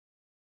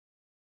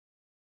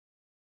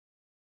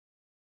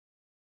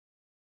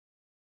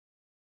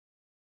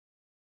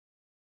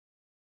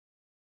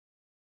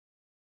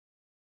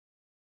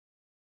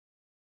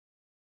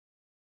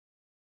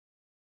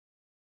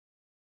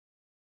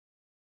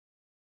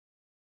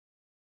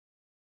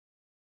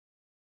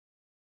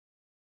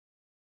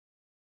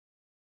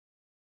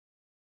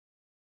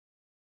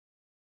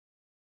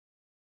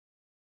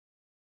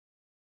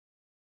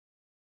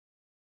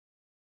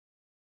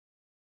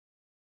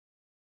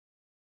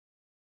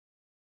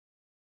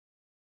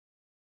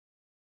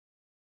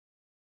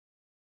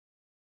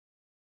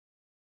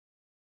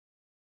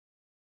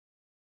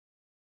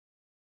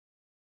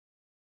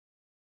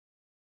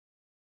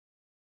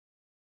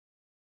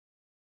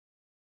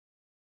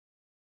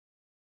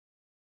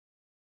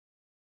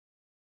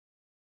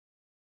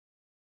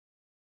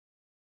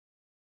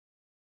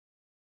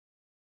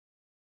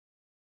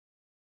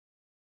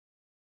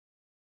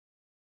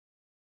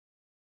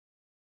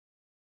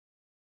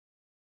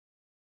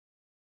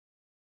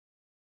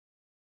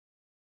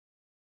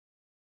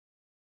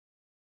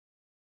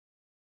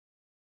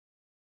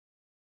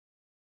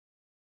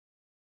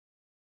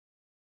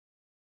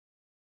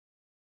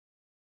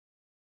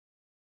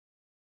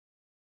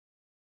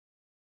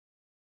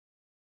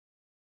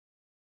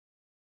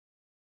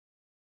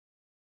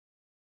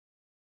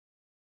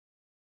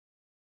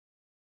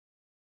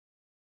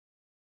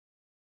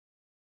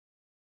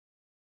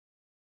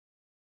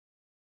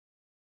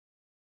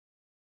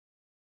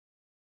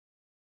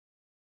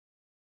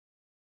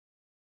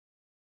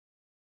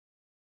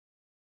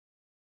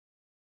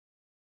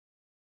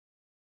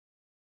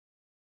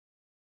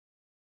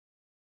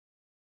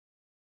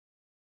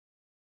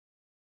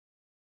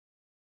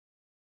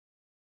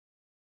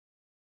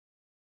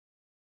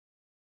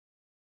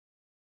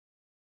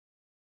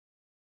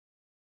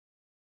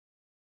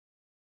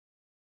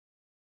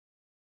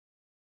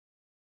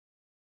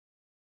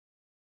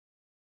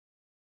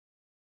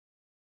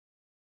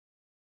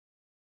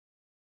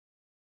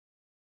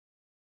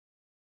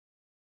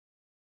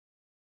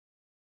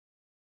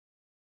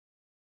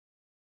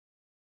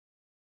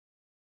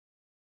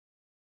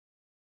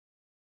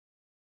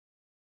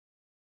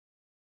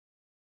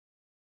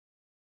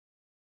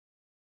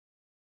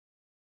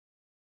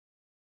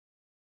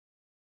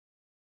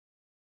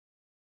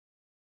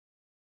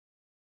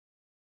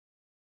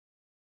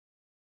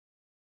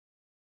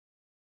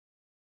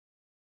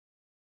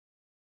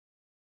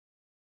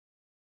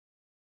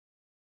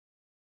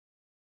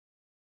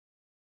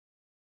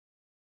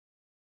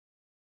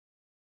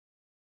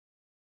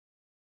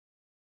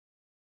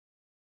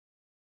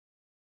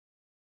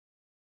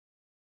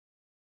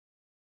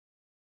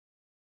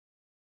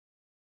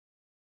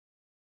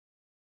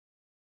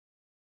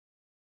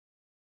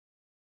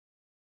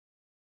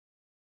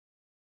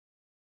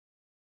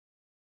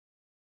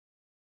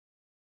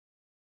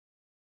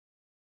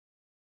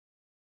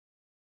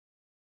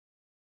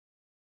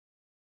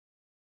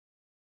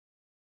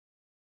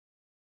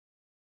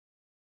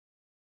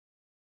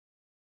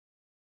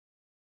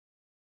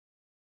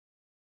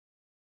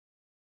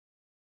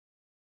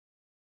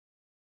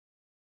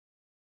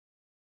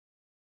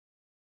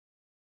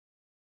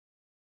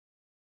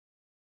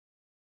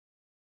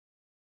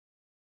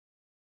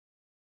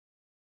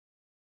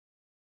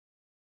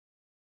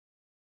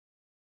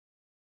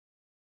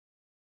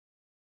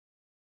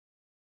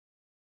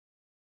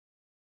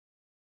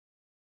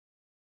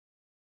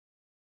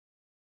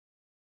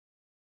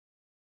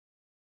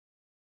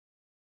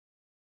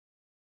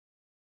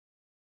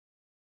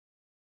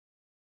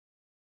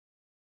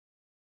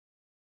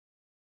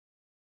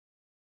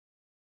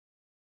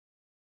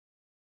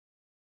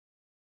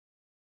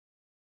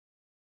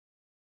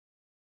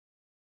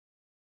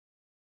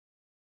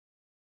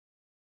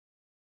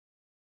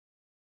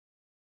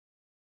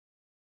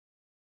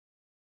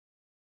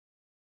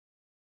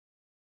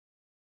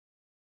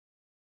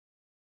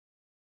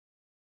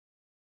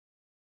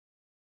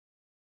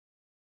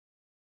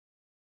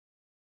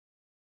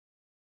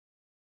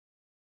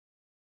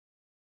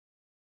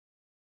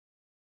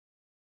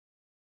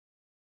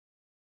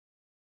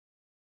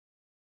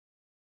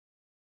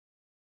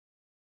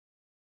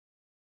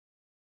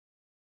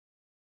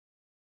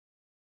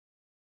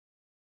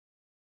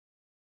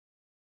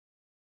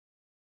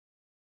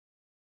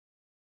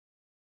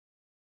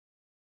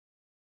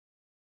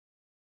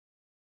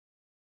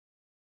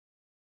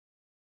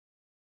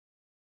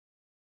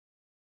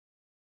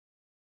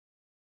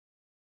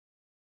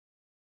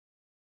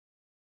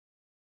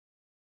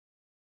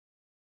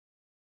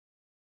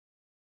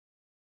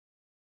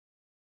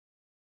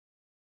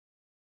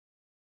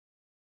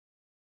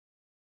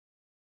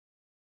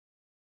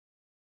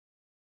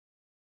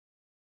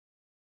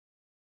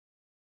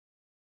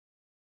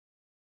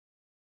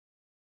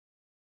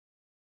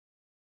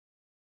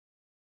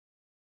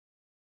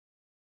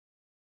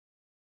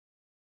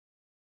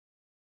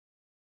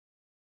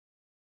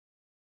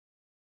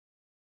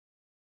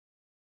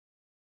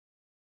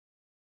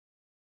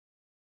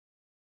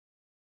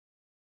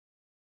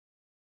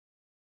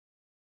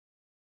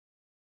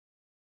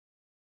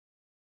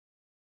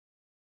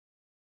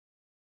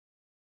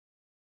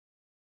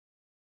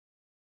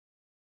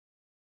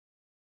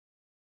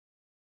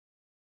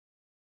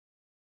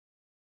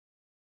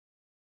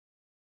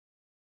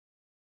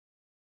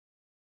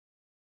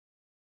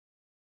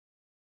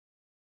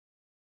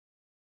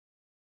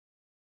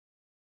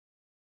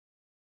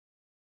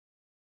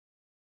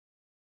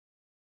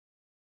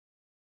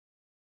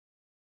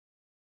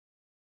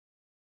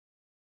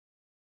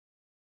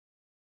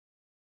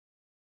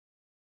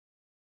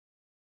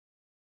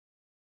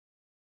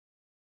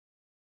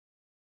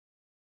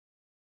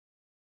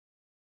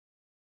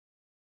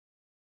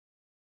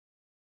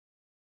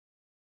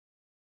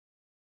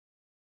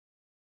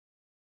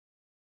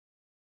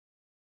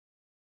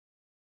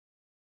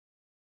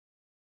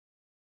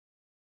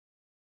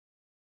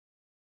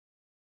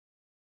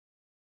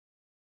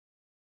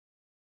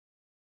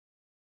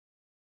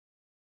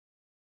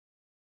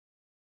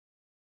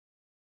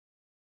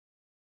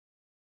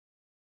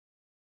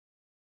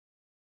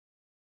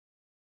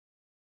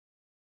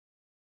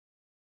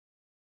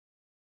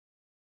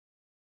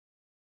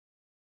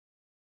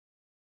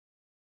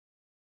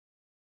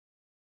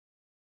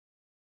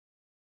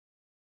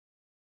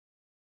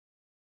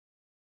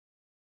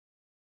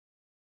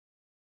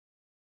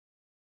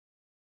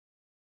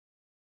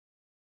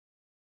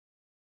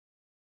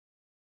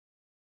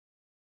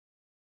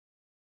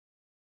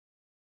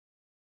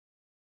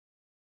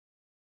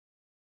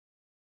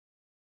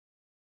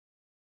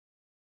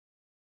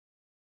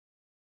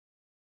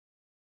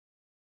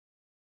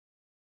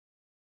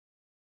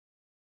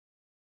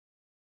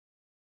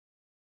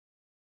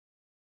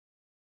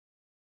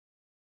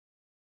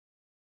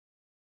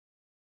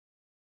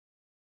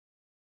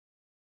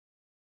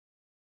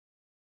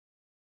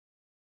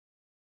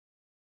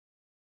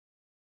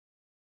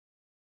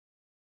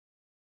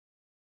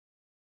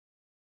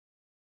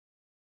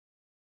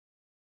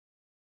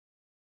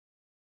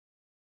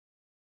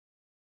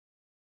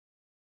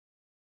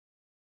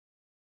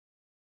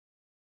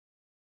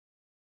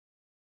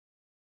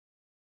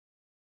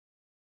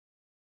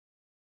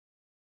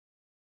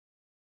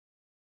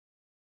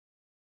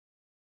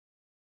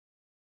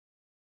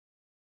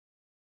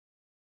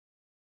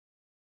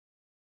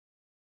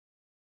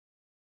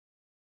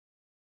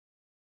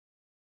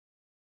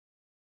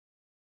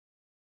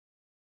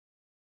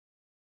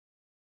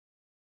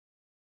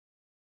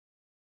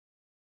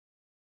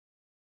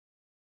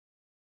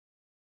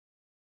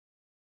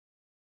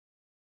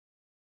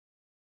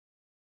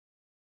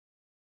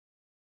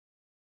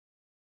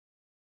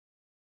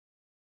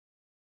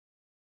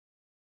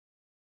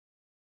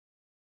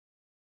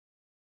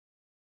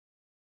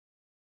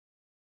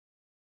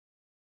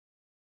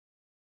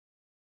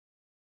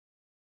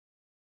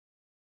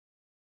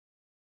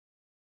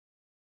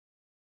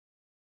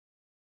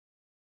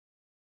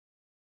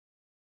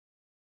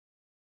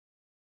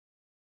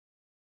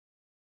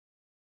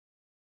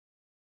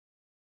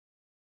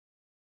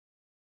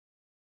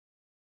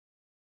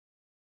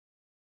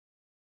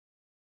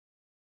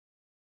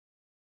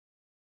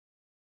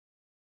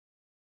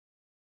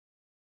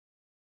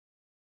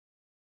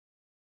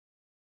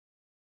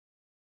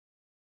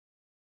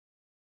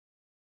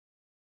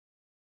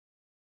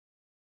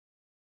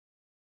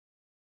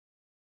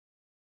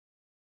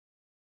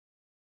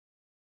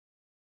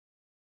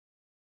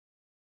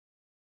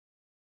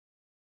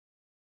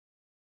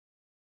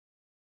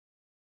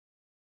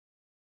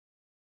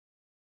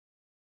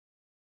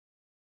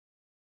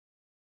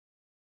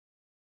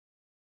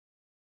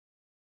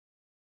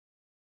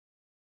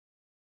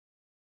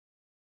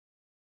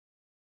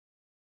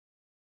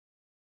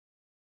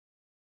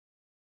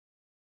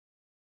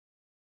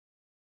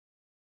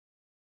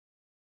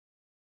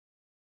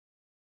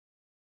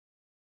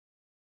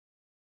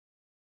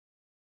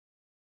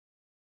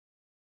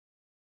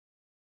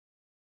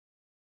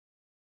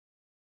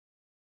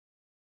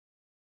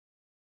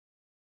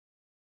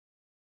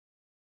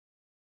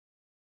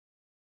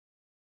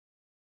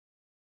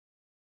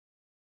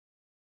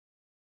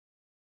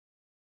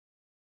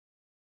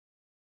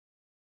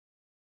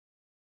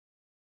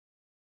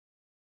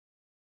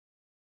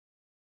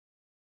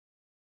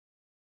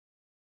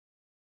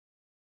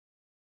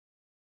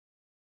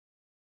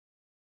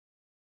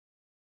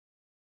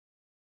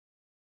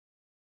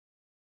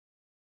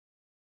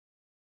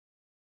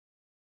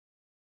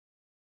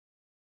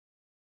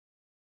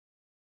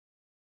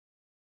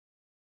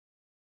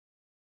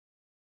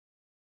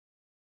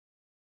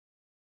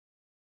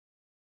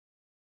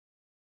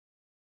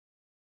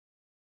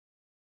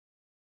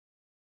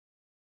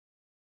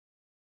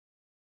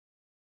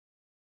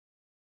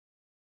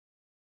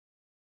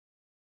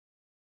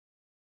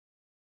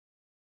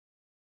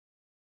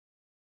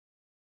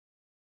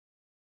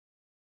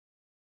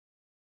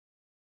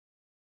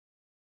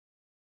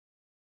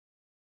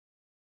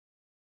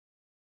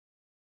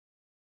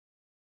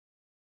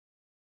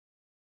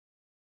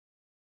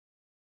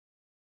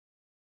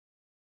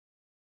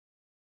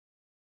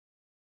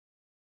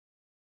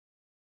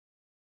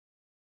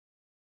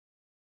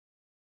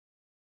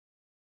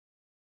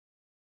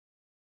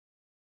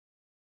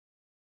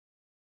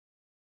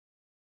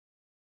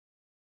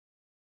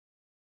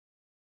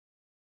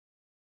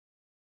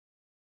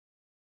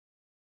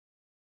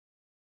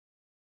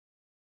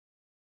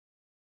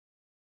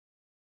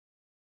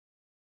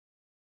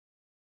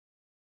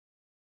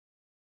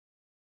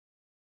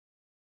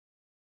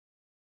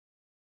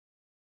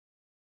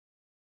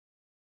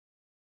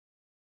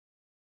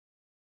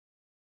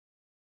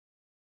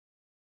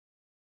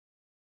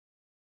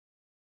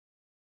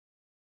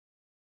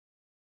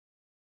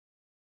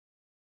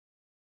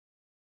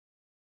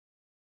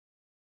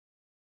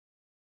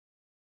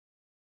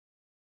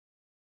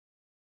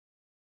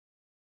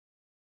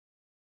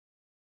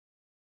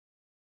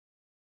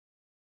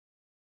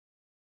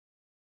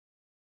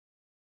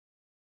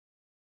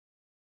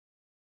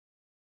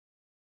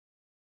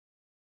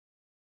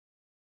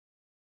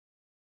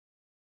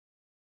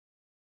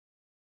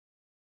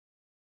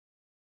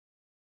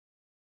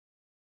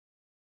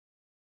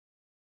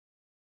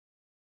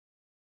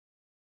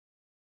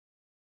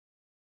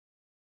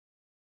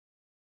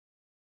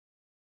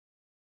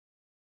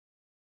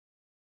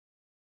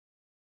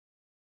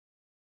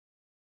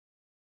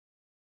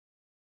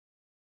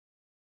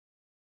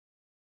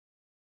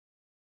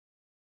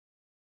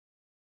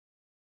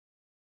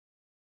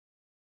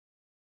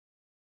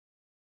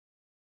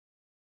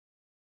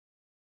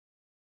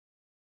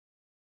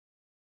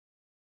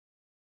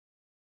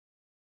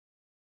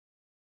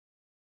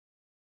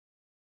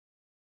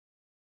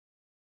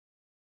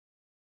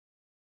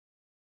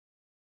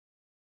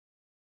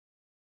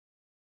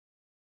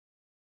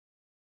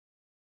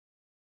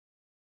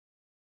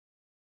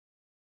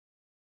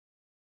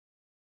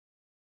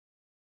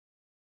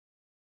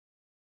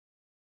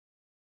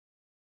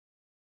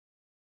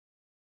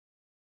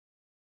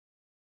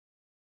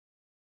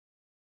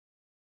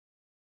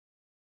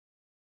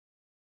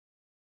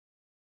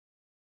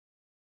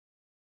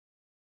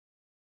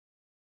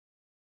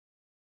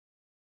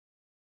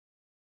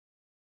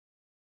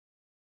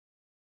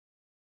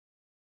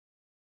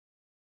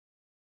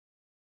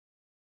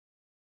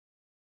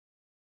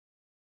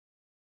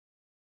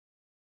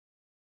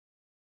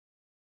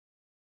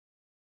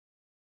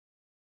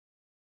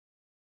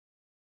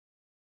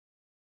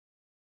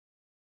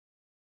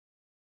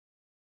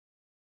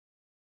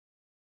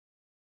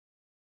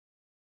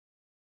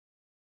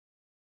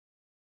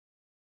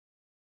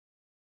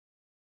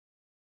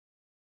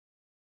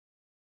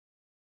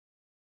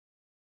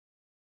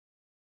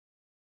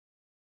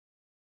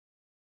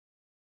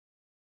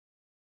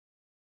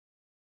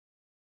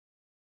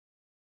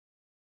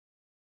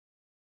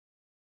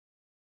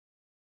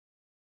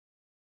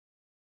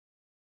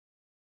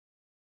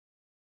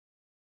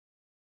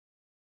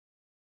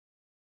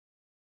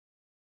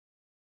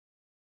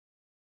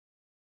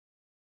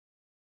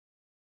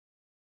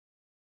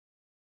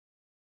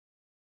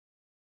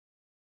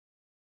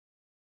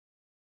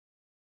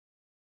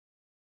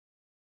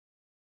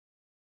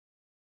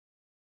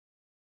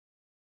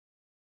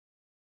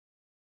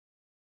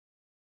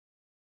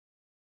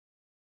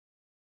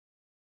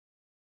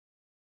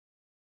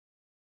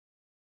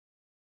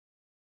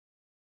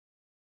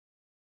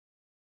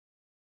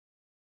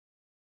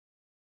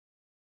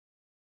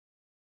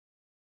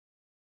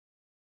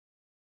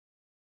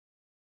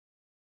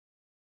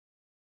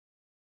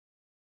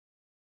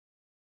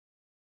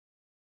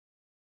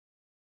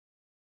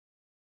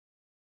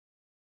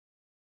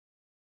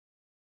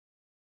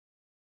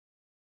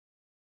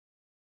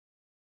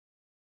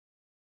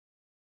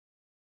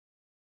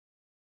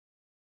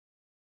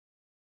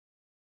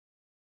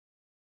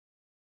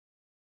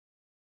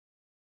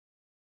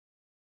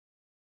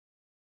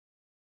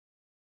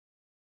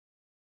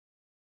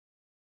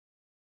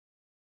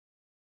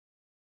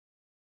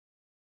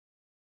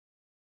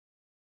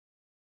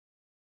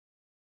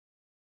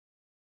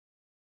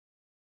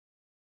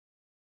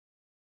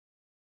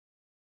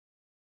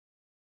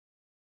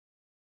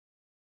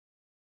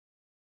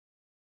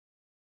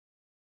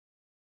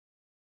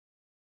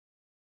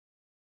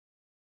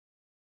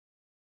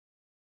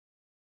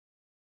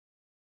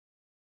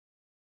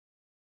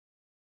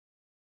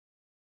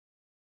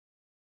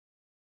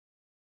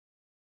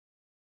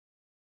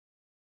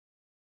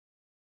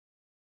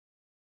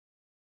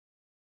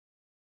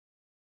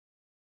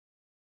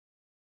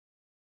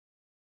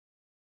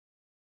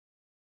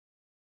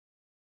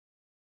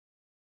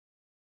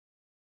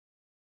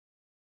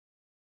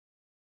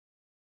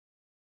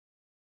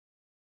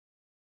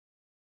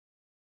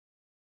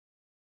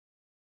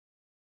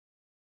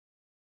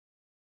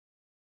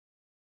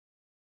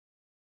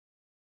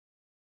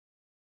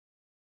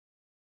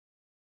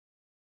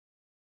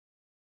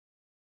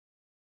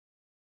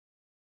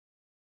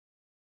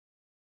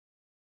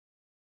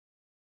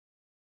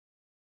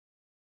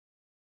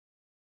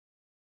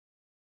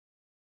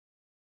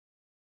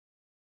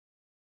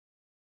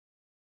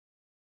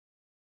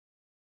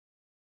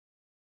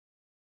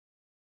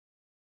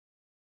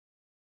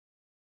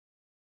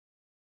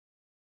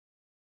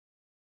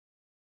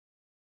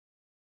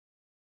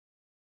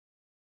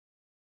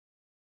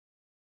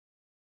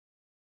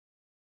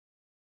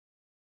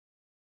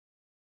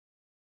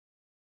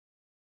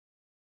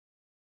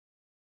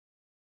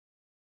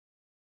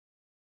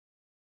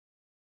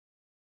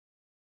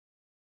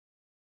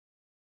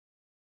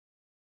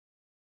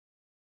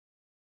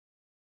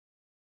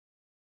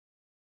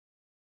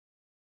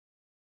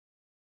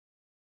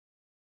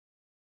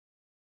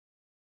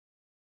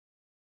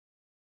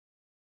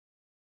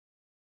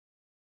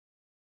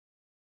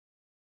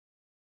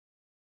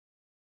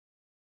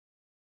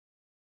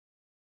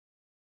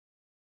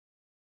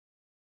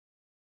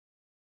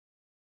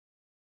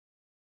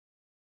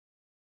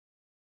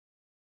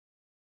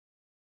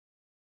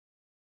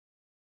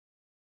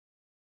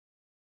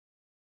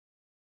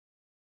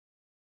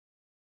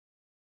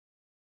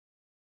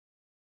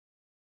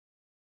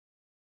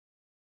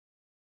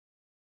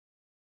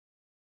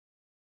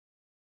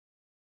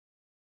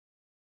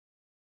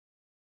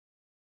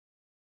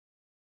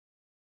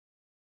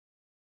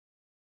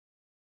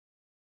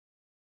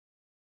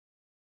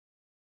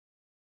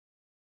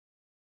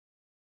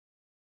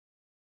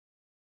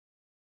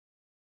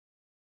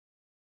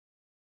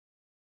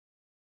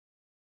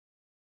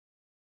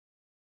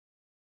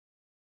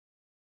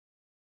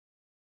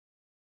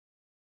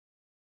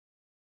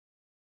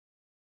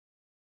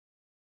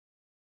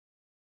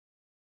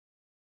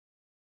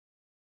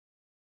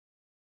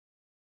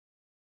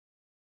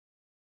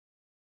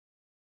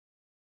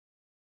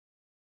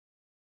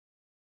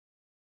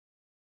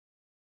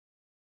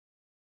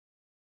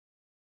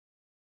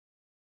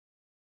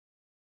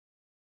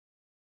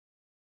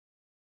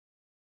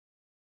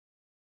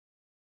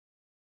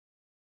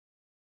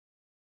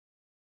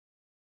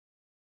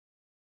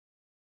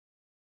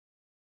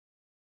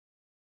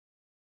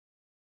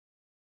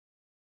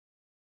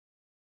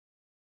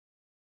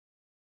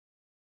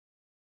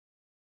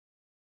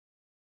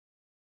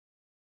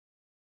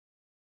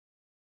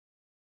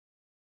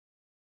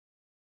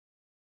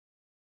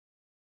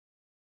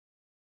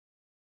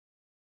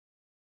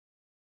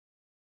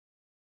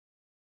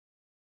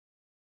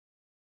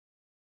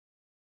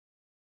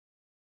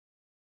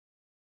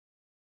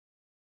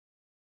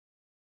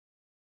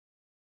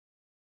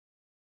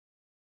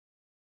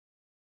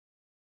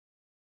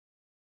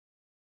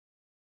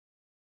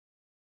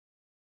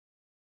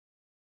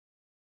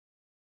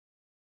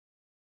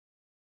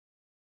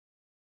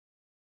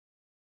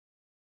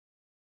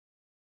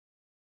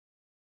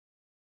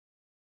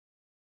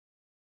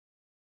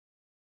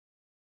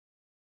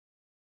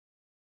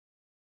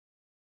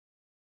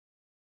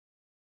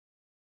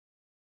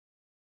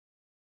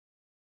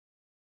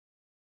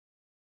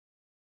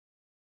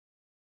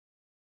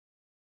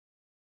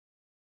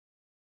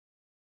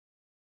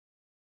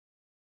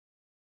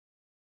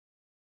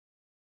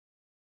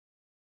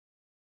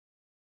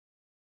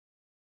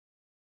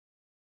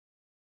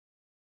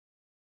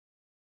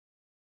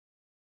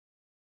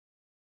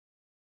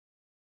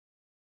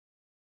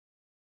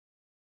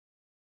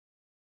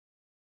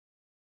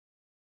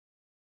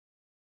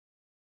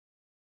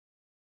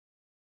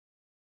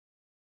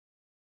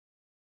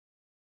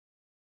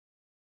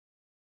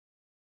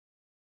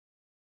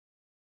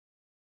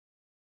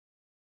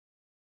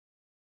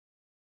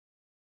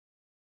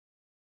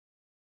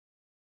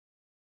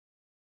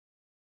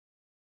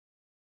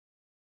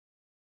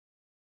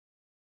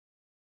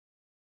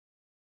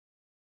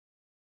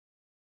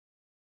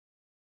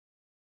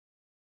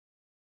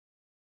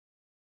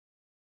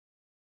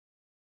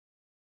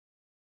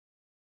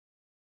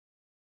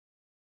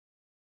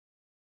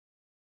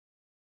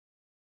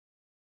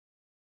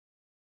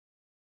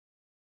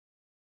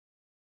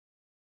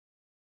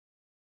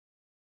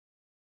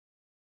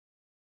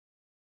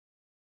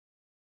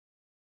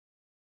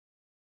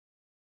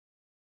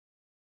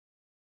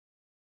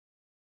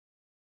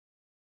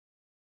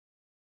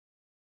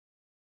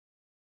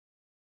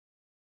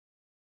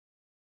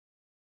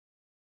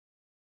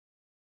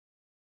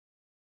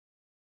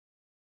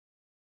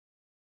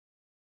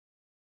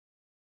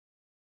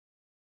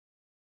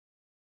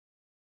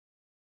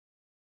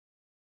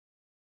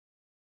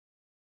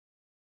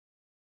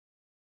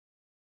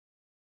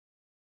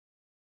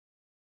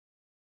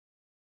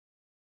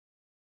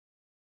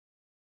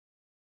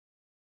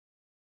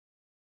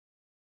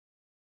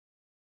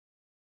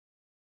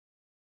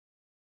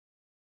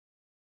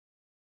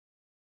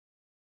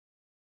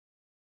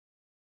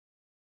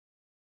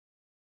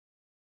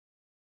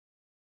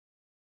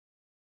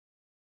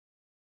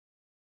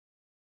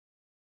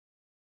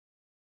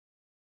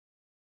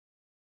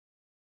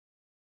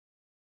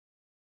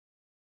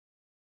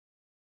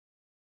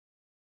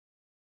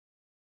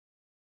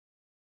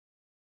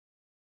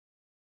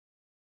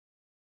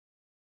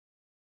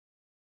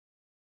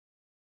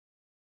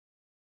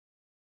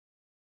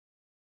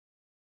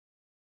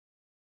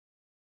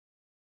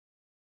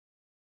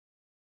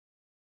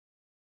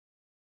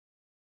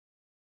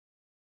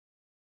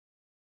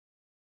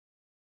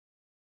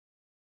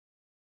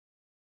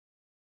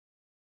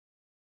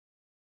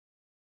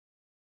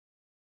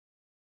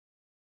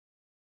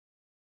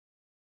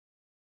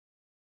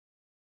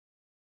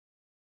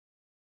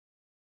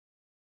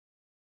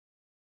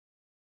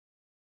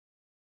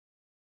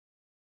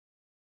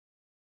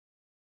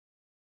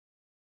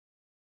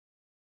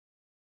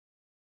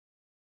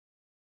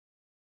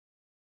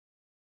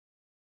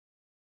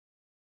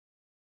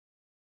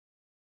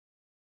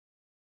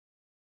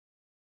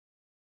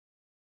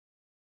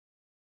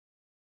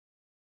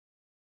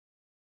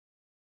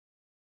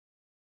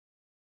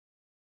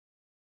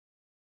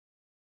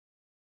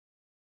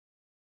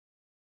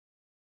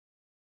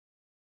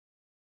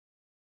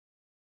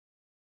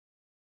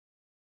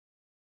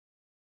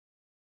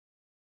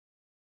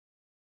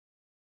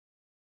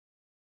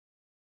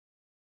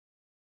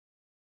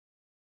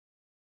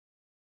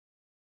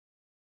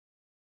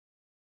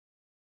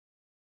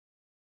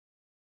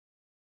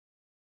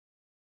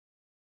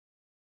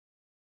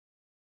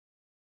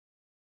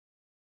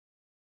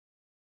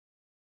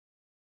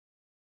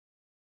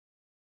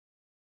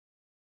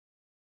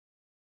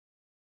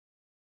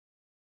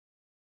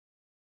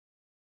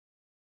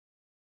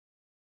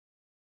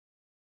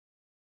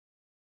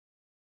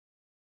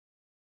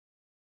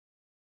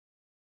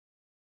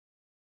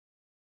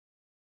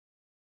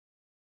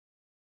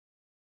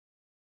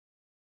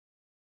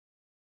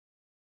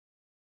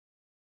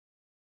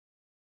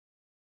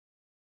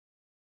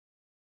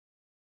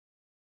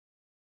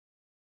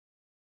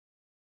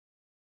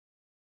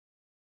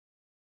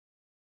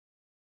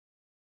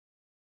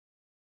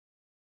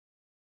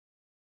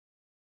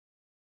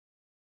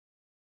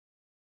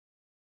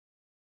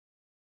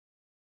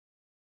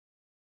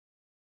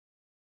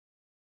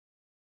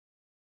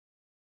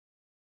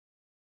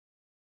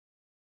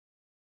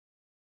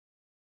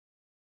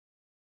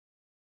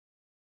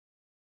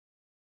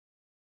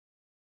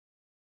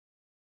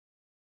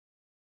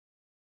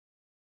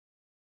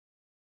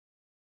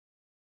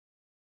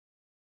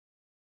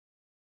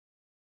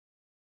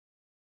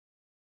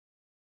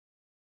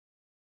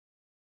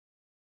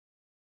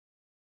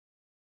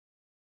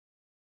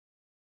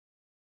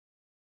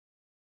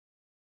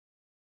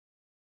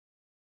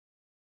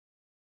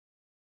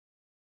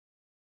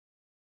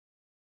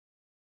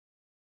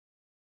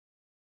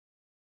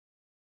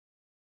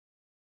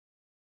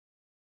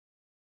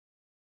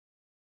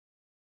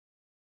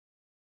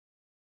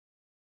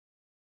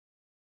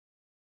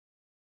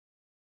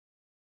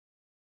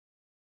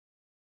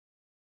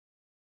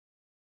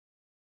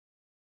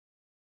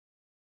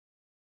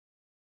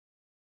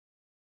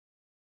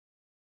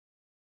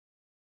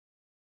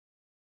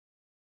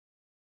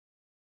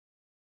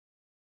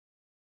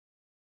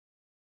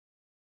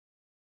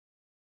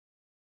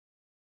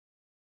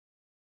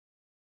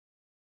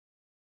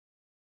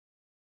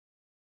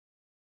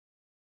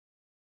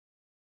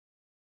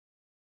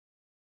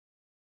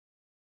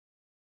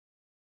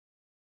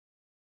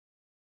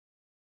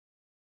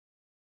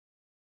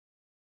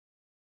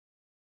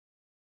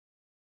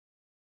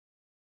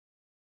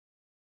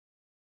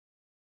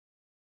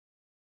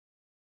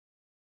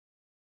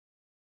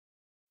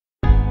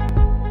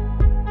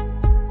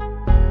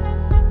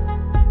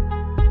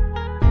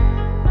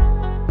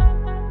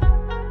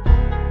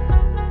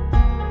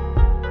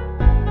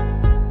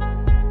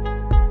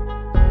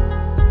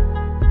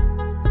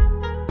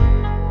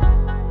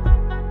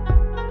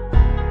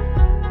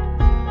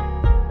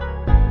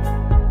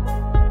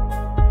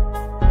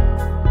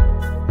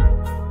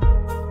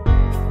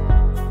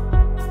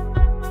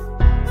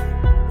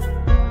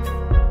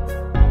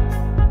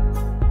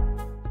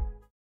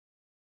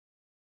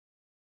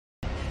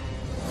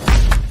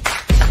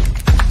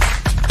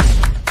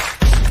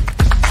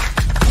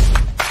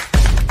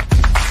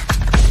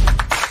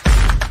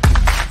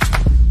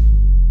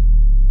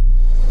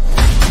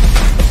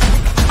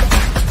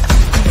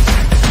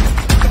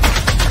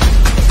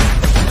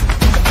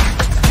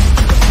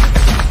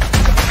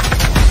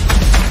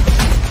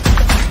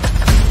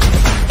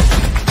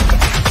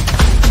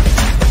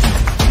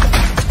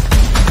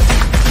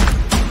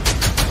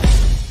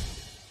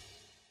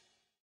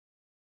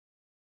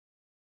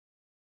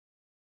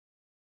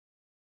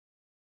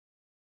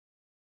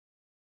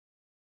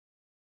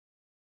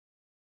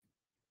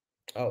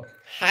Oh,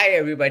 hi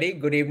everybody.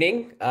 Good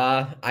evening.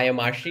 I am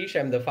Ashish.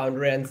 I'm the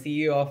founder and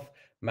CEO of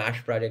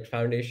MASH Project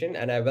Foundation,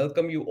 and I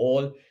welcome you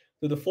all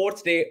to the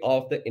fourth day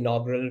of the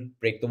inaugural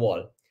Break the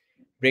Wall.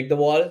 Break the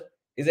Wall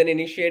is an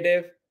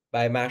initiative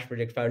by MASH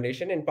Project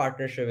Foundation in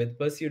partnership with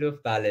Pursuit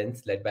of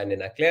Balance, led by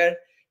Nina Kler,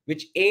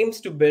 which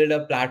aims to build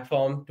a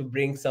platform to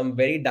bring some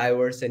very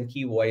diverse and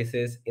key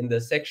voices in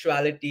the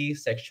sexuality,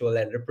 sexual,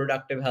 and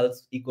reproductive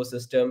health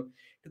ecosystem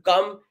to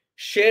come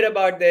share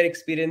about their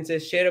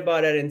experiences, share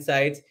about our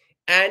insights,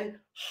 and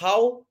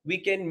how we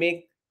can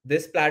make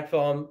this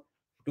platform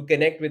to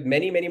connect with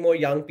many, many more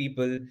young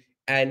people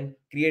and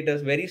create a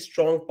very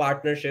strong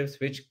partnerships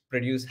which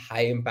produce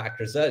high impact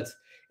results.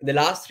 In the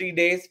last 3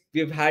 days,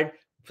 we've had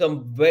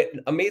some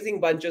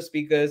amazing bunch of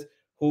speakers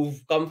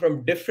who've come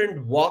from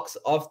different walks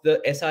of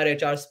the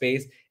SRHR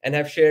space and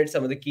have shared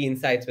some of the key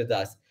insights with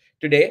us.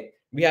 Today,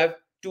 we have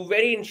two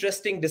very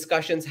interesting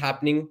discussions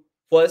happening.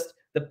 First,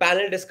 the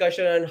panel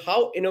discussion on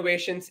how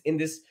innovations in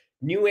this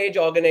new age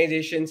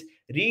organizations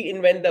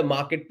reinvent the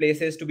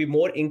marketplaces to be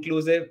more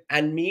inclusive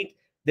and meet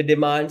the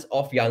demands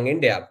of young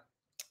India.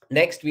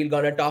 Next, we're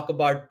going to talk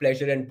about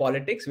pleasure and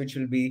politics, which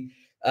will be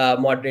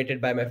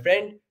moderated by my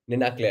friend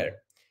Nina Kler.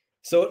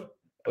 So,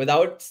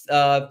 without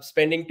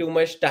spending too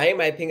much time,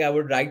 I think I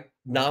would right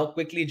now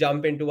quickly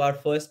jump into our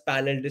first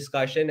panel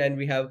discussion, and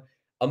we have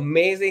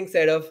amazing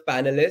set of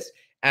panelists.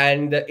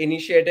 And the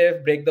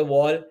initiative Break the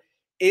Wall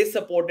is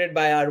supported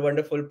by our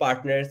wonderful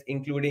partners,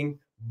 including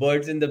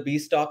Birds in the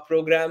Beestock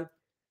program,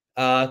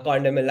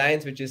 Condom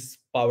Alliance, which is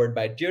powered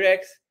by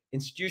Durex,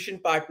 institution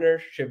partner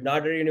Shiv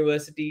Nadar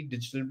University,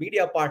 digital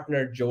media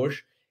partner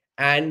Josh,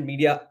 and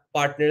media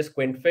partners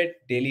Quint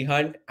Fit, Daily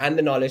Hunt, and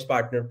the knowledge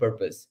partner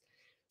Purpose.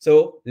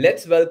 So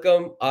let's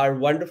welcome our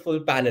wonderful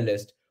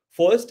panelists.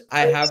 First,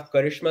 I have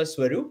Karishma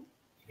Swaroop,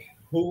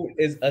 who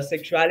is a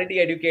sexuality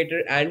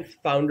educator and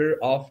founder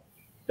of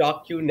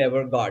Talk You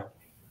Never Got.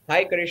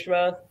 Hi,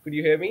 Karishma. Could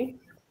you hear me?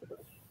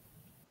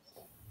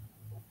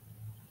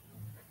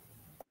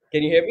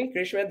 Can you hear me,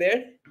 Karishma?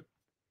 There?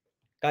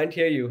 Can't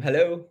hear you.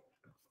 Hello.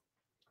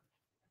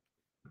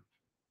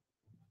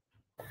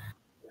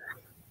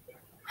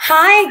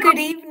 Hi, good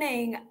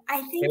evening.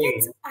 I think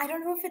Hey. I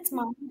don't know if it's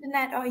my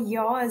internet or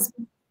yours.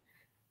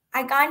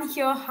 I can't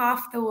hear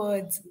half the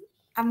words.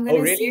 I'm Oh,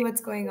 gonna see really?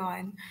 what's going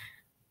on.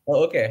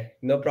 Oh, okay.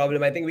 No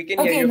problem. I think we can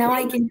hear Okay, you now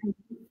I fine. can.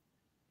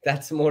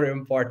 That's more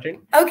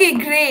important. Okay,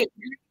 great.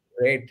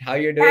 Great. How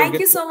you doing? Thank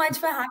Good. you so much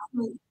for having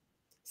me.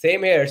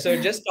 Same here. So,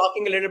 just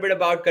talking a little bit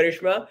about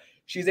Karishma,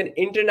 she's an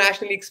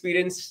internationally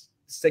experienced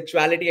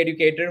sexuality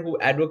educator who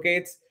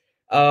advocates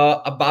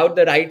about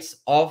the rights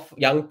of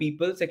young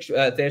people,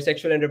 their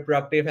sexual and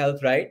reproductive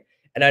health, right?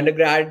 An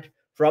undergrad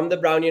from the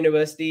Brown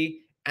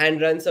University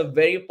and runs a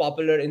very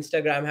popular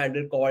Instagram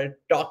handle called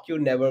Talk You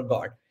Never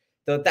Got.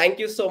 So, thank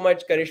you so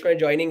much, Karishma,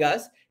 joining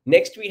us.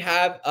 Next, we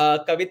have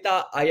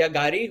Kavita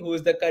Ayagari, who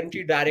is the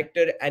country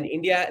director and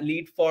India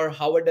lead for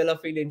Howard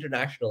Delafield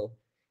International.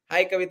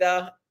 Hi,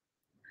 Kavita.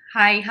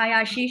 Hi,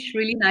 Ashish.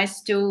 Really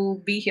nice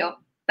to be here.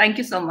 Thank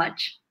you so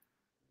much.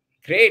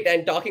 Great.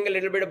 And talking a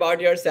little bit about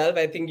yourself,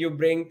 I think you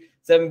bring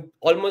some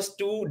almost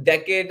 2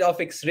 decades of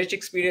rich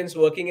experience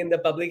working in the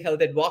public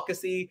health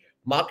advocacy,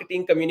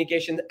 marketing,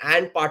 communications,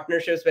 and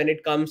partnerships when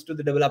it comes to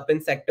the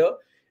development sector.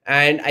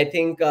 And I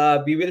think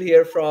we will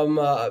hear from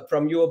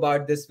you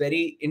about this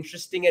very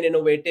interesting and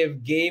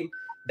innovative game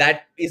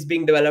that is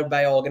being developed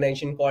by an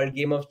organization called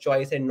Game of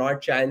Choice and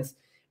Not Chance.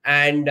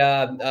 And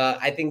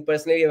I think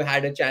personally, I've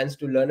had a chance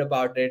to learn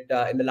about it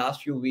in the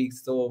last few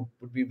weeks. So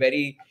would be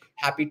very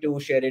happy to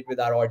share it with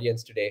our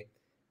audience today.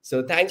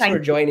 So thanks for Thank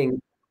you.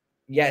 joining.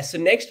 Yes. So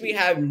next we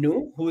have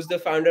Nu, who's the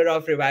founder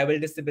of Revival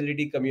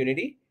Disability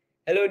Community.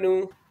 Hello,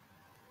 Nu.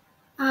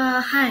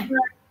 Hi.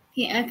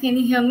 Can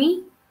you hear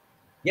me?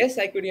 Yes,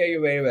 I could hear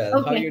you very well.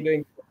 How are Okay. you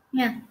doing?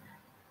 Yeah,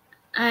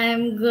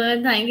 I'm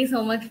good. Thank you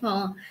so much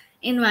for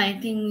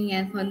inviting me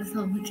and for this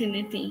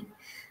opportunity.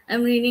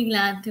 I'm really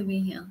glad to be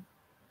here.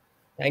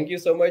 Thank you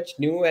so much,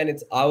 Nu, and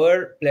it's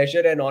our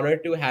pleasure and honor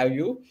to have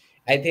you.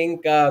 I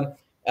think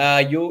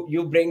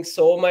you bring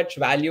so much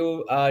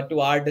value to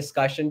our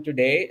discussion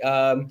today.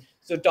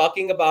 So,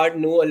 talking about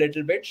Nu a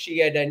little bit,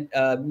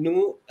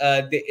 Nu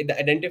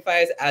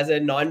identifies as a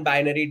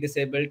non-binary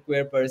disabled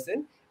queer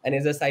person and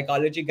is a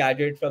psychology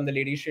graduate from the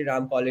Lady Shri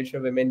Ram College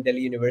for Women,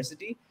 Delhi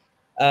University.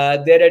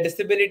 They're a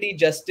disability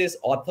justice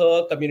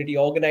author, community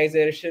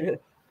organizer,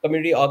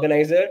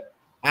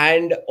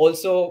 and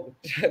also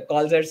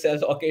calls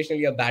herself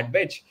occasionally a bad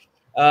bitch.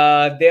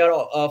 They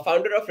are a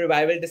founder of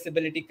Revival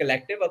Disability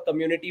Collective, a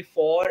community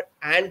for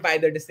and by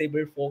the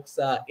disabled folks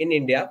in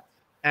India,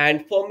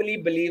 and firmly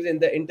believes in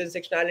the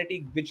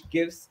intersectionality which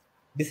gives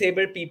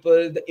disabled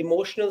people the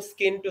emotional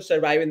skin to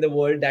survive in the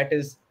world that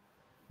is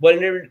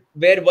where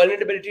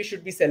vulnerability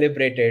should be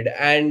celebrated.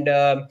 And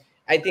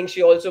I think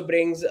she also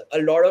brings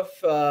a lot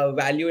of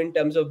value in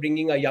terms of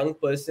bringing a young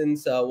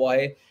person's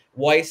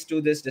voice to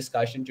this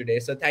discussion today.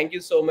 So thank you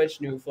so much,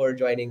 Nu, for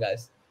joining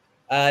us.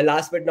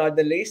 Last but not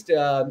the least,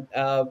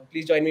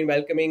 please join me in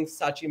welcoming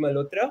Sachi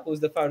Malhotra, who's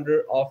the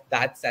founder of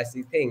That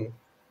Sassy Thing.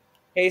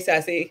 Hey,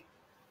 Sassy.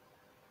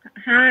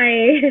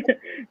 Hi.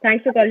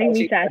 Thanks for calling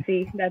me Sachi,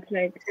 sassy. That's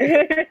like,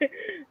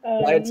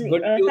 it's hi.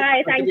 good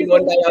to Thank be you so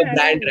known by much for your having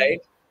brand, me.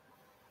 right?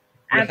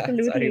 Yeah, sorry.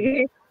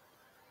 Absolutely.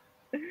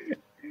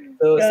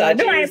 So No,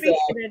 Sachi I is appreciate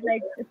it.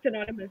 Like, it's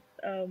synonymous.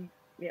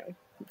 Yeah.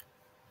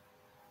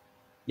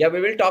 yeah,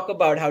 we will talk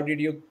about how did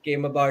you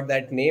came about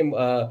that name.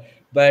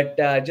 But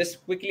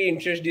just quickly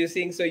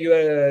introducing, so you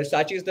are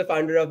Sachi is the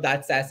founder of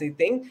That Sassy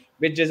Thing,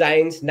 which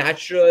designs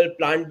natural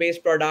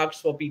plant-based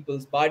products for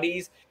people's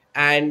bodies,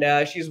 and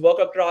she's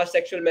worked across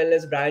sexual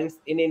wellness brands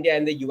in India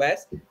and the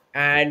US,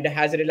 and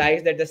has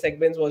realized that the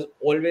segments was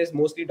always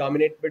mostly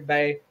dominated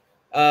by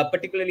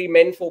particularly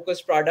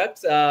men-focused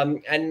products,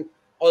 and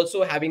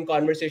also having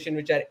conversation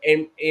which are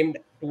aimed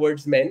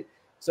towards men.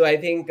 So I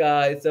think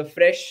it's a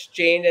fresh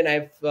change, and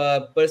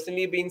I've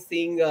personally been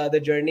seeing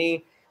the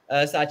journey,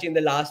 Sachi, in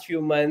the last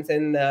few months.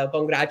 And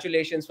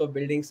congratulations for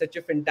building such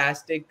a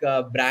fantastic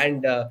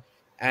brand,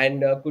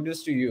 and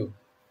kudos to you.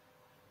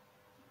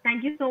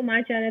 Thank you so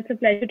much, and it's a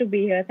pleasure to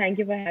be here. Thank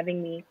you for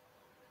having me.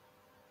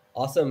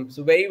 Awesome.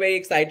 So very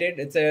excited.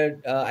 It's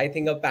I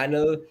think a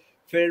panel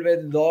filled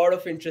with a lot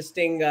of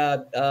interesting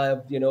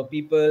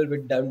people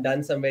with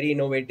done some very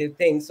innovative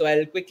things. So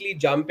I'll quickly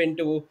jump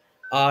into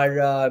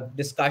our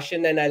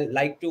discussion, and I'd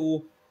like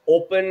to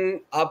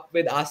open up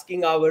with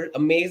asking our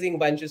amazing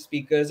bunch of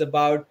speakers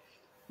about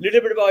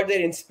little bit about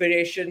their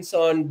inspirations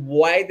on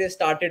why they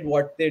started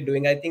what they're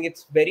doing. I think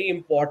it's very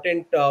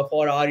important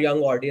for our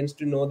young audience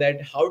to know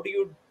that how do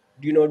you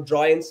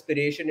draw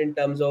inspiration in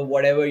terms of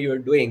whatever you're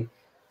doing.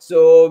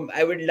 So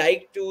I would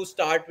like to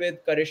start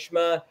with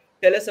Karishma.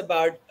 Tell us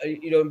about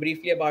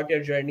briefly about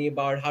your journey,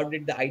 about how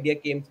did the idea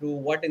came through,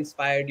 what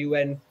inspired you,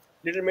 and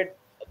little bit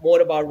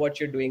more about what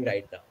you're doing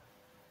right now.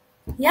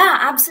 Yeah,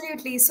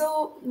 absolutely.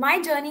 So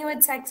my journey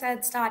with sex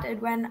ed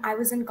started when I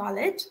was in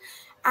college,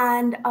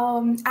 and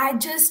I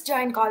just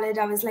joined college.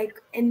 I was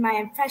like in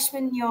my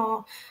freshman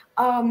year,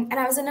 and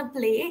I was in a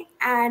play,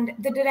 and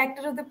the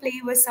director of the play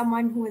was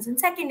someone who was in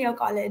second year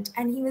college,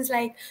 and he was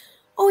like,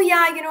 "Oh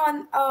yeah,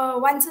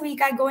 once a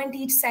week I go and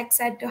teach sex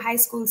ed to high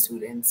school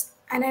students."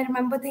 And I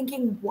remember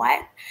thinking,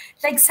 what?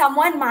 Like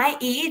someone my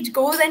age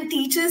goes and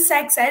teaches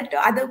sex ed to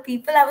other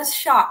people. I was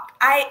shocked.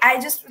 I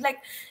just like,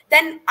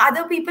 then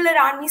other people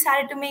around me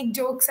started to make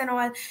jokes and all.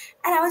 And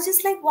I was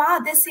just like,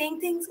 wow, they're saying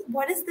things.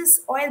 What is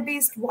this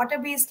oil-based,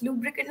 water-based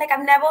lubricant? Like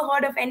I've never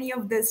heard of any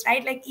of this,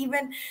 right? Like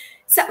even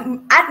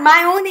at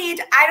my own age,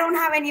 I don't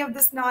have any of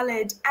this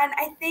knowledge. And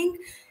I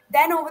think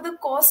then over the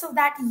course of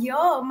that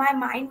year, my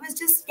mind was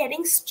just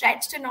getting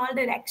stretched in all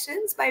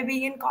directions by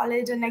being in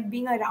college and like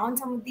being around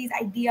some of these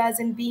ideas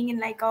and being in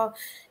like a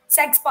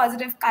sex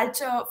positive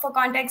culture. For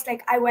context,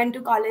 like I went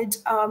to college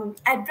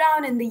at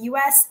Brown in the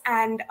US,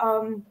 and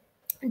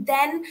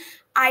then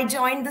I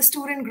joined the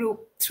student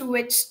group through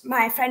which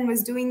my friend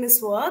was doing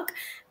this work,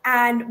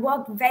 and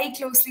worked very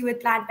closely with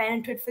Planned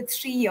Parenthood for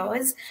 3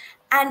 years.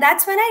 And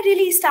that's when I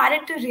really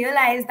started to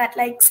realize that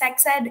like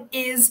sex ed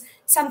is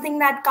something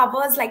that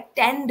covers like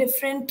 10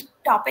 different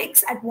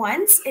topics at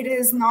once. It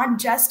is not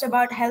just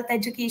about health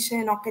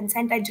education or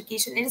consent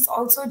education. It is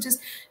also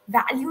just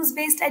values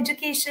based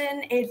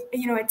education.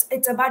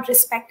 It's about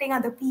respecting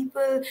other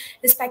people,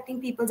 respecting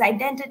people's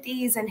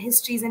identities and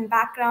histories and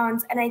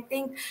backgrounds. And I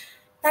think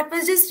that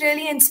was just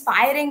really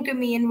inspiring to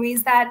me in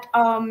ways that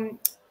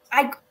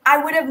I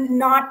would have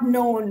not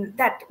known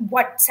that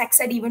what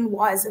sex ed even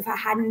was if I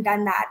hadn't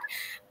done that.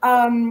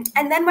 And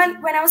then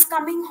when I was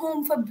coming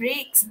home for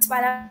breaks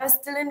while I was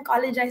still in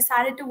college, I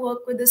started to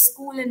work with a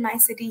school in my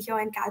city here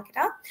in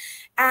Calcutta,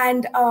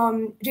 and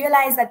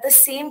realized that the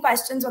same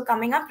questions were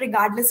coming up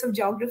regardless of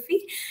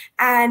geography.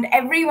 And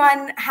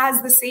everyone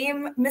has the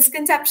same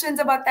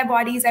misconceptions about their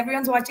bodies.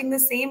 Everyone's watching the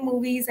same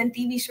movies and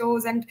TV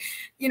shows, and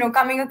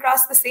coming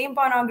across the same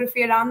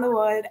pornography around the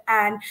world.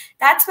 And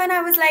that's when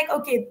I was like,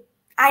 okay,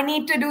 I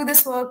need to do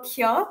this work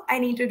here. I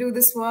need to do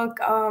this work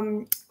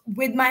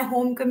with my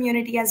home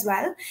community as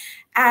well.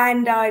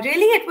 And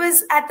really, it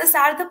was at the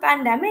start of the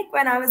pandemic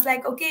when I was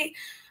like, okay,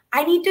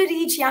 I need to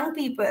reach young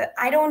people.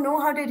 I don't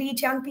know how to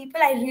reach young people.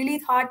 I really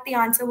thought the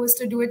answer was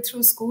to do it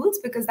through schools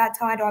because that's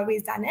how I'd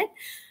always done it.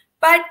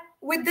 But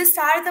with the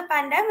start of the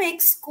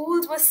pandemic,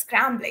 schools were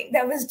scrambling.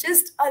 There was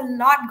just a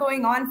lot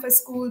going on for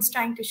schools,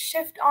 trying to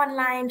shift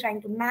online,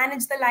 trying to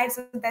manage the lives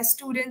of their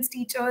students,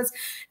 teachers.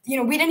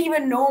 We didn't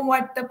even know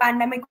what the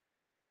pandemic was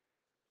going to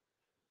do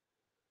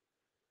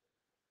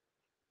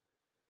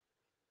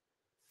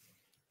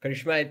to our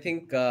lives. Karishma, I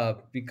think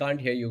we can't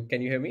hear you.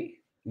 Can you hear me?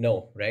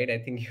 No, right? I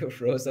think you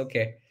froze.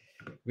 Okay.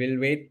 We'll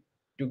wait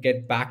to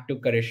get back to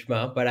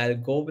Karishma, but I'll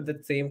go with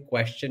the same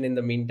question. In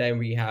the meantime,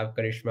 we have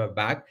Karishma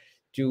back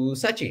to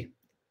Sachi.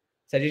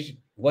 Sachi,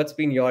 what's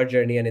been your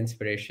journey and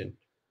inspiration?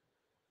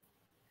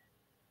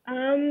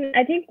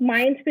 I think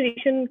my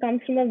inspiration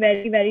comes from a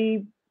very,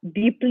 very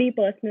deeply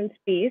personal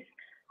space.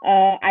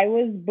 I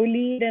was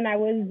bullied and I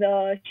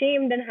was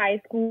shamed in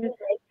high school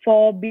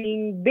for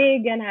being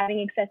big and having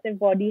excessive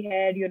body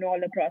hair,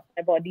 all across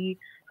my body.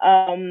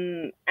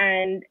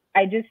 And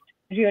I just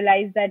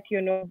realized that,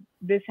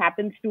 this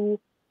happens to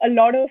a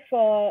lot of,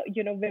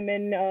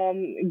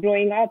 women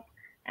growing up.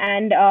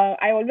 And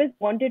I always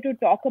wanted to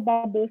talk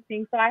about those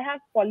things. So I have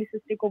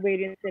polycystic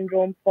ovarian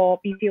syndrome for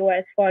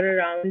PCOS for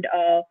around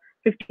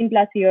 15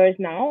 plus years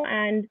now.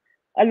 And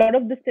a lot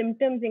of the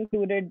symptoms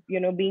included,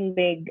 being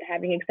big,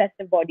 having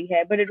excessive body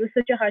hair, but it was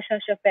such a hush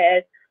hush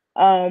affair.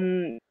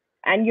 And,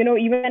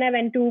 even when I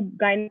went to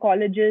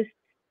gynecologists,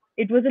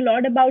 it was a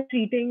lot about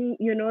treating,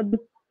 the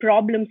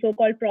problem,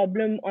 so-called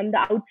problem on the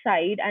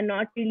outside, and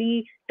not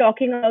really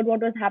talking about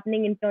what was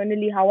happening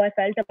internally, how I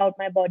felt about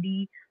my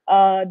body,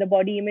 the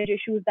body image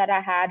issues that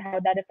I had, how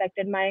that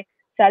affected my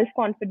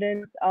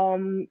self-confidence,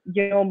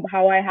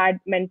 how I had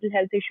mental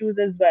health issues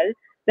as well.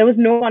 There was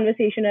no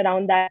conversation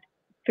around that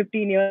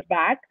 15 years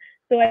back.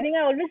 So I think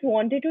I always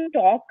wanted to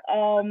talk,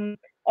 or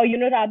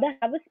rather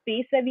have a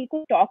space where we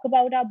could talk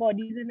about our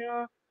bodies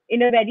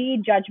in a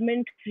very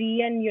judgment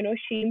free and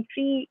shame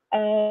free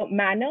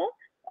manner,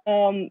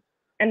 and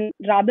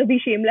rather be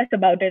shameless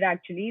about it.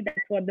 Actually,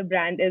 that's what the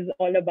brand is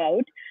all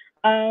about.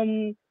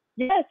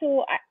 Yeah,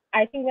 so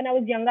I think when I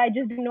was younger, I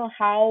just didn't know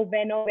how,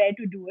 when, or where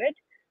to do it.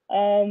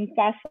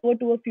 Fast forward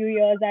to a few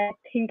years, I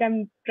think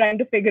I'm trying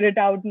to figure it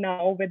out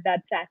now with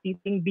that sassy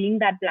thing being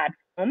that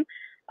platform.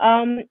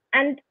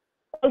 And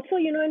also,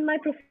 in my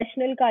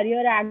professional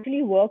career, I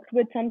actually worked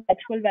with some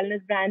sexual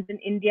wellness brands in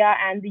India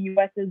and the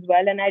US as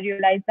well. And I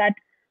realized that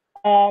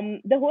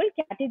the whole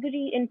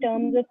category, in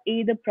terms of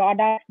the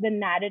product, the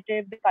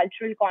narrative, the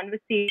cultural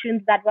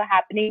conversations that were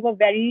happening, were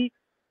very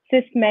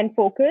cis men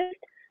focused.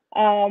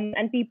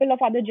 And people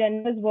of other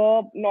genders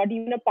were not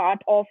even a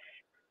part of,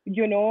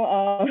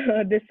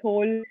 this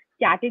whole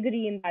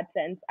category in that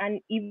sense.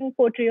 And even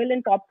portrayal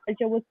in pop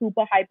culture was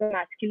super hyper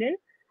masculine.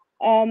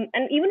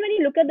 And even when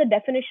you look at the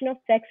definition of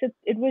sex,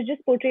 it was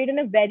just portrayed in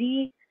a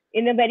very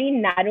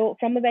narrow,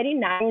 from a very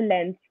narrow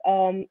lens,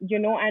 and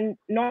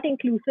not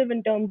inclusive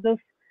in terms of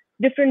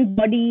different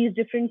bodies,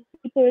 different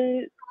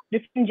people,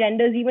 different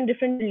genders, even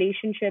different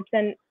relationships.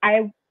 And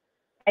I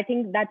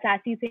think that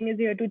sassy thing is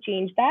here to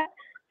change that.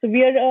 So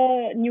we are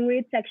a new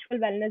age sexual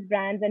wellness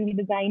brands, and we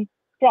design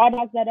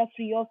products that are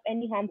free of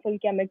any harmful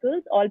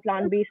chemicals, all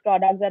plant-based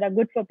products that are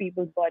good for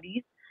people's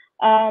bodies.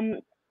 Um,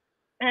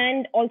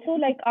 and also,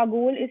 like, our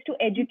goal is to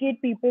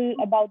educate people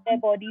about their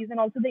bodies, and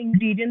also the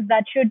ingredients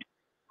that should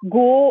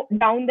go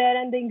down there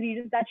and the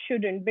ingredients that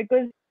shouldn't,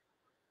 because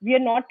we are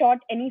not taught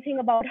anything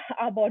about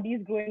our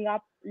bodies growing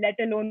up, let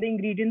alone the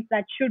ingredients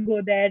that should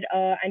go there,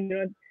 and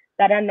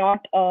that are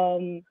not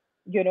good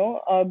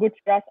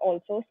for us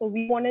also. So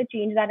we want to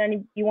change that,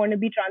 and we want to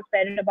be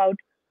transparent about,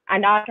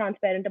 and are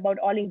transparent about,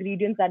 all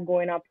ingredients that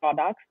go in our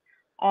products.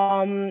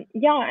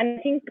 Yeah, and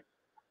I think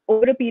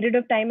over a period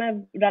of time,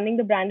 I've running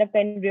the brand, I've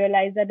kind of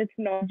realized that it's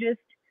not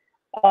just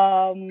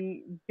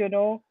the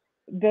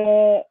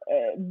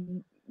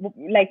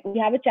like, we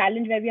have a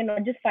challenge where we are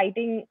not just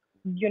fighting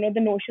the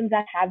notions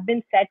that have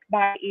been set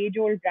by age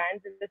old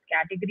brands in this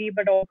category,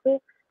 but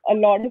also a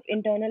lot of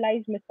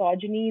internalized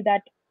misogyny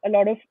that a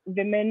lot of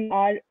women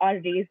are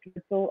raised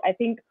with. So I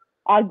think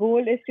our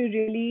goal is to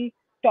really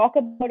talk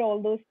about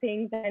all those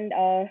things, and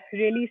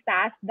really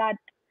sass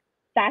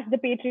the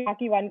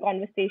patriarchy one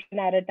conversation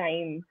at a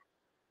time.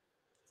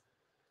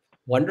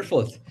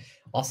 Wonderful.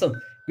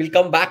 Awesome. We'll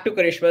come back to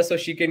Karishma so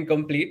she can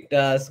complete.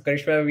 So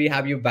Karishma, we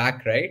have you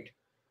back, right?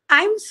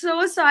 I'm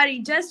so sorry.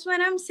 Just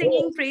when I'm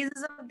singing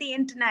praises of the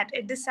internet,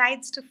 it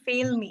decides to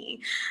fail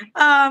me.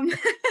 Um,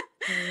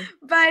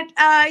 but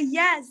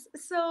yes,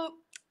 so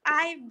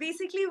I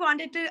basically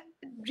wanted to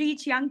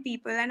reach young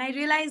people, and I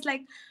realized,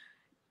 like,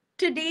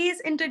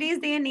 in today's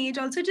day and age,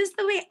 also, just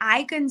the way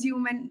I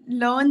consume and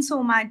learn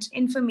so much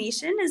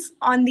information is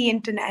on the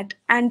internet.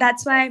 And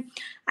that's why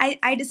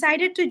I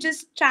decided to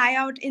just try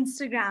out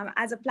Instagram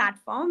as a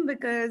platform,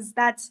 because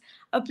that's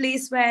a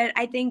place where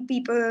I think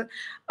people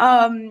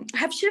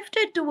have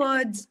shifted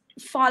towards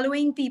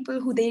following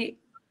people who they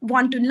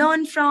want to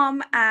learn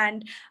from,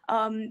 and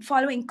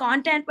following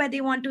content where they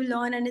want to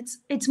learn. And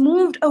it's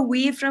moved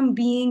away from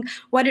being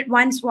what it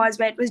once was,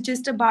 where it was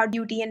just about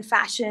beauty and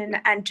fashion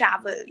and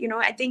travel.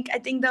 I think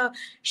the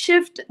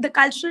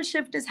cultural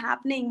shift is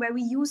happening, where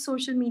we use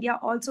social media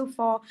also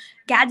for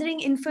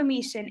gathering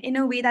information in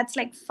a way that's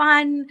like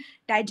fun,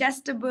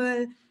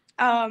 digestible,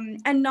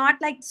 and not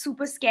like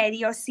super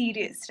scary or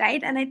serious,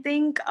 right? And I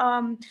think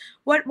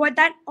what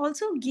that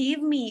also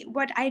gave me,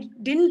 what I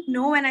didn't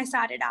know when I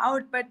started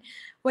out, but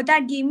what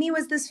that gave me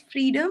was this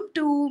freedom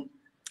to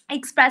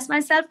express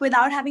myself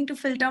without having to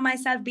filter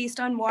myself based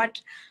on what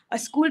a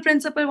school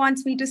principal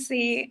wants me to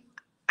say.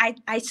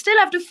 I still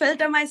have to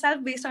filter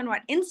myself based on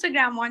what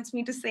Instagram wants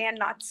me to say and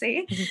not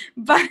say.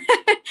 But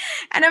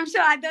and I'm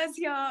sure others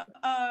here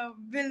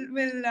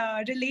will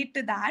relate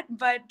to that.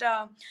 But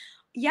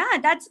yeah,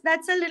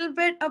 that's a little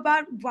bit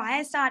about why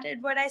I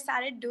started what I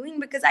started doing,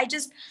 because I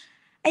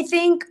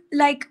think,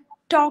 like,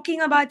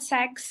 talking about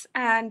sex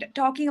and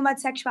talking about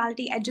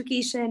sexuality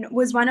education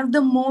was one of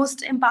the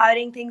most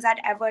empowering things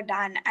I'd ever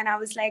done. And I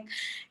was like,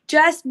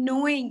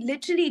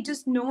 literally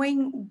just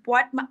knowing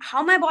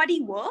how my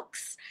body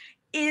works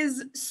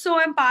is so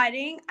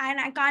empowering, and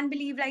I can't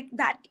believe like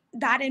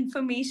that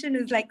information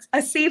is like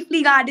a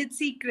safely guarded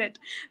secret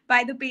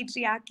by the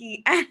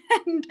patriarchy.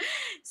 And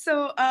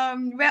so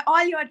we're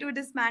all here to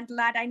dismantle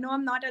that. I know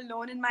I'm not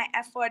alone in my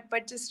effort,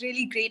 but just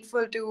really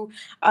grateful to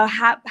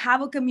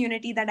have a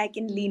community that I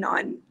can lean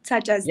on,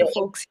 such as Yeah. the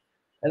folks.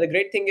 And the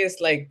great thing is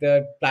like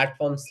the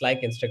platforms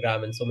like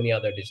Instagram and so many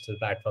other digital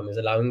platforms is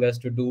allowing us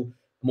to do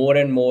more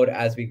and more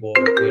as we go,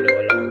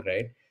 along,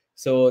 right?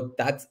 So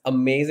that's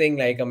amazing.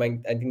 Like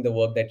I think the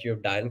work that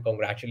you've done,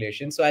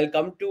 congratulations. So I'll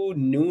come to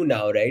Nu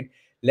now, right?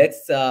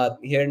 Let's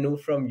hear Nu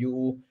from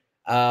you.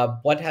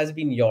 What has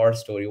been your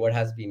story? What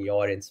has been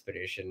your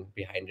inspiration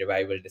behind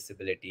Revival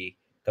Disability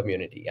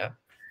community? Yeah.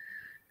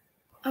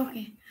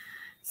 Okay.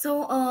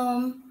 So,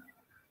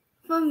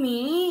 for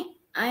me,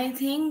 I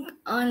think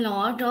a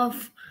lot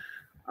of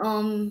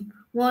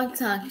what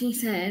Sakshi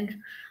said,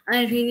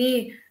 I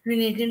really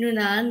related to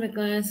that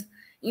because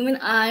even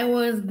I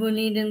was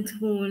bullied in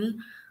school,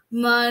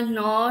 but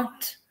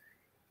not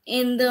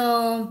in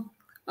the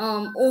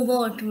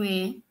overt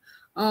way.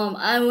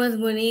 I was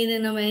bullied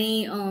in a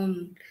very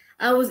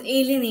I was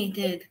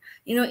alienated,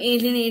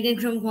 alienated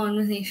from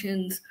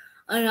conversations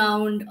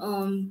around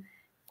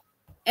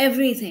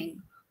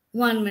everything.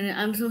 1 minute,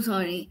 I'm so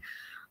sorry.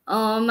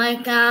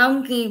 My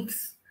cam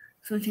keeps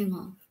switching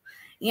off.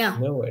 Yeah.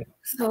 No worries.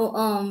 So,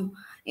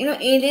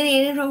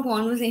 alienated from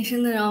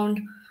conversations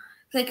around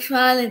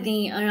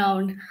sexuality,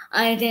 around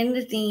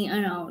identity,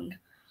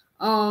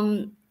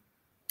 um,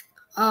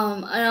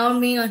 around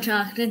being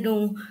attracted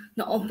to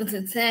the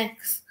opposite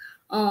sex.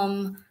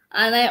 And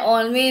I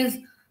always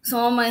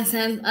saw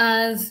myself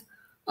as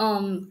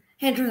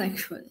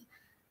heterosexual.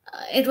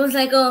 It was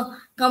like a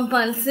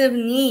compulsive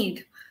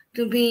need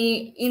to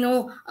be,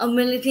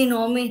 ability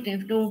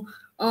normative, to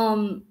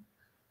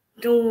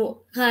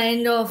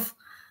kind of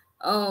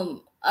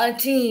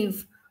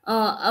achieve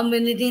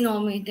ability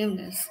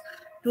normativeness,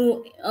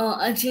 to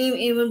achieve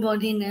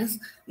able-bodiedness,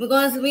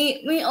 because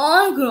we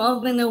all grew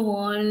up in a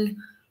world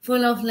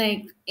full of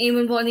like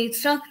able-bodied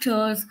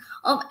structures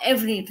of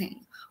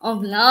everything,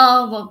 of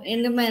love, of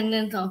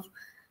independence, of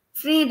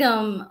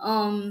freedom,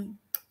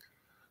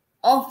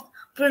 of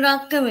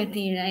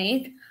productivity,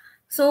 right?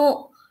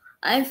 So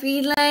I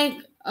feel like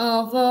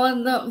for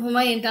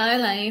my entire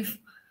life,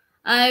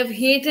 I've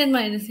hated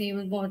my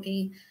disabled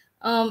body.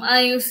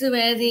 I used to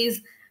wear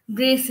these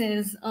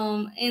braces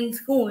in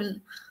school,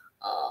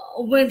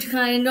 which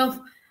kind of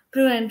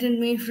prevented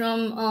me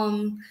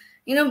from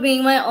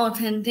being my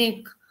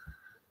authentic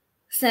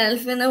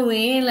self in a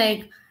way,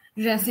 like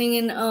dressing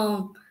in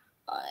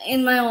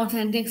my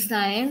authentic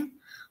style.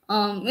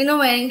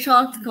 Wearing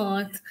short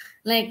skirts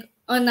like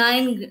a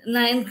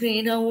ninth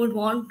grader would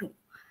want to,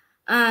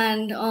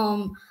 and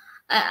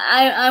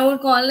I would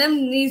call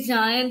them these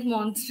giant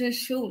monstrous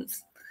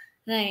shoes,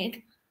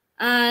 right?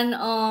 And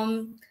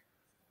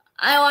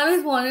I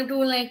always wanted to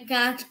like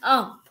catch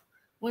up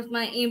with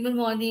my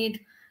able-bodied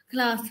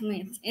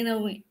classmates in a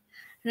way,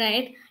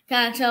 right?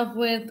 Catch up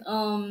with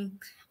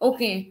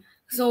okay,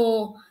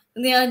 so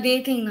they are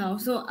dating now,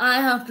 so I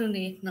have to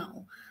date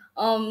now.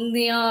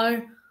 They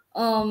are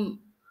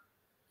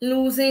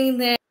losing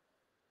their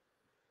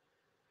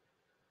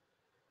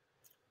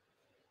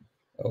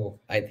Oh,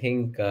 I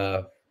think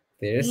there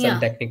is some yeah.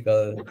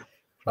 technical.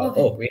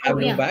 Okay. Oh, we have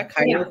Nu Yeah. back.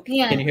 Hi, Nu.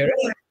 Yeah. Can you hear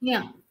us?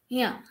 Yeah.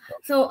 Yeah.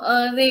 So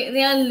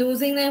they are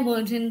losing their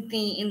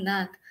virginity in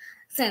that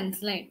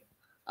sense, like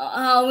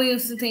how we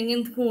used to think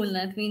in school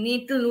that we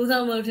need to lose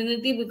our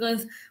virginity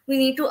because we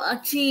need to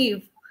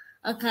achieve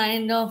a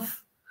kind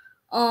of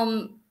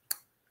um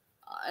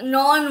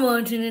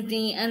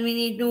non-virginity, and we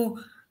need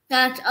to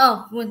catch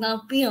up with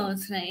our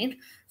peers, right?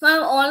 So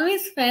I've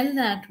always felt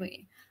that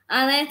way.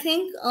 And I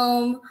think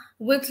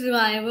with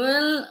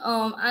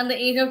revival at the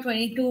age of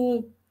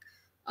 22,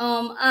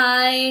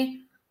 I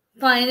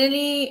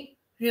finally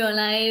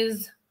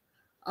realized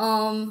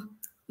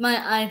my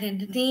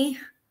identity,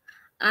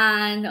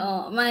 and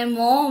my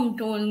mom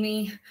told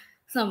me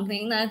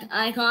something, that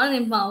I can't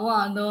empower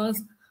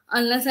others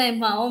unless I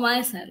empower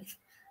myself.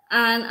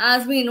 And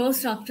as we know,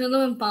 structures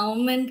of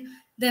empowerment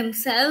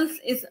themselves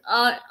is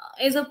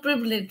a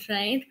privilege,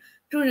 right?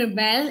 To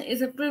rebel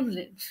is a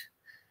privilege,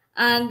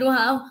 and to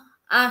have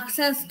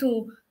access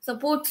to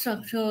support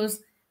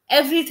structures,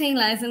 everything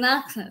lies in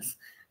access.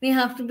 We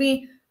have to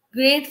be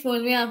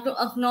grateful, we have to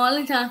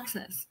acknowledge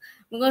access,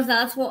 because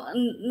that's what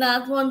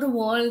the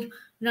world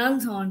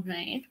runs on,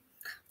 right?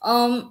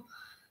 um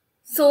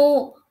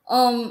so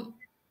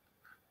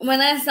when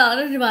I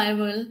started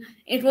revival,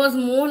 it was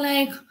more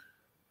like,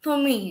 for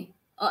me,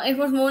 it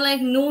was more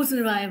like news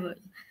revival,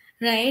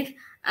 right?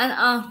 And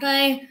after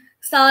I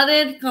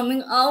started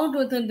coming out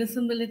with a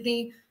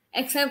disability,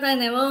 except I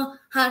never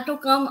had to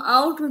come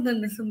out with a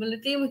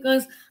disability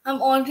because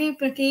I'm already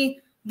pretty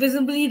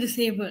visibly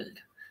disabled.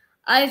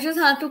 I just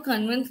had to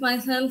convince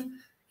myself,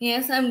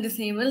 yes, I'm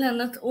disabled and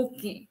that's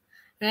okay,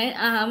 right?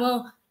 I have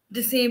a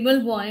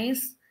disabled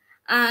voice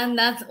and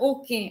that's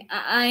okay.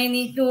 I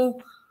need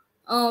to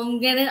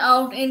get it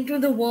out into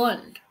the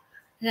world,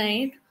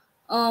 right?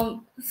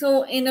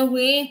 So in a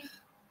way,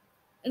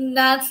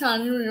 that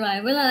started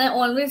revival. And I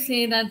always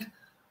say that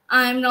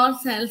I'm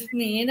not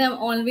self-made. I'm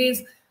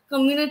always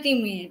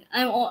community-made.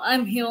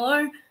 I'm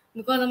here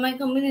because of my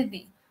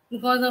community,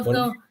 because of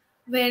Wonderful.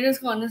 the various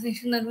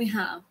conversations that we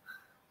have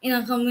in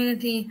our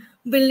community,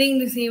 building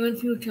disabled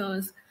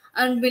futures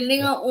and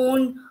building our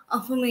own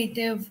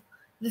affirmative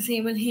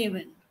disabled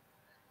haven.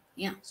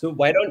 Yeah. So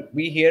why don't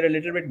we hear a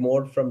little bit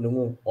more from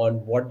Numu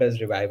on what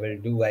does Revival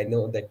do? I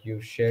know that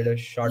you shared a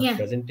short Yeah.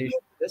 presentation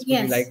with this. Would you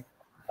Yes. like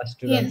us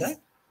to run Yes. that?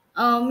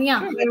 Yeah.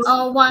 Sure,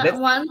 let's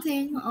One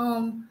thing.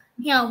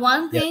 Yeah.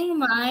 One yeah. thing.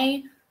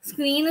 My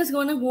screen is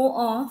gonna go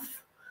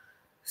off.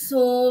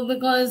 So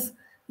because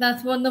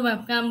that's what the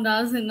webcam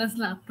does in this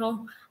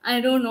laptop.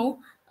 I don't know.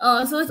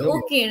 So it's No,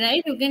 no, okay,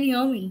 right? You can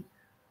hear me.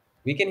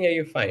 we can hear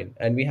you fine,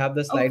 and we have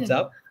the slides Okay.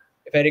 up.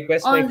 If I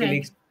request my All right.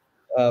 colleagues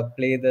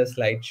play the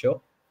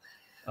slideshow,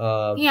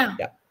 Yeah.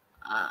 yeah,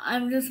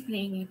 I'm just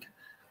playing it.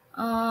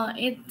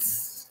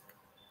 It's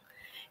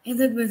Is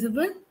it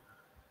visible?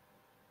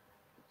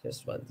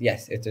 just one.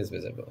 Yes, it is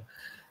visible.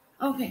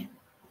 Okay.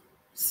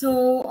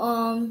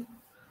 So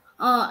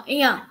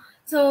yeah.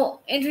 So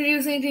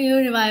introducing to you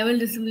Revival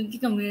Disability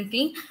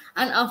Community,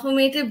 an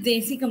affirmative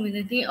Desi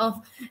community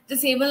of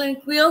disabled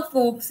and queer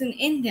folks in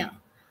India.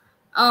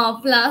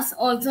 Plus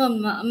also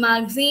a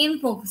magazine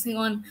focusing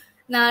on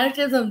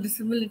narratives of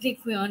disability,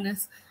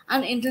 queerness,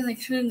 and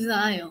intersectional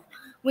desire.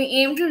 We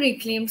aim to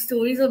reclaim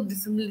stories of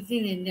disability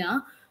in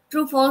India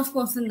through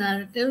first-person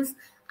narratives,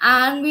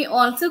 and we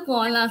also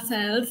call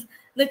ourselves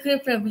the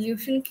Crip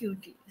Revolution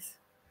Cuties.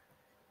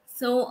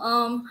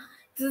 So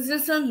this is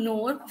just a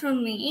note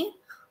from me.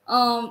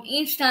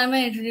 Each time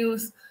I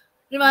introduce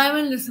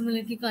Revival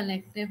Disability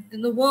Collective to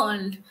the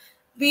world,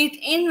 be it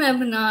in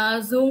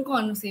webinars, Zoom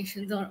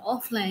conversations, or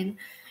offline,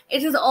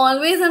 it is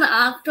always an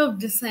act of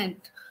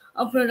dissent,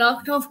 a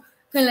product of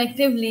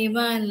collective labor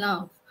and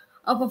love,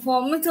 a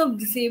performance of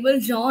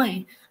disabled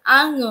joy,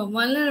 anger,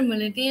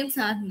 vulnerability, and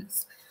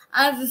sadness.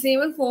 As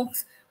disabled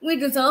folks, we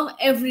deserve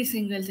every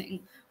single thing.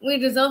 We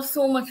deserve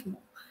so much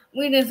more.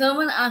 We deserve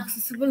an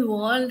accessible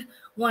world,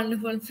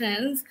 wonderful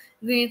friends,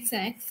 great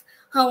sex,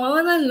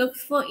 however that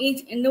looks for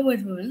each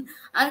individual,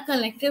 and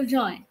collective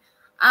joy.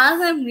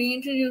 As I'm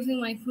reintroducing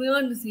my queer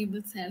and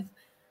disabled self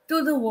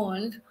to the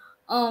world,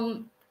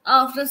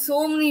 after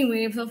so many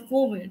waves of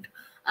COVID,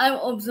 I've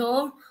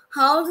observed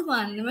how the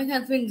pandemic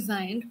has been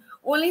designed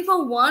only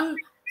for one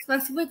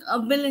specific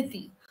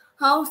ability: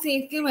 how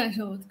safety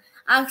measures,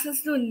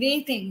 access to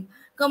dating,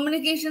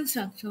 communication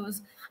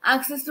structures,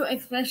 access to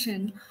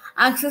expression,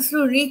 access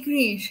to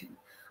recreation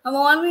have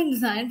all been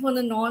designed for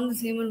the non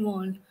disabled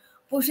world,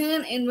 pushing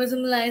and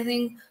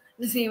invisibilizing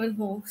disabled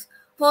folks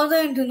further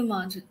into the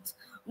margins.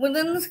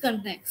 Within this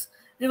context,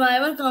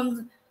 Revival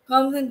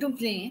comes into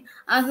play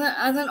as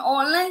an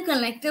online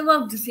collective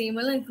of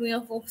disabled and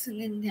queer folks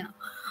in India.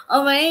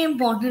 A very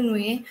important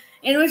way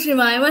in which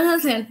Revival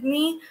has helped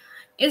me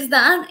is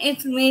that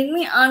it's made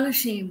me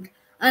unashamed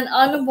and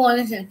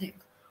unapologetic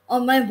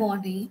of my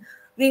body,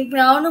 being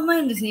proud of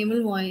my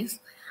disabled voice,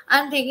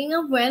 and taking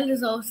up well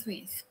deserved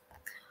space.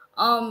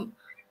 Um,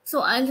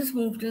 so I'll just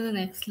move to the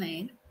next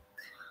slide.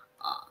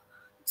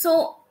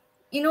 So,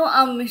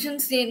 our mission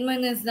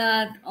statement is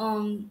that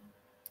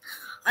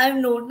I've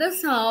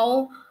noticed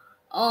how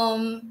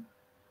um,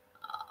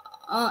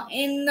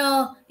 in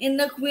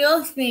the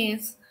queer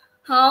space,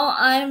 how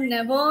I've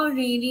never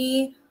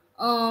really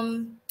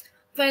felt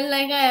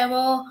like I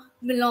ever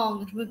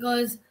belonged,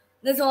 because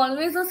there's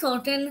always a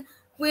certain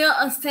queer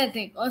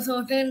aesthetic or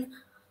certain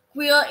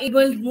queer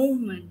abled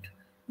movement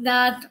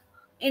that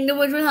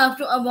individuals have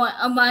to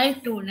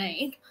abide to,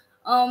 right?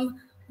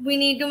 We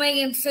need to make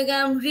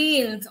Instagram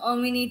reels, or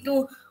we need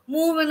to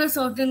move in a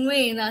certain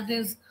way that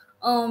is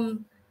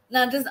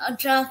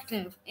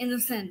attractive in a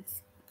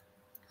sense.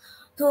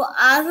 So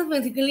as a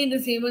physically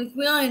disabled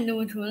queer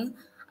individual,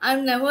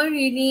 I've never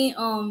really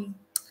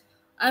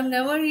I've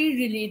never really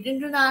related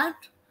to that.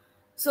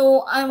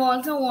 So I've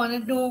also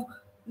wanted to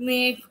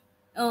make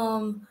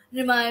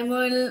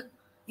revival,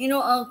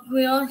 a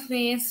queer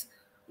space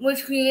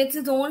which creates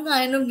its own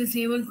kind of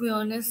disabled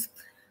queerness,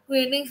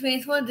 creating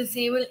space for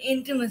disabled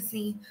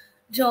intimacy,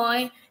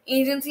 joy,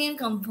 agency, and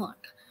comfort.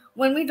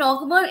 When we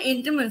talk about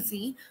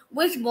intimacy,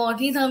 which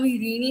bodies are we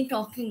really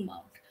talking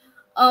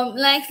about?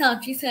 Like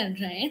Sachi said,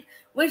 right?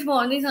 Which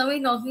bodies are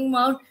we talking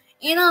about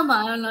in our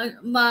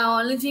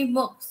biology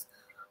books?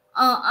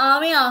 Are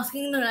we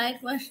asking the right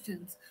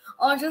questions,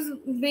 or just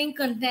being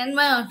content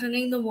by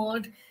uttering the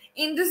word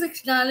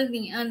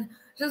intersectionality and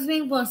just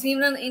being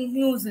perceived as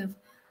inclusive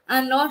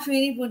and not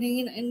really putting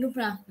it into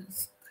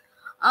practice?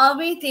 Are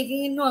we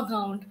taking into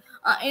account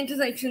our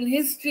intersectional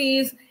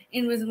histories,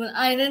 invisible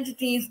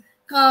identities,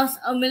 caste,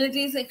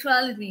 abilities,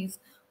 sexualities?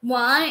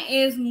 Why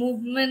is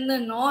movement the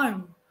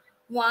norm?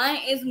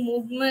 Why is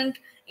movement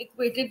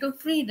equated to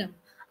freedom?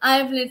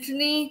 I've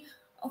literally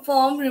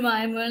formed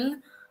revival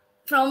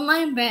from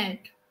my bed,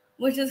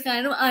 which is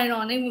kind of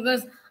ironic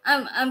because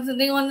I'm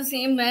sitting on the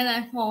same bed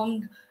I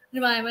formed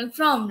revival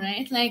from,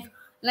 right?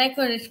 Like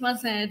Karishma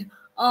said,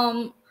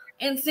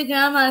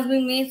 Instagram has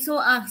been made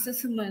so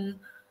accessible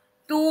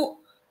to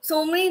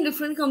so many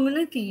different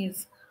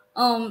communities.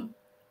 Um,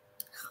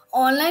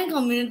 Online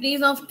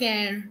communities of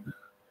care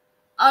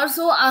are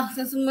so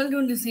accessible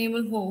to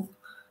disabled folk.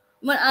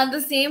 But at the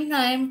same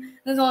time,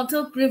 there's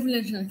also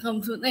privilege that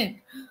comes with it.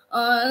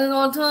 There's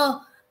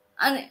also,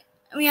 and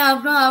we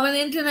have to have an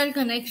internet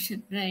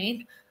connection, right?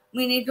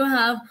 We need to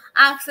have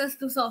access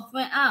to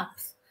software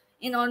apps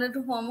in order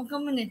to form a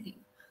community.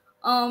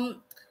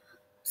 Um,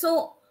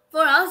 so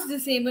for us,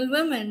 disabled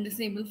women,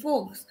 disabled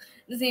folks,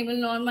 disabled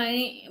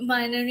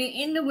non-binary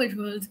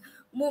individuals,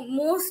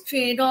 most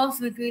trade-offs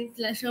between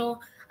pleasure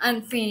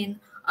and pain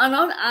are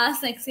not as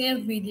sexy as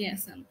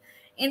BDSM.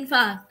 In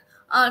fact,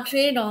 our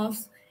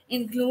trade-offs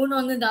include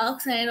on the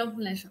dark side of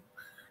pleasure.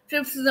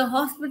 Trips to the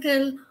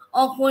hospital,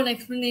 awkward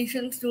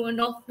explanations to a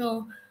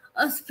doctor,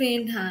 a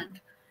sprained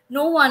hand.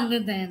 No wonder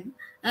then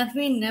that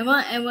we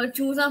never ever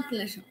choose our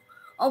pleasure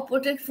or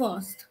put it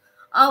first.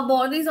 Our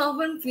bodies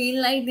often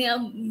feel like they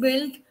are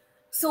built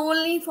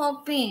solely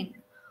for pain.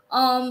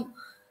 Um,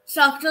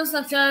 Structures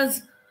such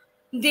as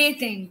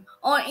dating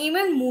or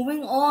even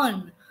moving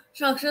on,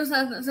 structures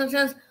such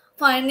as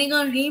finding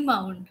a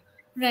rebound,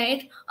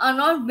 right, are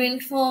not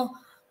built for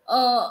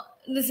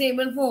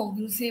disabled folk,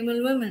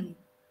 disabled women.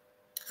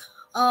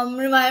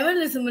 Revival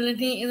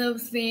disability is a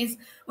space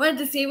where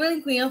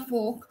disabled queer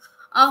folk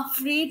are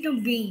free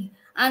to be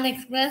and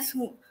express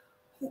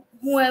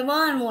whoever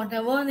and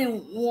whatever they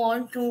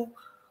want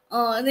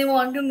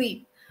to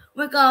be.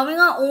 We're carving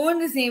our own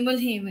disabled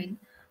haven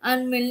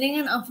and building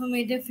an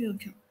affirmative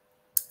future.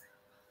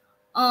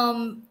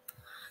 Um,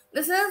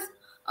 this is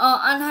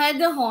Unhide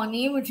the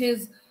Horny, which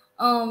is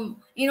a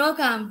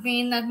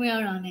campaign that we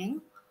are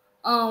running.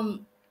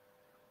 Um,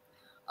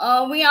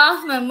 we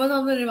asked members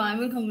of the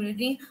revival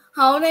community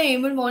how their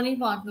able-bodied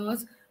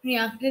partners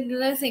reacted to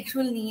their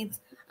sexual needs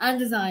and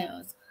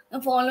desires.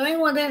 The following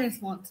were their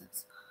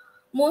responses.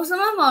 Most of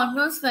my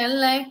partners felt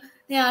like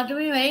they had to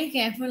be very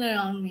careful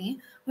around me,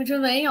 which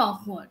was very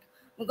awkward.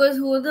 Because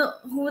who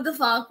the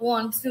fuck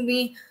wants to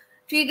be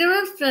treated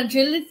with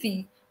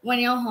fragility when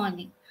you're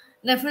horny?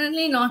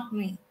 Definitely not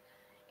me.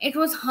 It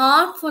was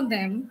hard for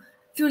them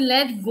to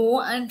let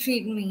go and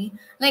treat me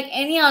like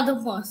any other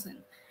person.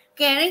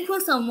 Caring for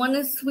someone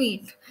is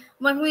sweet,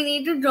 but we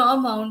need to draw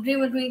a boundary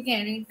between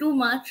caring too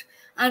much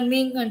and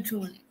being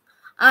controlling.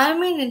 I've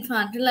been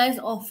infantilized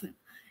often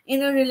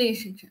in a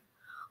relationship.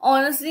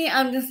 Honestly,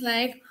 I'm just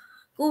like,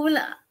 cool,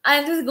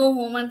 I'll just go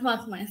home and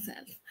fuck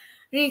myself.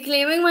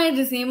 Reclaiming my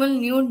disabled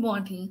nude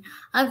body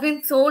has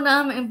been so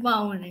damn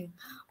empowering,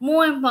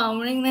 more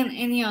empowering than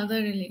any other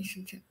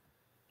relationship.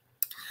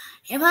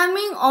 If I'm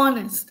being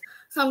honest,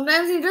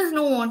 sometimes you just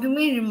don't want to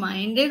be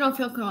reminded of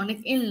your chronic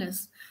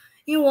illness.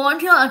 You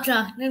want your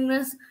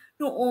attractiveness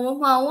to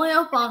overpower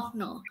your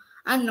partner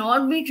and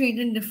not be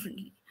treated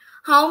differently.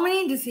 How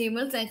many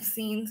disabled sex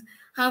scenes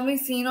have we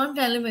seen on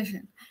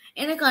television?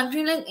 In a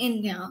country like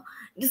India,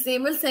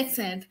 disabled sex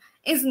ed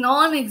is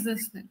non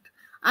existent.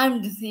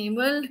 I'm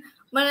disabled,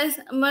 but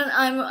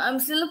I'm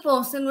still a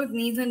person with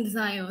needs and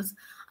desires.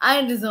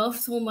 I deserve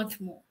so much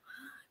more.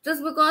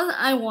 Just because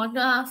I want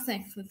to have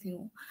sex with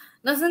you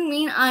doesn't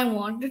mean I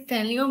want to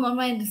tell you about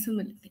my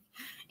disability.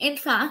 In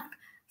fact,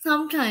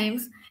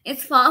 sometimes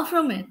it's far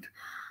from it.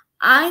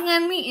 I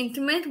can be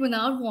intimate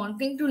without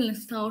wanting to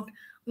list out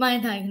my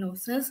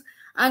diagnosis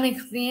and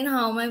explain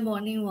how my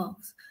body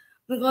works.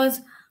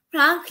 Because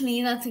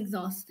frankly, that's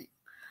exhausting.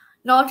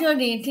 Not your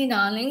dainty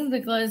darlings,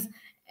 because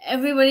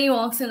everybody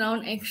walks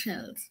around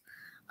eggshells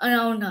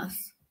around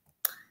us.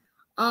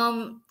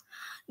 Um,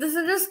 this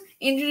is just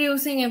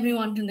introducing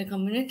everyone to the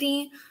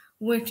community,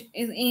 which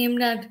is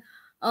aimed at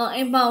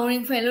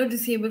empowering fellow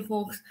disabled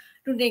folks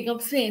to take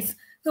up space.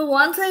 So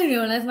once I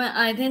realized my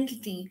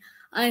identity,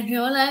 I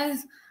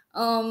realized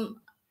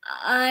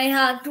I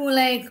had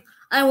to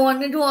I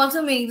wanted to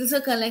also make this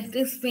a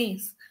collective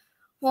space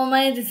for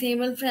my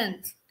disabled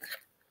friends,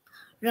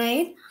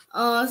 right?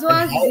 So And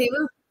as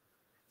disabled,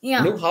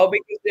 yeah. how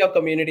big is your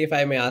community, if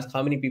I may ask?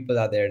 How many people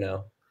are there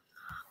now?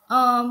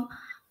 Um,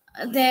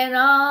 there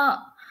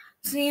are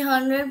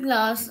 300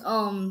 plus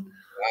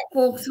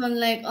folks on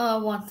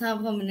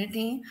WhatsApp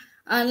community,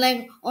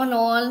 and on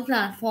all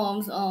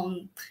platforms.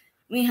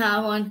 We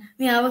have a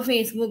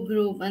Facebook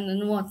group and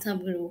then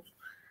WhatsApp group,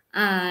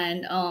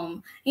 and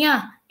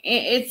yeah,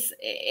 it's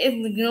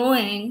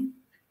growing.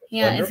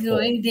 Yeah, it's Wonderful.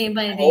 growing day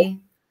by I hope day,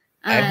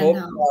 I and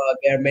hope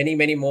there are many,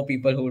 many more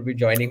people who will be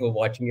joining, who are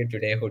watching you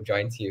today, who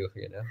joins you,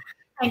 in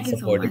thank you so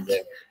supporting much.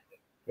 them.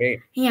 Great.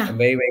 Yeah, I'm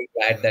very, very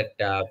glad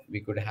that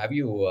we could have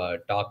you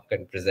talk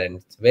and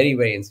present. It's very,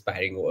 very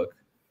inspiring work.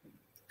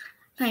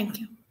 thank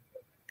you.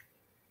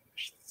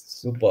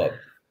 Superb.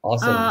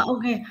 Awesome.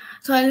 Okay,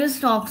 so I'll just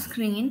stop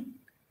screen.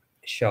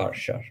 Sure,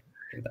 sure.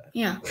 Do that.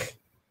 Yeah.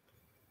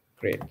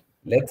 Great.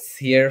 Let's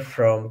hear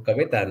from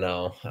Kavita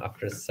now.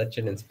 After such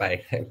an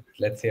inspiring,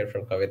 let's hear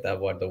from Kavita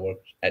about the work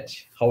at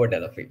Howard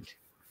Field.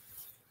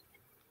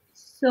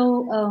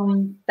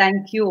 So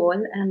thank you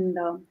all, and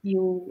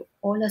you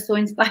all are so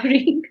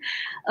inspiring,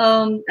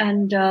 and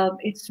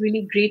it's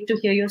really great to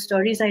hear your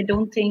stories. I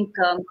don't think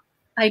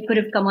I could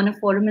have come on a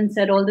forum and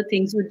said all the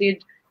things you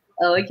did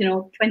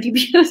 20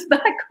 years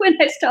back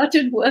when I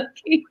started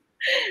working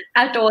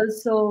at all.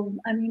 So,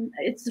 I mean,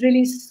 it's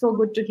really so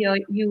good to hear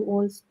you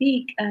all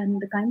speak, and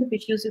the kind of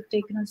issues you've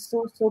taken are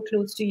so, so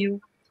close to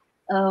you.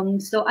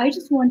 So I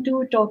just want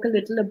to talk a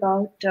little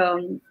about,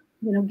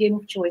 game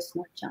of choice,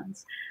 not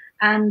chance.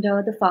 And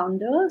the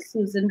founder,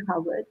 Susan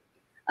Howard,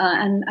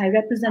 and I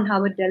represent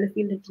Howard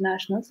Delafield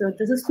International. So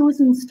this is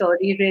Susan's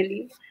story,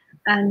 really.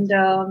 And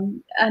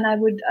I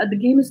would the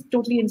game is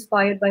totally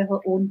inspired by her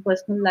own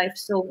personal life.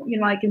 So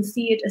I can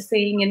see it as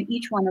saying in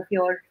each one of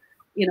your,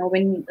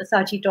 when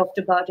Sachi talked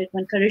about it,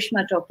 when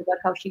Karishma talked about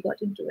how she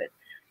got into it,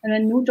 and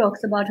when Nu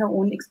talks about her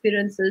own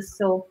experiences.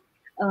 So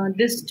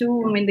this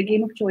too, I mean, the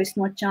game of choice,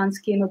 not chance,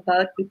 came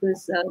about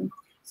because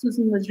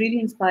Susan was really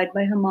inspired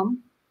by her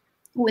mom,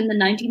 who in the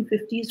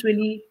 1950s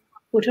really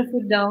put her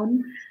foot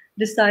down,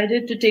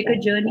 decided to take a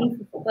journey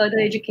for further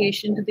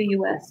education to the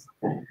US,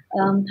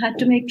 had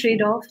to make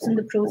trade offs in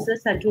the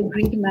process, had to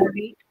agree to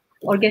marry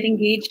or get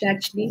engaged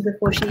actually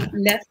before she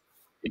left.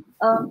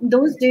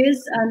 Those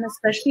days, and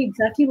especially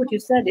exactly what you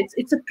said,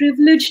 it's a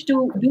privilege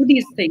to do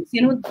these things.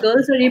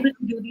 Girls are able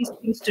to do these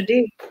things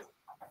today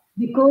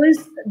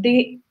because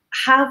they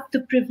have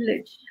the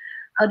privilege.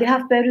 They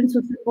have parents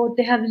who support,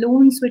 they have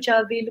loans which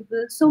are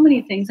available, so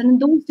many things. And in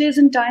those days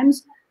and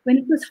times when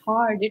it was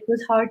hard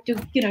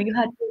to, you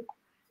had to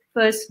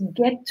first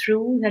get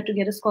through, you had to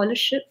get a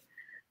scholarship.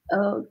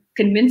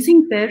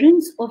 Convincing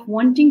parents of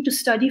wanting to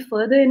study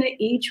further in an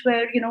age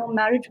where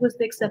marriage was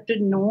the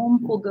accepted norm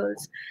for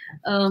girls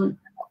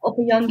of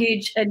a young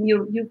age, and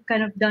you've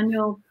kind of done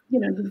your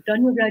you've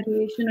done your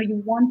graduation, or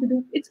you want to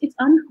do it's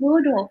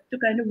unheard of to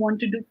kind of want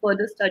to do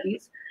further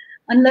studies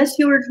unless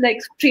you're like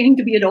training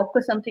to be a doctor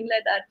or something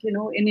like that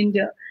in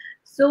India.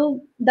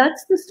 So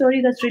that's the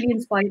story that's really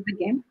inspired the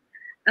game,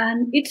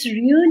 and it's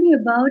really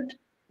about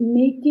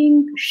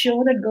making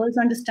sure that girls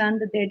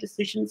understand that their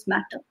decisions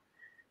matter.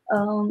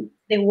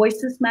 Their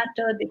voices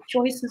matter, their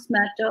choices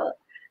matter.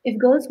 If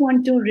girls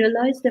want to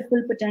realize their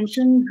full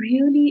potential and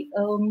really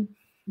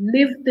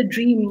live the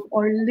dream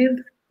or live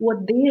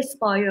what they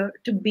aspire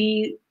to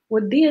be,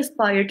 what they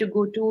aspire to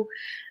go to,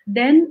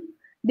 then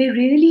they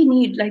really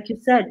need, like you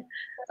said,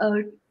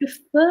 to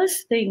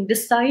first thing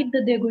decide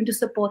that they're going to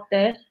support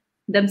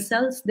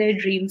themselves, their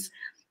dreams,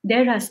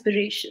 their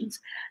aspirations,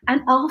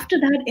 and after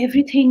that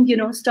everything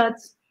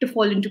starts to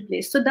fall into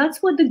place. So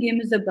that's what the game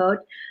is about.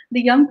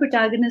 The young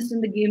protagonist in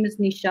the game is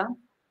Nisha,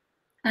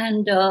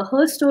 and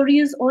her story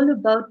is all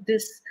about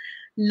this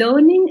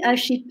learning as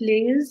she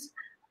plays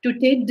to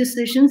take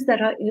decisions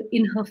that are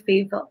in her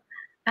favor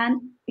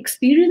and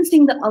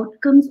experiencing the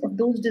outcomes of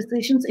those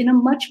decisions in a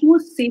much more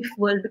safe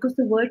world, because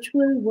the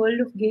virtual world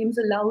of games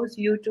allows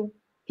you to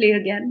play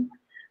again,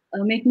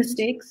 make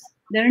mistakes.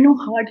 There are no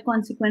hard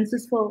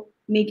consequences for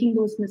making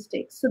those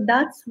mistakes. So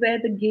that's where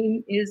the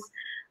game is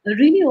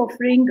really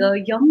offering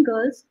young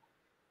girls,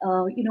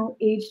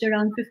 aged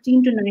around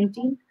 15 to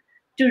 19,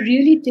 to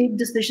really take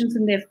decisions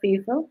in their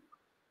favor,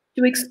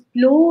 to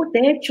explore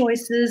their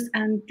choices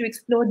and to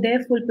explore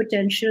their full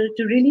potential,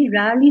 to really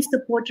rally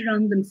support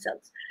around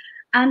themselves.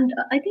 And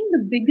I think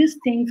the biggest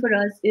thing for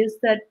us is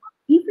that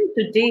even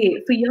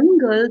today, for young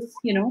girls,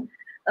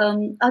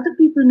 other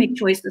people make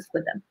choices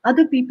for them.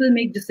 Other people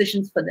make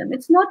decisions for them.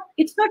 It's not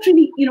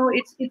really,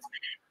 it's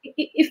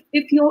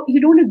if you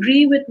don't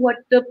agree with what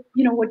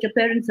what your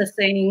parents are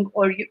saying,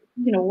 or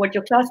what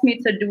your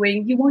classmates are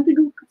doing, you want to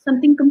do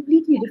something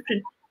completely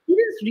different. It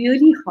is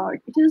really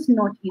hard. It is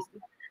not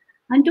easy.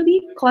 And to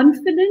be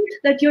confident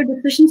that your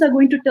decisions are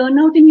going to turn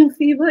out in your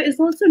favor is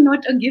also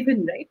not a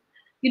given, right?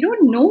 You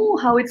don't know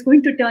how it's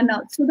going to turn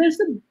out. So there's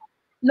a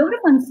lot of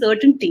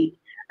uncertainty,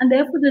 and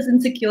therefore there's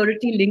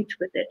insecurity linked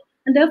with it.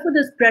 And therefore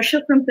there's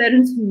pressure from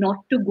parents not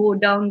to go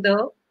down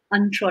the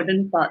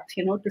untrodden path,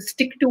 to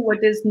stick to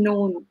what is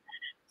known.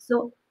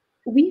 So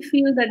we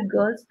feel that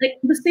girls, like,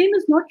 the same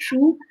is not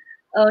true,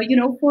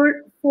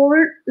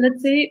 for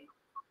let's say,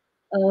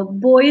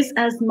 boys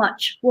as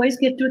much. Boys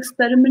get to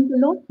experiment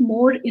a lot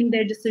more in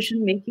their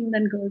decision making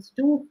than girls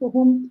do, for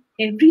whom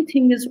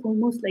everything is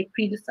almost like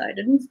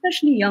pre-decided, and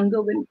especially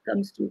younger when it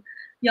comes to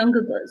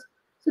younger girls.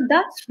 So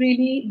that's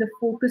really the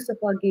focus of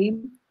our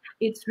game.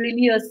 It's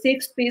really a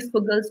safe space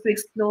for girls to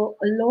explore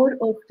a lot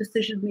of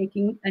decision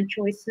making and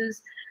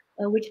choices,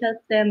 which help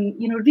them,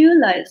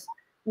 realize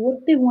what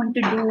they want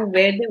to do,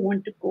 where they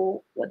want to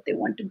go, what they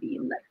want to be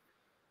in life.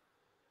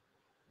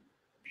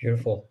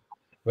 Beautiful.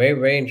 Very,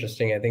 very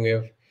interesting. I think we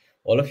have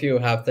all of you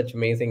have such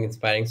amazing,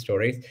 inspiring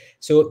stories.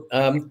 So,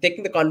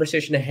 taking the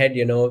conversation ahead,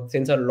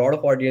 since a lot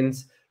of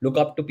audience look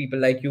up to people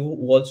like you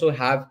who also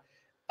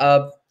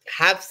uh,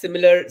 have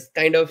similar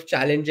kind of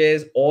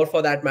challenges, or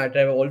for that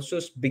matter, also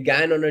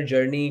began on a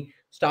journey,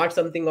 start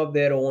something of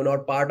their own, or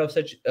part of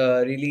such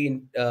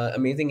really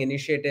amazing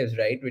initiatives,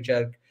 right, which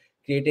are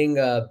creating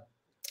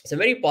some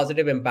very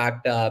positive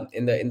impact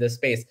in the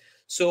space.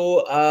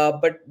 So,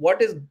 but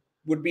what is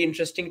would be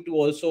interesting to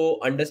also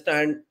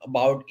understand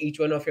about each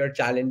one of your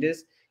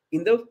challenges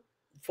in the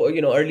for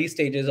early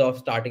stages of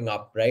starting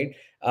up, right?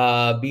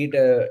 Be it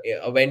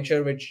a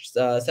venture which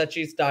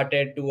Sachi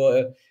started,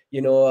 to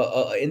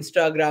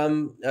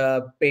Instagram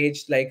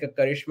page like a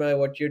Karishma,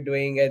 what you're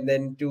doing, and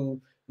then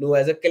to know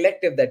as a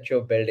collective that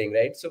you're building,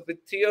 right? So with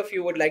three of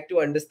you, would like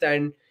to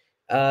understand,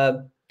 uh,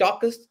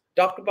 talk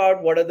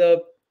about what are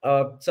the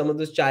some of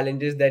those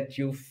challenges that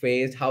you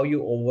faced, how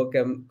you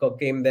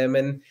overcame them,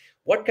 and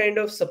what kind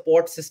of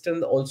support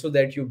system also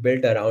that you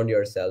built around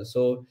yourself.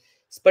 So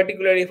it's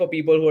particularly for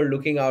people who are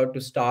looking out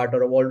to start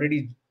or have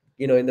already,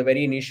 in the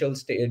very initial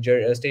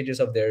stages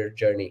of their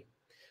journey.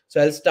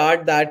 So I'll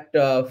start that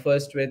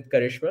first with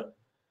Karishma.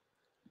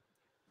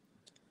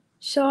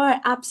 Sure,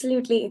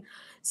 absolutely.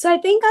 So I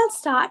think I'll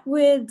start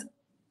with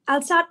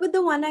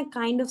the one I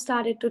kind of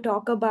started to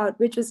talk about,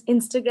 which was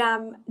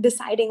Instagram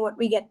deciding what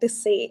we get to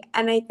say.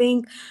 And I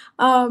think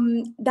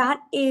that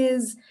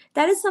is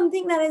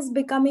something that is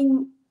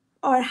becoming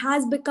or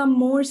has become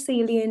more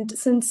salient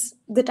since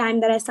the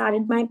time that I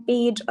started my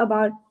page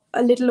about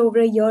a little over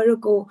a year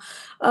ago,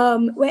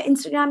 where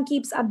Instagram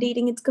keeps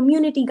updating its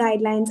community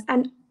guidelines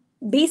and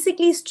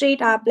basically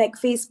straight up like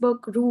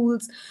Facebook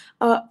rules,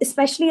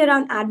 especially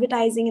around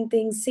advertising and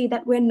things, say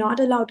that we're not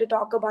allowed to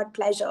talk about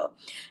pleasure.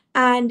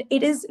 And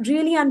it is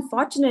really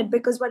unfortunate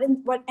because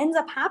what ends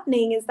up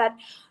happening is that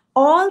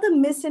all the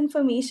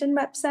misinformation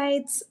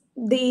websites,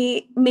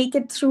 they make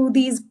it through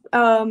these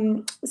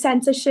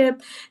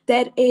censorship.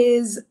 There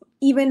is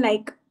even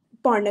like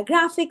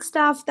pornographic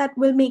stuff that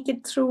will make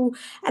it through.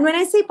 And when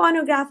I say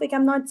pornographic,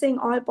 I'm not saying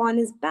all porn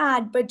is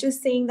bad, but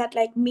just saying that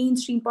like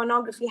mainstream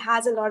pornography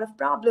has a lot of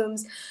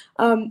problems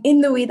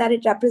in the way that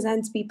it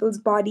represents people's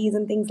bodies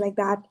and things like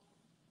that.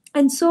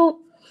 And so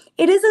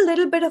it is a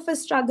little bit of a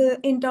struggle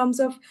in terms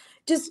of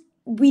just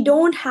we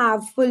don't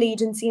have full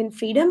agency and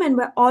freedom, and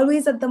we're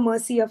always at the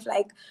mercy of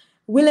like,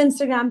 will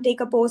Instagram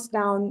take a post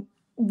down?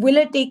 Will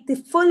it take the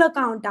full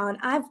account down?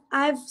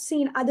 I've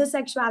seen other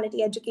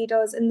sexuality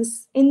educators in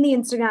the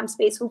Instagram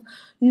space who've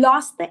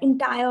lost the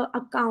entire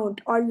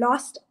account or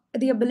lost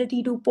the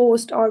ability to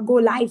post or go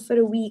live for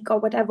a week or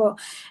whatever.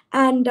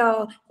 And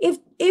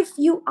if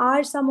you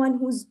are someone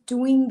who's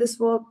doing this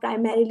work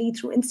primarily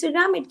through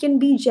Instagram, it can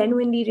be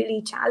genuinely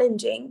really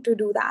challenging to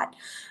do that.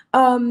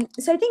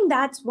 So I think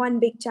that's one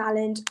big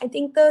challenge. I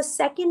think the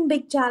second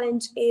big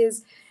challenge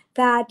is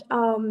that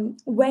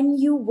when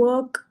you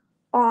work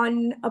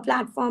on a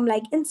platform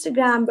like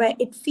Instagram, where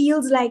it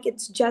feels like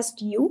it's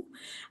just you,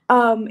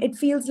 it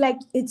feels like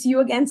it's you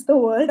against the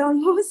world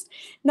almost.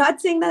 Not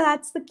saying that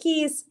that's the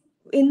case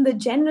in the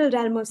general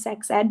realm of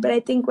sex ed, but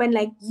I think when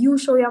like you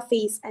show your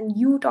face and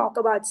you talk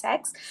about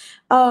sex,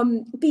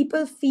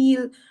 people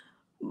feel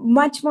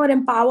much more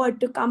empowered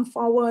to come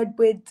forward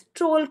with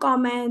troll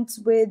comments,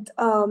 with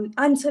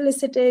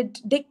unsolicited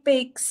dick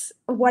pics,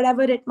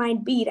 whatever it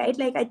might be, right?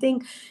 Like I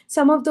think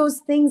some of those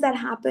things that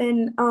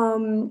happen,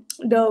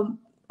 the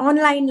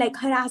online like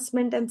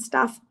harassment and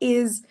stuff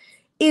is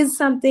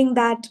something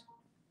that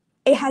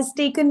it has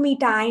taken me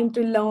time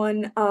to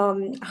learn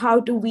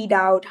how to weed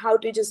out, how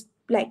to just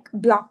like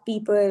block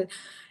people.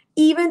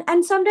 Even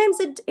and sometimes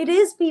it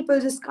is people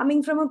just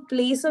coming from a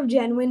place of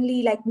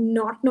genuinely like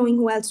not knowing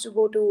who else to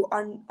go to,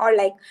 or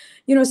like,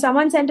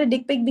 someone sent a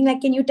dick pic being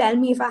like, can you tell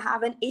me if I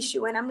have an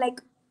issue? And I'm like,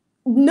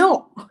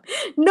 no,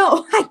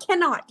 no, I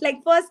cannot.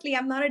 Like, firstly,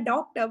 I'm not a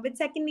doctor, but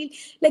secondly,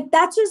 like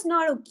that's just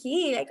not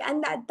okay. Like,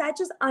 and that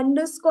just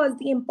underscores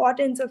the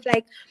importance of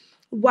like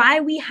why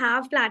we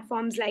have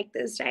platforms like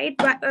this, right?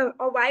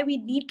 Or why we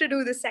need to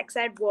do the sex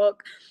ed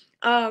work,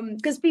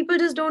 because people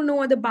just don't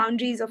know the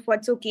boundaries of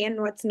what's okay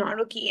and what's not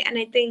okay. And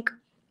I think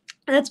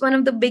that's one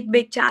of the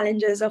big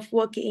challenges of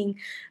working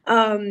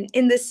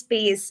in this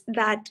space,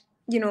 that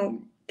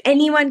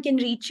anyone can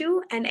reach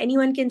you and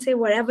anyone can say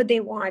whatever they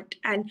want,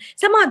 and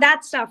somehow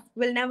that stuff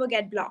will never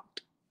get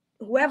blocked.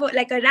 Whoever,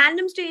 like a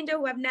random stranger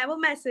who I've never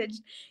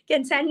messaged,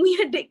 can send me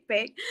a dick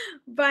pic,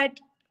 but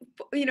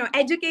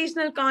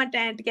educational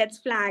content gets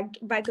flagged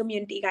by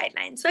community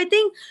guidelines. So I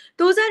think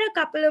those are a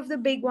couple of the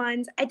big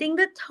ones. I think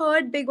the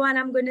third big one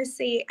I'm going to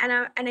say,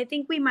 and I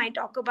think we might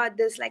talk about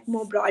this like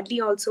more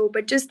broadly also,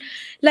 but just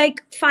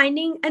like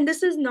finding, and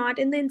this is not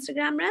in the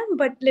Instagram realm,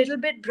 but little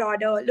bit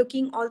broader,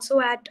 looking also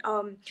at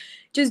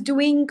just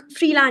doing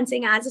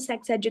freelancing as a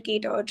sex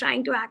educator,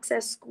 trying to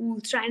access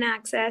schools, trying to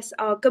access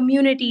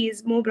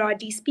communities, more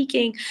broadly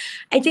speaking.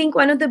 I think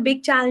one of the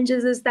big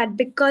challenges is that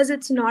because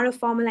it's not a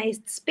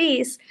formalized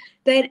space,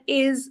 there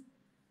is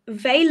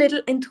very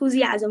little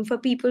enthusiasm for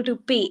people to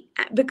pay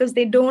because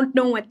they don't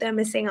know what they're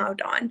missing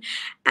out on.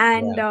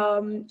 And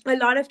a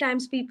lot of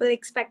times people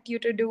expect you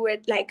to do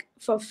it like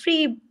for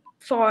free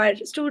for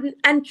student,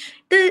 and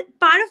the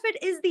part of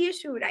it is the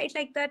issue, right?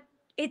 Like that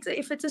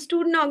if it's a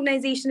student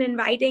organization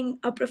inviting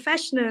a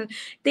professional,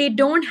 they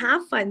don't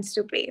have funds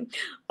to pay.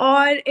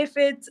 Or if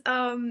it's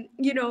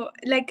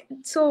like,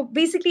 so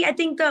basically I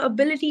think the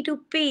ability to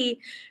pay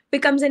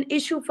becomes an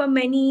issue for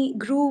many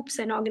groups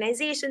and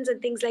organizations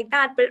and things like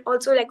that. But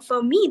also like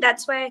for me,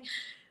 that's why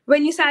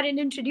when you started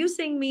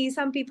introducing me,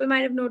 some people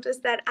might have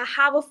noticed that I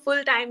have a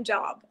full-time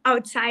job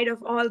outside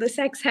of all the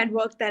sex ed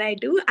work that I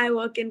do. I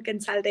work in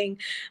consulting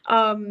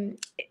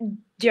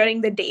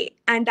during the day,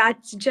 and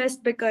that's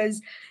just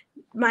because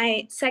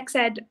my sex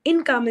ed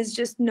income is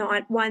just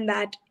not one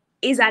that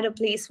is at a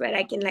place where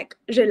I can like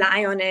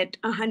rely on it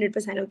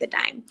 100% of the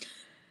time.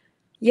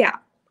 Yeah.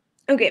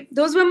 Okay,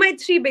 those were my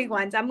three big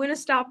ones. I'm going to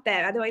stop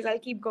there. Otherwise, I'll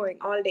keep going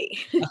all day.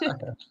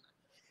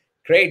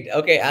 Great.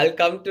 Okay, I'll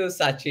come to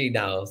Sachi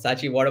now.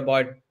 Sachi, what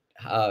about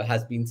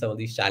has been some of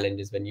these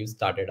challenges when you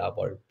started up,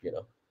 or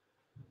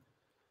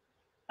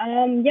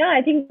Yeah,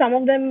 I think some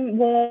of them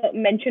were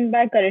mentioned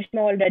by Karishma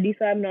already,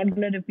 so I'm not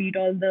going to repeat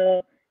all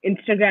the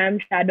Instagram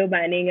shadow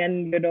banning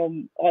and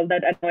all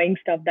that annoying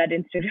stuff that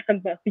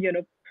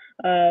Instagram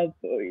uh,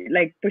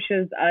 like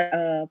pushes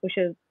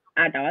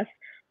at us.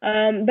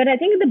 But I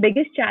think the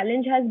biggest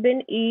challenge has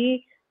been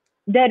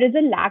there is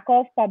a lack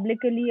of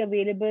publicly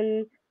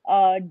available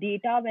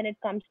data when it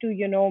comes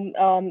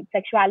to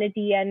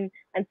sexuality and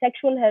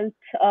sexual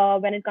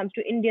health when it comes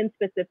to Indians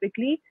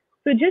specifically.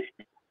 So just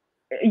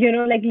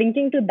like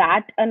linking to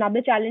that,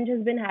 another challenge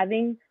has been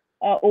having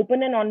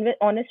open and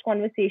honest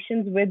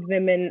conversations with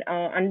women,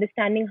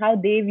 understanding how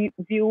they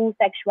view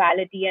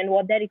sexuality and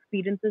what their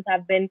experiences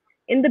have been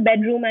in the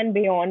bedroom and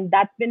beyond.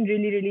 That's been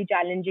really, really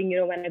challenging,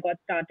 when I got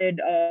started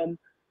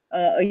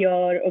a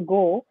year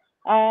ago.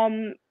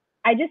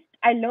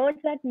 I learned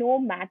that no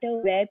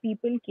matter where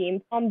people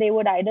came from, they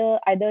would either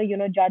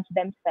judge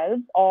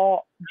themselves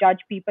or judge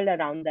people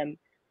around them.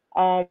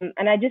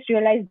 And I just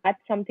realized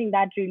that's something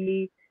that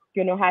really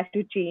has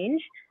to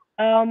change.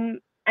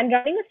 And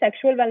running a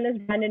sexual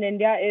wellness brand in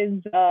India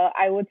is,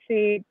 I would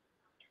say,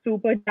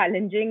 super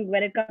challenging.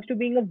 When it comes to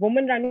being a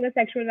woman running a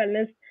sexual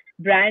wellness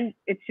brand,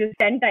 it's just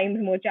 10 times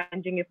more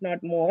challenging, if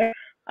not more.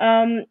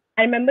 I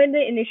remember in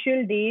the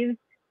initial days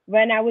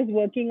when I was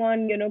working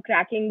on,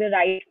 cracking the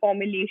right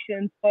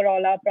formulations for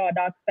all our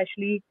products,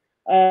 especially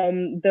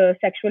the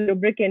sexual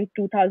lubricant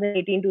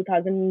 2018,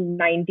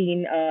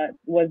 2019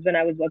 was when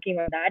I was working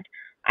on that.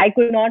 I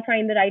could not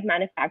find the right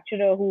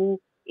manufacturer who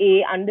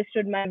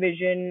understood my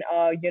vision,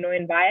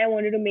 and why I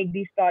wanted to make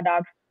these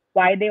products,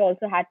 why they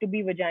also had to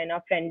be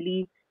vagina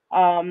friendly,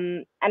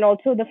 and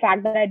also the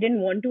fact that I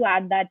didn't want to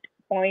add that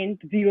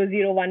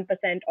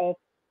 0.001% of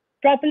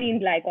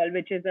propylene glycol,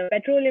 which is a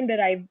petroleum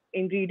derived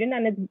ingredient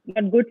and it's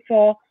not good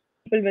for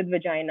people with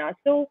vagina.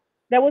 So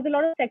there was a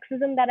lot of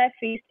sexism that I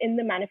faced in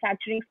the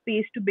manufacturing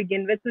space to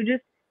begin with. So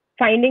just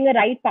finding a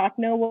right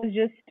partner was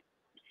just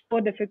so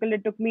difficult.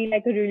 It took me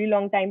like a really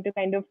long time to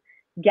kind of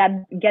get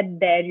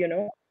there.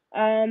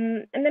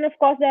 And then of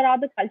course there are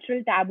the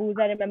cultural taboos.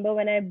 I remember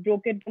when I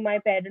broke it to my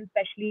parents,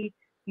 especially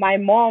my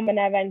mom,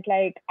 and I went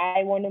like,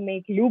 I want to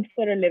make loops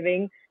for a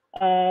living.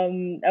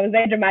 I was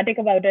very dramatic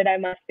about it, I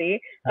must say.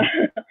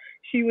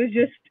 She was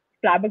just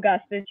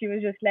flabbergasted. She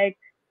was just like,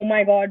 oh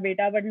my god,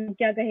 beta, but log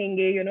kya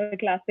kahenge, the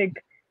classic,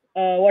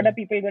 what are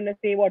people going to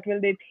say, what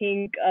will they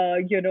think, I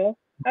was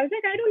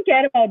like, I don't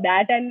care about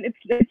that, and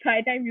it's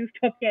high time you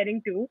stop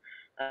caring too.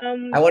 I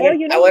want Or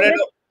to I want to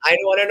know I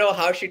want to know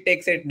how she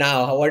takes it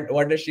now.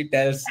 What does she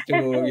tells to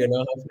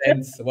her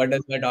friends? What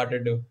does my daughter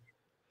do?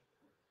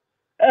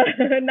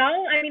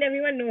 now, I mean,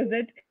 everyone knows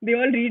it. They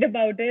all read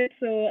about it.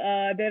 So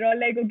they're all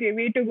like, okay,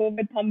 way to go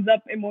with thumbs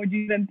up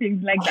emojis and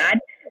things like that.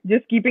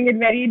 Just keeping it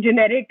very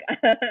generic,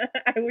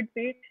 I would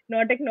say,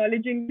 not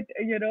acknowledging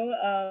it,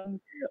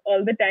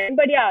 all the time.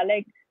 But yeah,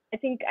 like I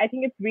think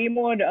it's way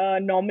more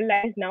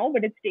normalized now,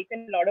 but it's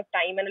taken a lot of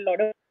time and a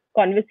lot of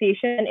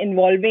conversation and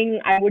involving,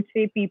 I would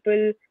say,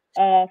 people,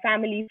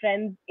 family,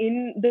 friends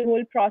in the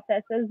whole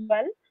process as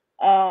well.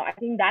 I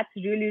think that's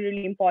really,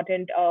 really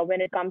important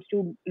when it comes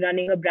to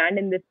running a brand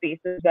in this space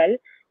as well.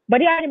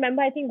 But yeah, I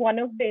remember, I think one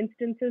of the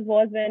instances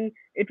was when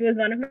it was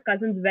one of my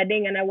cousin's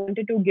wedding and I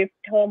wanted to gift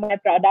her my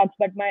products,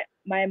 but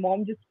my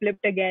mom just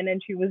flipped again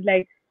and she was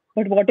like,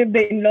 but what if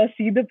the in-laws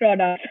see the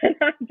products? And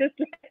I'm just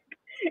like,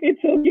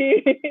 it's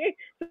okay.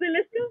 So the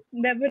list is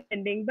never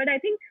ending. But I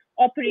think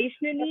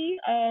operationally,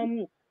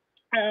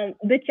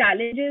 the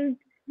challenges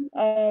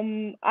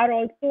are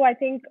also, I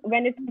think,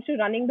 when it comes to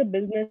running the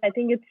business, I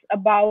think it's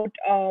about,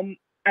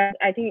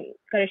 I think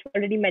Karishma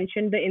already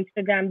mentioned the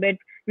Instagram bit.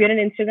 We're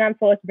an Instagram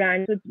first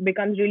brand, so it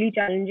becomes really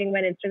challenging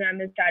when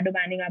Instagram is shadow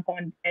banning our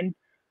content,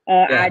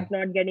 Yeah. ads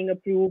not getting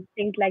approved,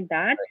 things like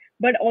that.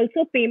 But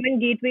also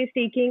payment gateways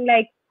taking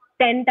like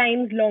 10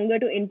 times longer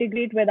to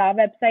integrate with our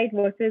website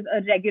versus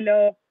a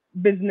regular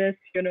business,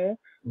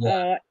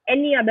 Yeah.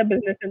 any other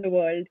business in the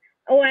world.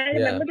 Oh, and I Yeah.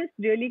 remember this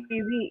really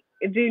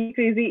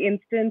crazy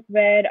instance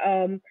where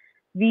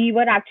we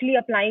were actually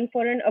applying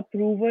for an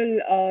approval,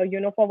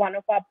 for one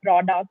of our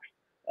products.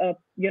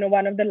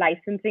 One of the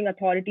licensing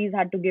authorities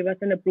had to give us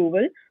an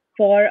approval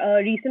for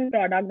a recent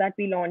product that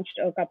we launched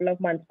a couple of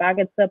months back.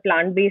 It's a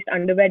plant-based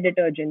underwear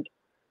detergent.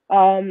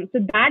 So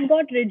that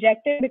got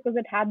rejected because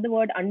it had the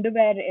word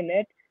underwear in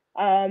it,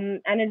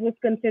 and it was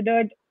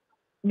considered,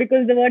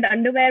 because the word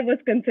underwear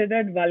was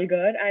considered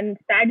vulgar. And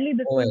sadly,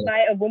 this Oh my was God.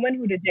 by a woman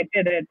who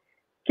rejected it.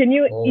 Can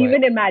you Oh my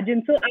even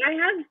imagine? So I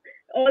have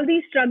all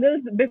these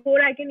struggles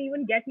before I can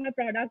even get my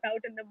product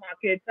out in the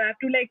market. So I have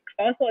to like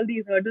cross all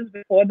these hurdles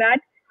before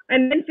that,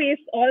 and then face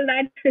all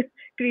that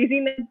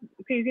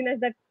craziness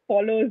that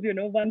follows,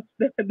 once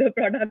the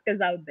product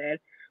is out there.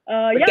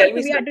 But Yeah, tell so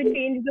me we had to something,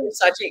 change the.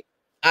 Sachi.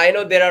 I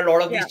know there are a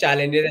lot of Yeah. these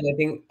challenges, and I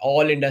think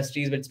all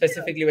industries, but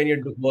specifically when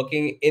you're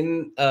working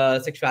in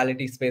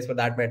sexuality space for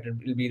that matter,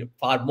 will be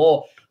far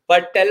more.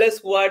 But tell us,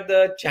 who are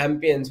the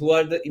champions? Who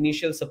are the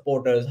initial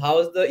supporters? How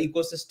is the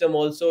ecosystem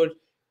also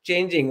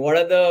changing? What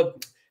are the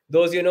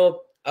those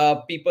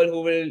people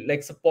who will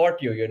like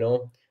support you?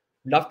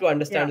 Love to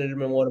understand Yeah. a little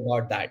bit more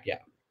about that. Yeah.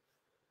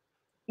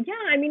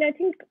 Yeah, I mean, I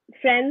think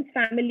friends,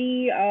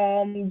 family,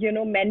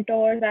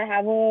 mentors. I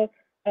have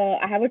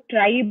a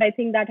tribe. I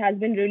think that has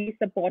been really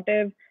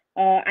supportive,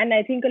 and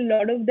I think a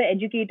lot of the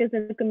educators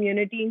in the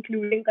community,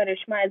 including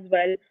Karishma as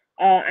well.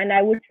 And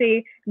I would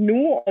say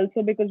Nu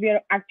also, because we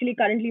are actually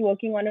currently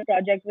working on a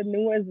project with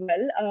Nu as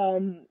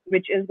well,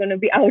 which is going to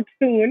be out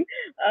soon.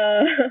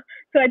 Uh,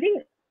 so I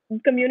think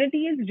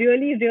community is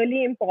really,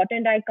 really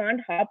important. I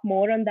can't harp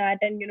more on that.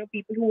 And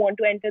people who want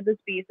to enter the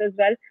space as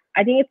well,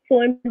 I think it's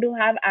so important to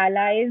have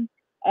allies,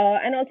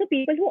 and also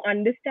people who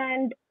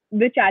understand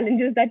the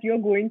challenges that you're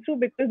going through,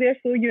 because they're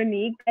so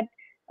unique that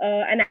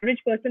an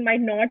average person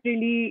might not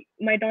really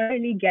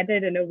get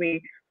it in a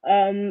way.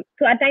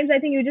 So at times I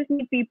think you just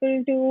need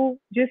people to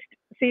just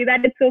say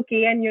that it's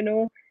okay, and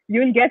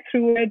you'll get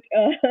through it.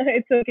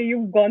 It's okay.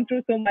 You've gone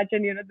through so much,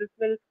 and Yeah. this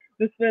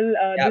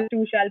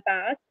too shall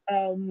pass.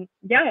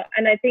 Yeah,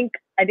 and I think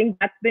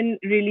that's been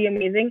really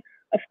amazing.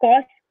 Of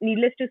course,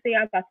 needless to say,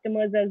 our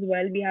customers as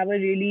well. We have a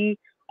really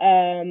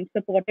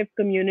supportive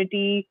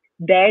community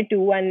there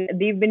too, and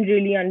they've been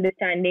really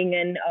understanding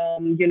and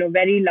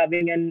very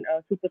loving and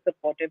super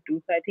supportive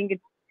too. So I think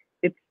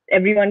it's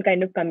everyone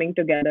kind of coming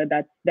together.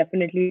 That's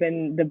definitely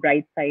been the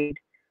bright side,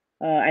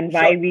 and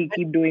Sure. why we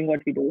keep doing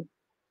what we do.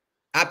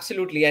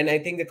 Absolutely. And I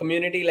think the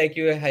community, like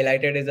you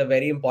highlighted, is a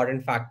very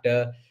important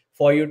factor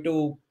for you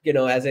to,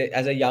 as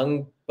a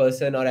young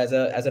person or as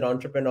an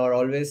entrepreneur,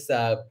 always,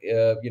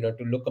 to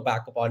look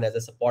back upon as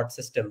a support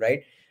system,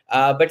 right?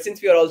 But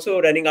since we are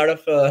also running out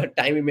of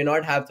time, we may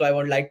not have. So I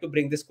would like to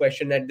bring this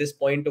question at this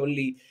point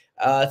only.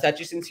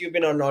 Sachi, since you've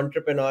been an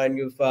entrepreneur and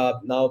you've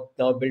now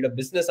built a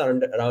business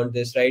around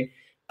this, right?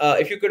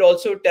 If you could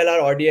also tell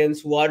our audience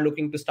who are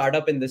looking to start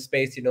up in this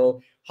space,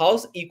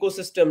 how's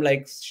ecosystem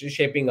like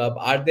shaping up?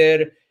 Are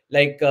there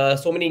like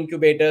so many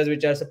incubators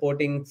which are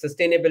supporting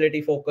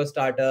sustainability focused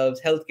startups,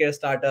 healthcare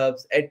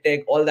startups,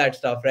 edtech, all that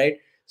stuff, right?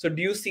 So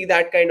do you see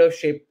that kind of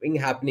shaping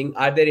happening?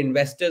 Are there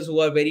investors who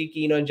are very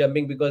keen on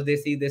jumping because they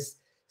see this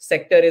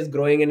sector is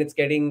growing and it's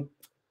getting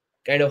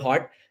kind of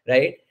hot,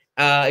 right?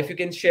 If you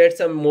can share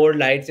some more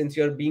light, since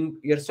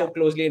you're so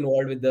closely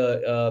involved with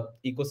the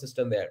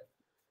ecosystem there.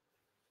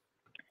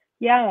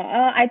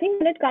 Yeah, I think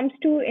when it comes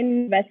to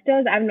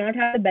investors, I've not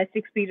had the best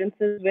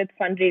experiences with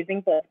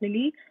fundraising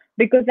personally,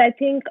 because I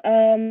think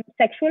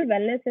sexual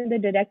wellness in the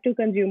direct to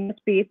consumer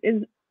space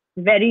is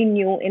very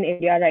new in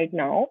India right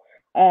now.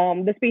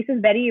 The space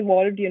is very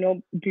evolved,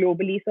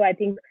 globally. So I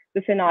think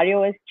the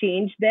scenario has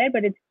changed there,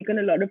 but it's taken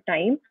a lot of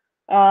time.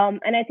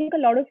 And I think a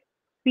lot of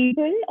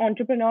people,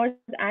 entrepreneurs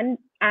and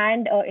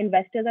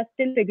investors are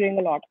still figuring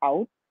a lot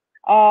out.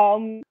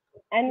 Um,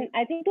 and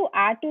I think to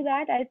add to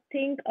that, I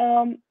think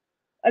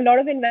a lot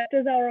of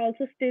investors are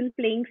also still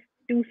playing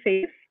too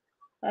safe,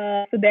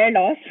 so their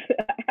loss,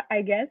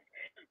 I guess.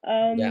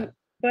 Yeah.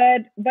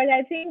 But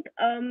I think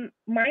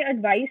my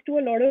advice to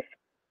a lot of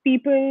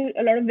people,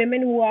 a lot of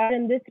women who are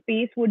in this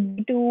space, would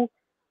be to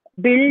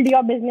build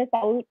your business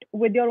out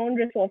with your own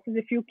resources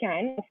if you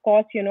can. Of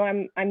course,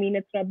 I mean,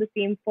 it's not the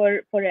same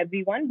for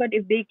everyone, but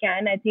if they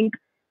can, I think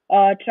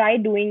try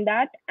doing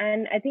that.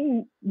 And I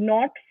think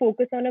not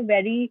focus on a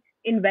very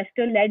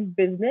investor led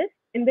business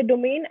in the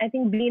domain. I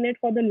think be in it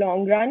for the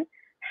long run,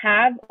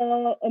 have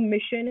a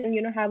mission,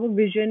 and have a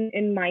vision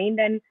in mind,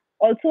 and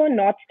also a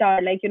north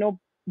star, like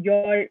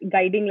your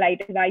guiding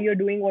light, and why you're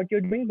doing what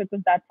you're doing, because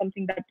that's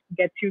something that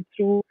gets you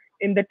through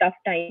in the tough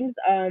times.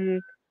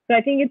 So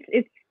I think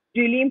it's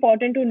really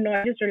important to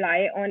not just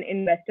rely on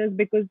investors,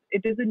 because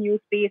it is a new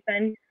space.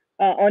 And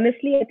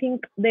honestly, I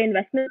think the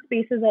investment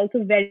space is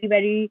also very,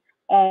 very,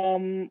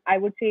 I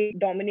would say,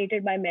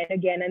 dominated by men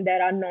again, and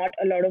there are not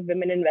a lot of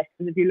women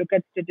investors if you look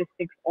at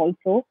statistics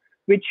also,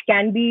 which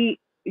can be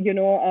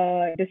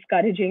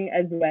discouraging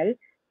as well.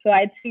 So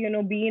I'd say,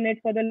 be in it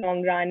for the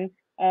long run,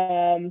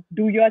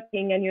 do your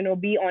thing,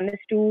 and be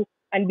honest to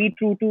and be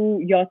true to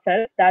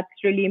yourself. That's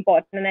really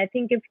important. And I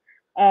think if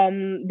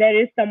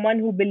there is someone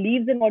who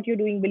believes in what you're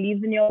doing,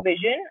 believes in your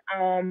vision,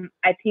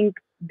 I think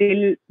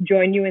they'll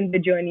join you in the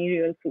journey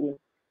real soon.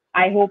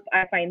 I hope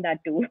I find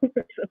that too.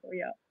 So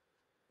yeah.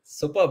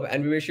 Superb,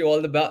 and we wish you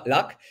all the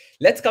luck.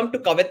 Let's come to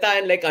Kavita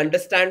and like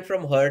understand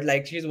from her.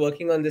 Like she's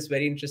working on this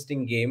very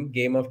interesting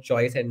game of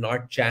choice and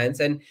not chance.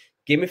 And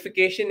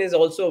gamification is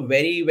also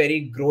very,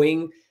 very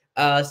growing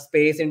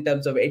space in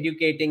terms of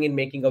educating and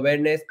making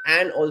awareness,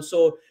 and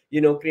also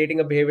creating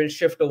a behavioral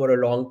shift over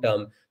a long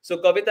term. So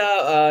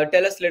Kavita,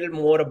 tell us a little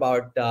more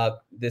about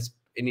this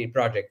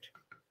project.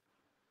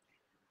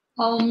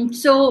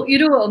 So,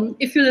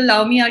 if you'll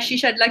allow me,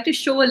 Ashish, I'd like to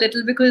show a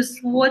little, because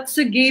what's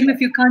a game if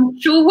you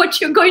can't show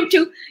what you're going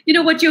to,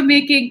 what you're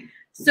making?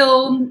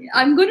 So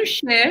I'm going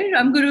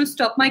to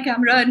stop my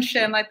camera and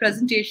share my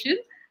presentation.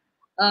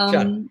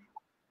 Sure.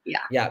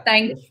 Yeah.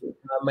 Thank If you.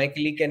 my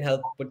colleague can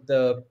help put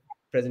the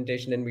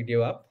presentation and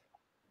video up.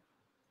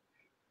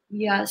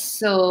 Yeah,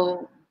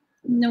 so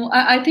no,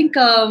 I think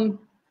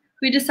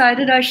we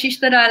decided, Ashish,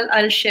 that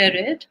I'll share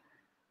it.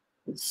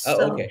 Oh,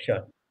 So okay,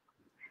 sure.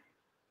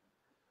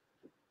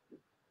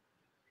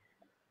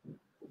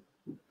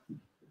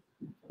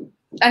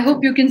 I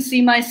hope you can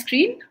see my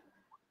screen.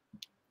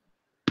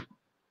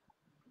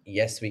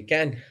 Yes, we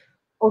can.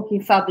 Okay,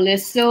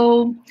 fabulous.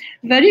 So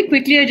very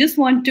quickly, I just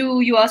want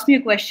to, you asked me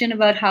a question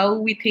about how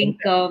we think.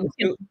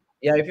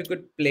 If you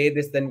could play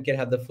this, then we can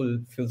have the full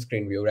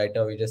screen view. Right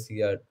now, we just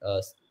see our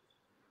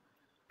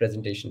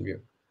presentation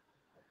view.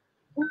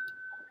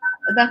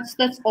 That's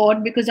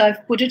odd because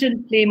I've put it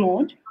in play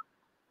mode.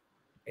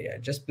 Yeah,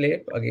 just play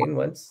it again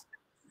once.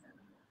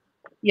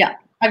 Yeah,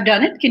 I've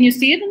done it. Can you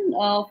see it in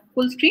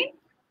full screen?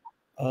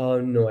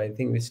 No, I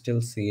think we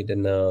still see it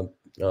in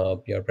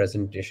your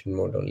presentation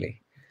mode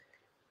only.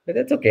 But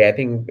that's okay. I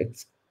think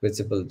it's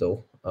visible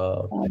though.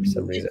 For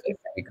some reason,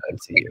 we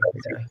can't see you.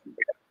 Yeah.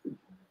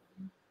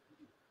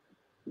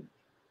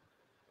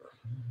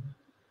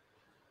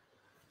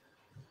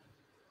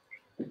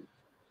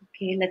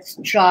 Okay, let's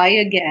try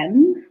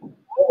again.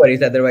 No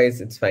worries.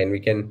 Otherwise, it's fine. We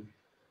can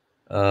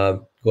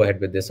go ahead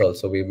with this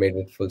also. We made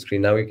it full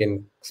screen. Now we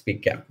can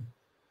speak. Yeah.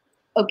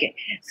 Okay,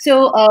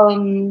 so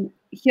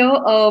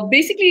here,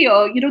 basically,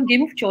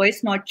 game of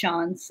choice, not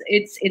chance.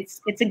 It's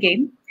a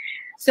game.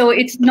 So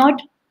it's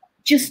not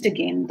just a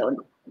game, though.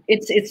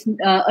 It's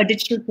a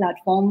digital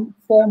platform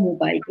for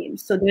mobile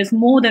games. So there's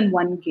more than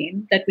one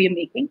game that we are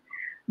making.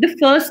 The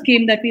first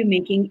game that we are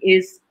making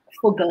is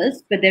for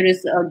girls, but there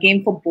is a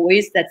game for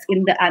boys that's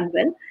in the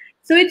anvil.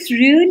 So it's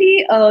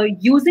really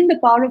using the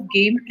power of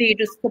gameplay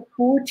to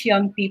support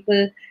young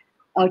people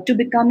to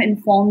become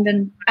informed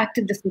and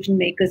active decision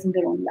makers in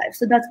their own lives.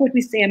 So that's what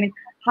we say. I mean,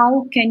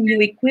 how can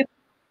you equip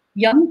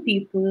young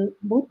people,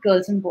 both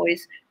girls and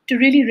boys, to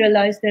really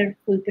realize their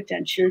full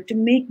potential, to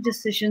make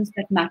decisions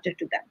that matter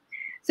to them?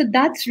 So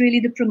that's really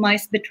the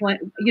premise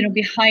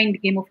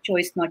behind Game of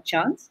Choice, Not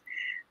Chance.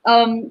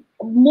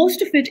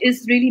 Most of it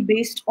is really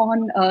based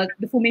on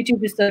the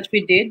formative research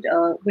we did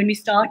when we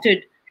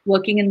started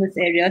working in this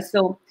area.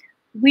 So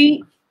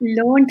we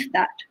learned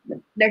that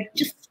there are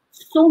just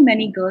so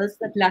many girls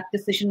that lack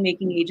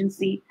decision-making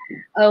agency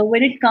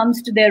when it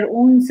comes to their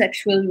own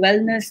sexual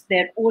wellness,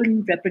 their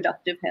own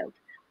reproductive health.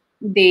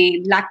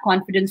 They lack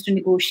confidence to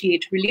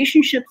negotiate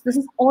relationships. This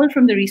is all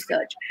from the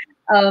research.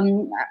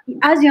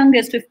 As young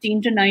as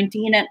 15 to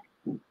 19, and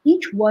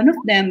each one of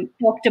them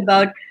talked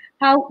about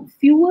how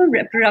fewer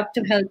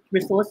reproductive health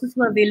resources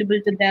were available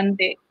to them.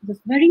 There was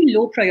very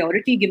low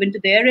priority given to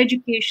their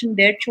education,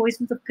 their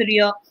choices of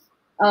career.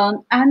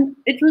 And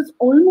it was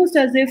almost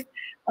as if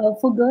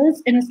for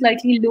girls in a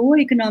slightly lower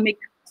economic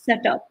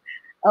setup,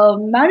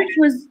 marriage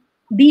was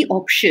the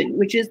option,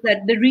 which is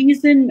that the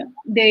reason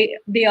they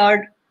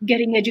are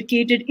getting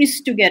educated is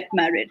to get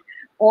married.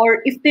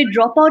 Or if they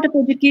drop out of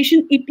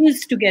education, it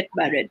is to get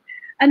married.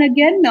 And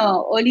again,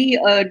 early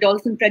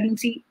adolescent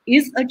pregnancy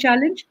is a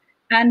challenge.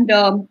 And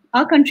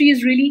our country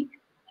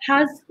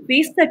has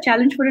faced that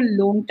challenge for a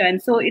long time.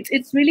 So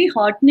it's really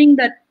heartening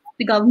that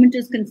the government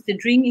is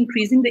considering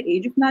increasing the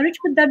age of marriage,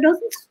 but that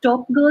doesn't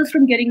stop girls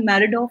from getting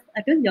married off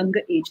at a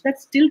younger age.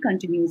 That still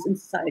continues in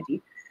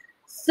society.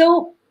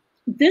 So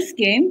this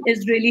game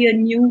is really a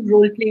new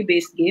role play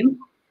based game.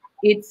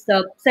 Its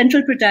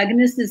central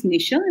protagonist is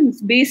Nisha, and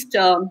it's based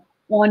on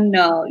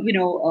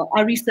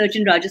our research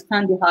in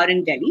Rajasthan, Bihar,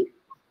 and Delhi.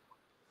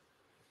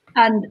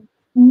 And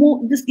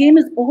this game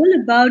is all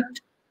about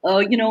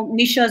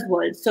Nisha's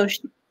world. So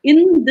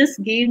in this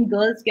game,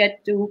 girls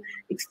get to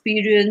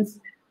experience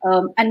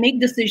and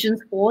make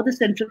decisions for the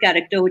central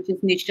character, which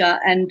is Nisha,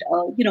 and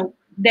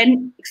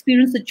then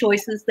experience the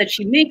choices that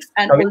she makes,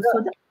 and Kavita,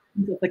 also the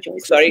of her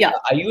choices. sorry, Yeah.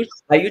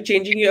 are you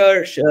changing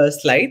your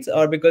slides,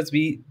 or because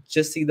we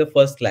just see the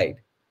first slide?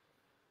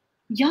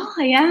 Yeah,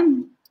 I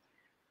am.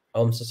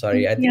 Oh, I'm so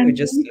sorry. I Okay, think we I'm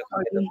just really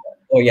sorry.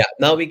 Oh yeah,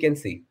 now we can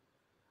see.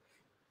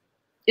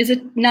 Is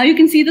it now you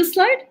can see the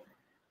slide?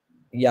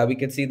 Yeah, we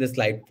can see the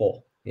slide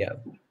 4. Yeah.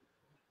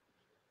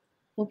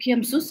 Okay,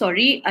 I'm so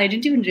sorry. I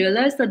didn't even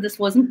realize that this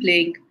wasn't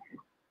playing.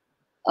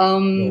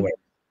 No worries.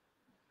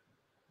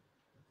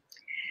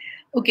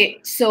 Okay,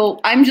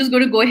 so I'm just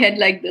going to go ahead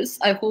like this.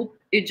 I hope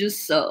it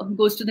just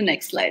goes to the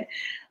next slide.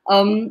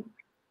 And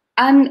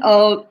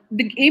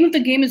the aim of the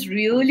game is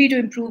really to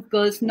improve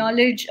girls'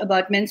 knowledge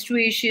about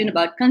menstruation,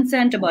 about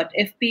consent, about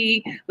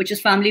FP, which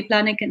is family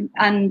planning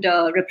and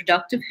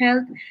reproductive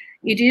health.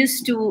 It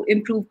is to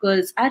improve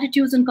girls'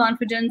 attitudes and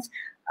confidence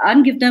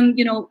and give them,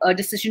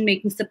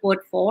 decision-making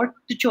support for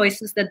the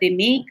choices that they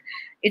make.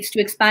 It's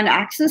to expand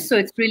access. So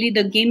it's really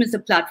the game is a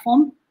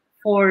platform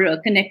for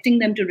connecting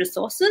them to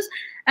resources.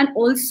 And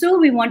also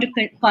we want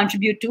to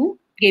contribute to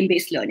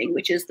game-based learning,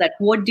 which is that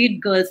what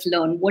did girls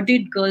learn? What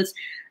did girls,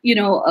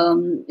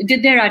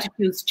 did their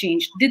attitudes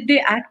change? Did they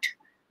act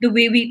the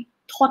way we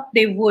thought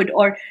they would?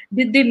 Or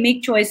did they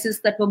make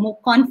choices that were more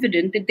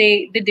confident? Did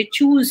they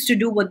choose to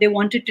do what they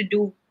wanted to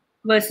do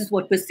versus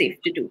what was safe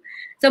to do?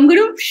 So I'm going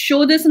to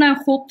show this and I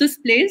hope this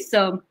plays.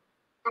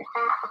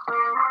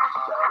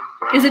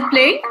 Is it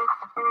playing?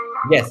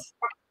 Yes.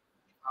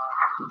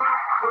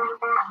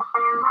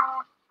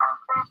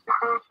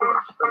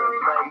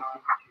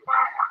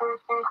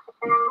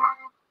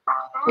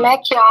 मैं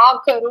क्या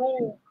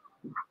करूं?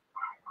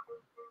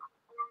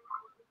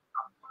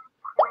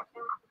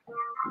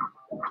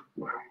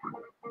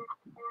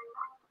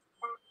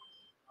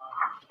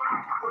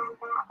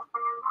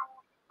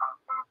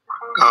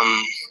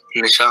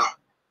 निशा,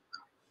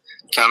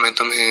 क्या मैं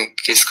तुम्हें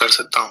किस कर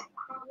सकता हूँ?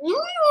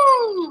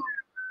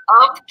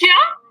 अब क्या?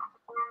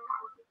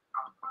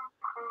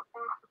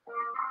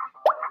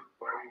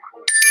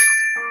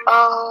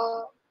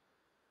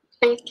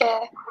 ठीक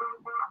है.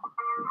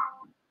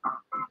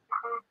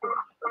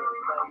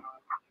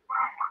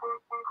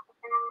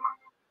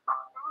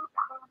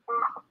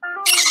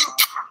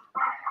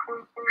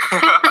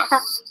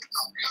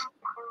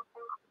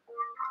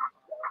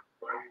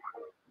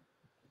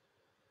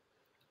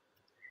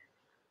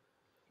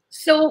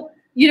 So,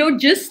 you know,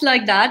 just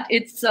like that,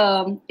 it's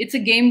a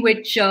game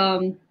which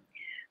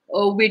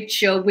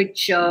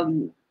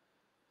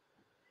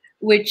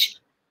which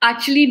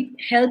actually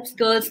helps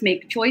girls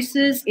make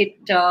choices.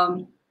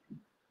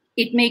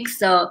 It makes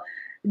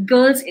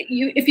girls.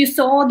 If you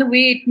saw the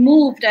way it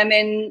moved, I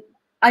mean,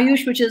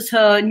 Ayush, which is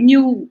her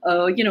new,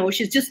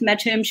 she's just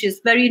met him. She's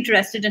very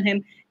interested in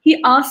him.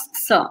 He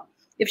asks her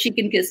if she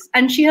can kiss,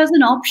 and she has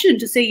an option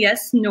to say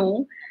yes,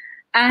 no,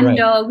 and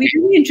Right. we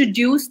really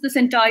introduced this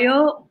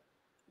entire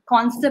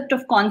concept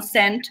of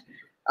consent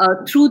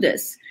through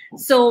this.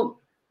 So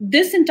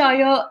this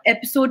entire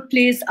episode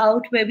plays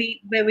out where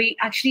we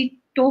actually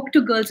talk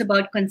to girls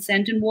about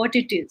consent and what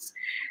it is,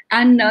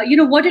 and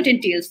what it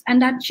entails,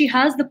 and that she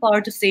has the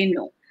power to say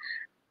no.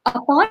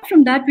 Apart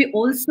from that, we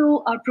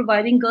also are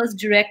providing girls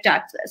direct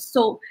access.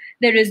 So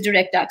there is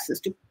direct access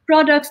to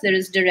products, there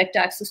is direct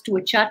access to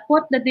a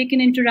chatbot that they can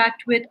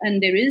interact with,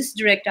 and there is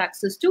direct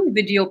access to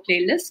video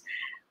playlists,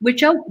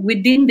 which are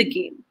within the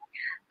game.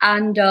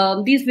 And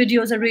these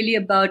videos are really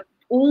about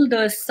all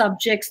the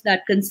subjects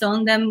that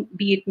concern them,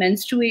 be it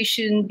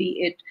menstruation,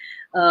 be it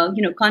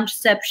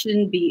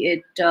contraception, be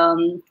it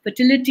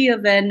fertility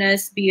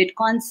awareness, be it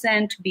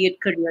consent, be it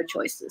career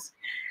choices.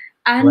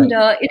 And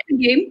Right. it's a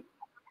game,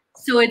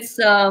 so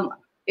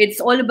it's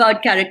all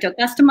about character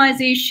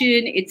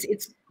customization.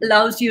 It's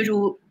allows you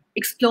to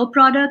explore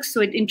products,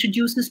 so it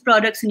introduces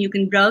products and you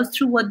can browse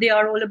through what they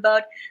are all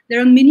about. There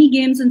are mini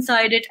games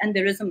inside it, and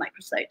there is a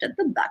microsite at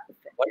the back of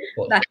it.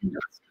 Wonderful. Back in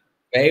those.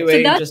 Very, So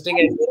very that's interesting.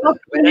 And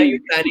when are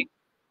you planning?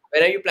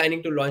 When are you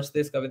planning to launch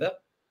this, Kavita?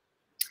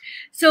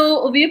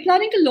 So we are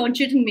planning to launch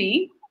it in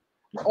May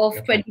of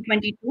Okay.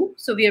 2022.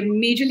 So we are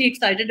majorly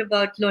excited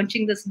about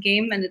launching this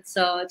game, and it's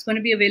going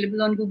to be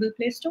available on Google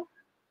Play Store.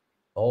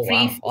 Oh, Free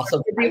wow. for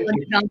Awesome. Thank everyone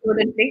you. to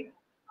download and play.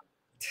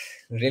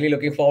 Really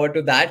looking forward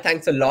to that.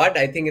 Thanks a lot.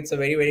 I think it's a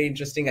very, very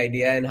interesting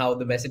idea and how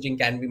the messaging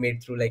can be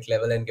made through like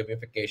level and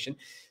gamification.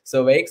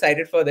 So very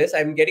excited for this.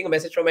 I'm getting a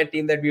message from my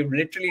team that we're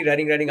literally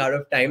running out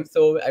of time.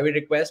 So I will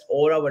request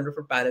all our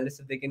wonderful panelists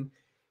if they can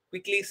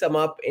quickly sum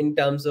up in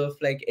terms of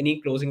like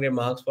any closing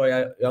remarks for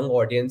our young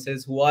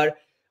audiences who are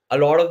a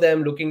lot of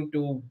them looking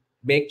to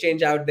make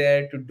change out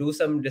there, to do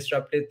some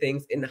disruptive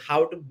things in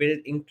how to build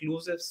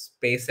inclusive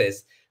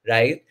spaces,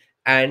 right?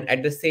 And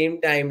at the same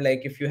time,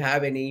 like if you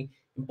have any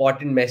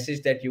important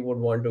message that you would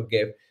want to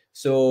give.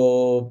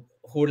 So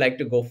who would like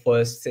to go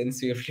first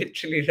since we've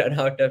literally run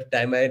out of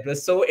time? It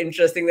was so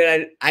interesting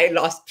that I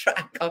lost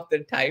track of the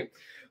time.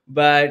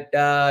 But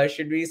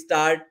should we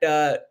start,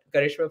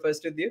 Karishma,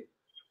 first with you?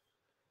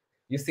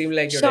 You seem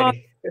like you're Sure.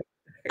 ready. Yeah.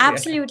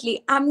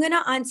 Absolutely. I'm going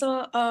to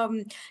answer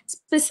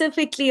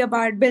specifically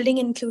about building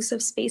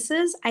inclusive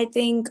spaces. I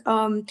think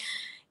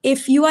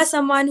if you are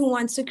someone who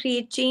wants to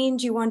create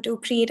change, you want to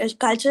create a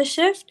culture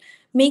shift,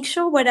 make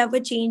sure whatever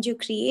change you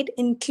create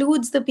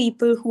includes the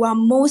people who are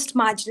most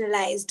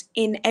marginalized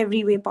in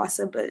every way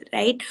possible,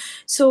 right?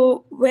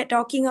 So we're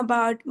talking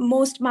about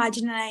most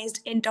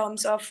marginalized in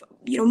terms of,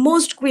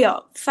 most queer,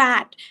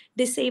 fat,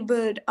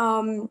 disabled,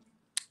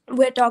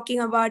 we're talking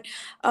about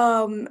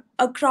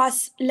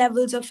across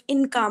levels of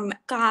income,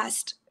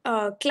 caste,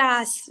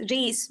 class,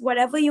 race,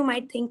 whatever you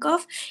might think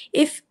of.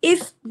 If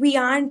we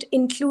aren't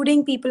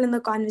including people in the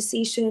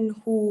conversation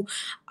who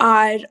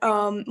are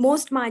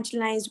most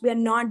marginalized, we are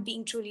not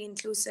being truly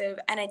inclusive.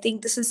 And I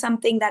think this is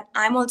something that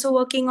I'm also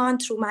working on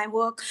through my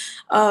work.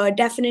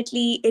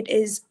 Definitely it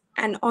is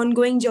an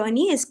ongoing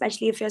journey,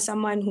 especially if you're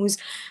someone who's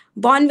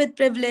born with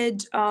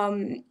privilege.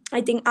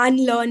 I think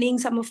unlearning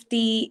some of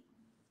the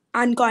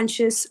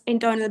unconscious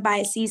internal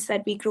biases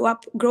that we grow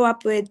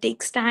up with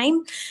takes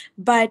time,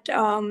 but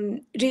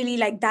really,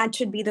 like, that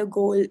should be the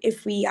goal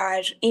if we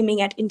are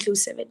aiming at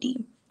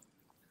inclusivity.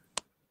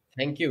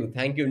 Thank you.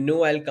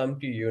 No, I'll come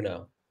to you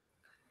now.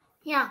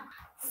 Yeah.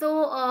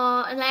 So,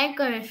 like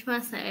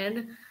Karishma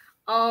said,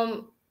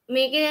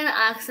 make it an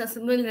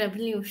accessible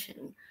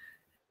revolution,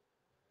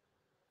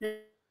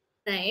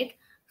 right?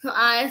 So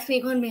I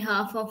speak on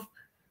behalf of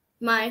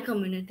my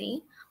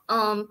community.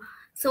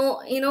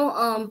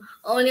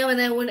 Earlier when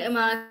I would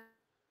imagine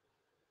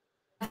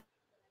sex, I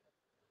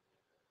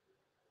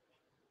would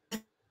imagine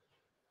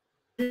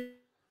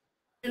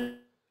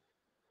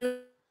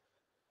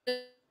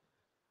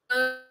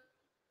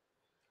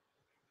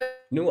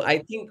No, I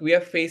think we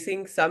are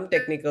facing some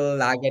technical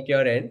lag at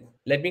your end.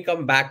 Let me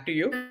come back to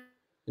you.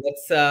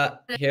 Let's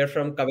hear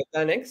from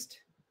Kavita next.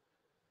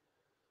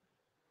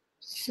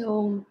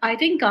 So I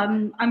think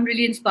I'm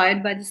really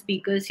inspired by the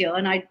speakers here,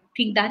 and I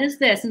think that is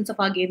the essence of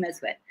our game as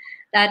well.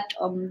 That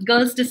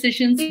girls'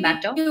 decisions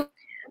matter.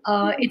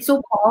 It's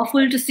so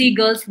powerful to see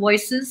girls'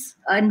 voices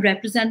and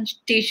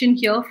representation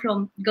here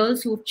from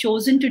girls who've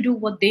chosen to do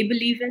what they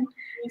believe in.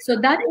 So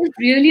that is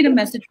really the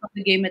message from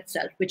the game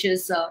itself, which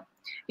is,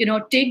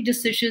 take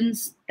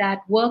decisions that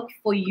work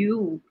for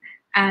you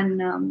and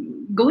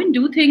go and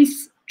do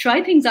things,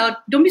 try things out.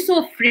 Don't be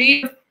so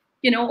afraid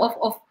of,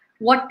 of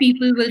what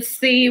people will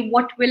say,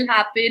 what will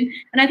happen.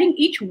 And I think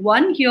each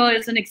one here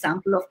is an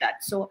example of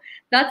that. So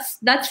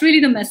that's really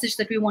the message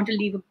that we want to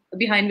leave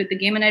behind with the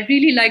game. And I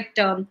really liked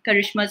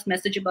Karishma's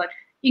message about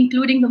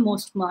including the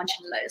most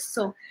marginalized.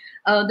 So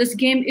this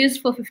game is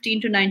for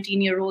 15 to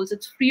 19-year-olds.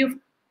 It's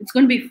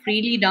going to be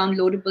freely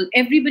downloadable.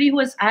 Everybody who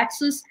has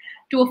access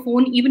to a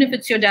phone, even if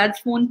it's your dad's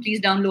phone,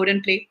 please download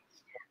and play.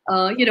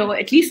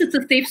 At least it's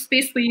a safe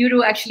space for you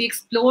to actually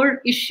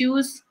explore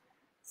issues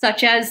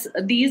such as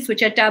these,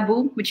 which are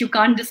taboo, which you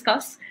can't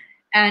discuss.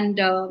 And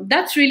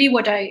that's really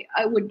what I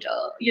would,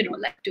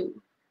 like to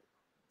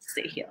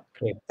say here.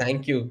 Great.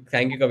 Thank you.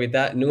 Thank you,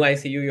 Kavita. Nu, I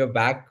see you. You're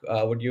back.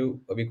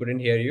 We couldn't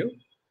hear you.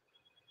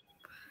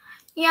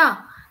 Yeah,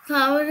 so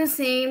I was just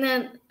saying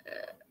that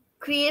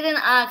create an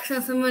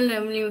accessible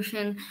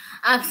revolution,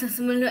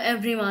 accessible to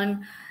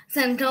everyone,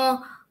 center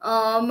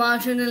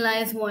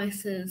marginalized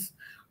voices.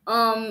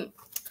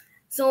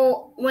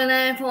 So when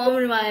I formed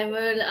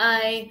Revival,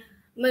 I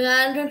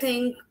began to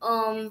think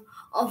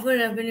of a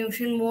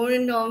revolution more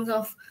in terms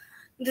of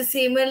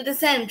disabled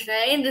dissent,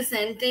 right?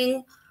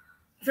 Dissenting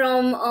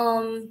from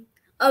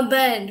a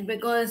bed,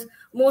 because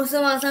most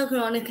of us are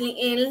chronically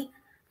ill,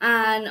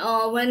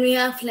 and when we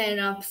have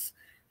flare-ups,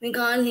 we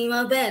can't leave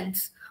our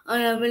beds. A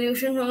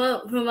revolution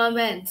from our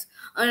beds,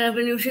 a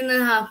revolution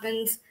that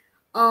happens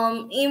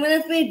even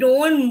if we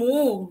don't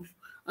move,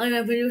 a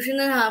revolution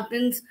that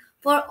happens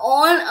for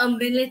all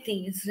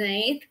abilities,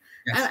 right?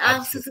 Yes, An absolutely.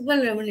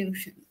 accessible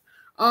revolution.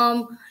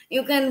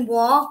 You can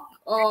walk,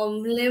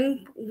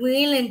 limp,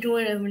 wheel into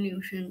a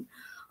revolution.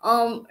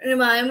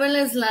 Revival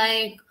is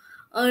like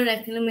a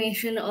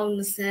reclamation of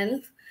the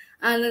self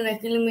and a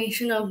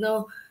reclamation of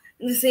the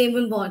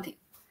disabled body.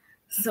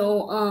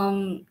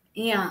 So,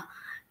 yeah,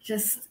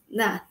 just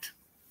that.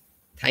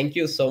 Thank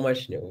you so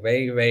much, Nu.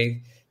 Very,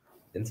 very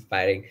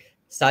inspiring.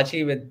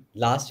 Sachi, with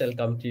last, I'll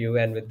come to you,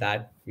 and with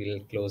that, we'll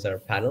close our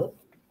panel.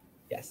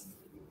 Yes.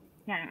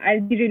 Yeah,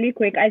 I'll be really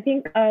quick. I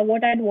think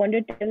what I'd want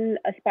to tell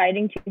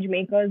aspiring change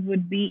makers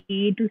would be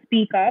to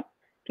speak up,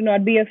 to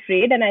not be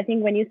afraid. And I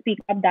think when you speak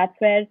up, that's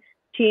where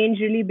change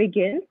really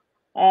begins.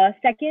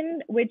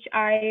 Second, which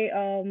I,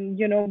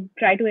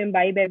 try to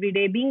imbibe every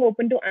day, being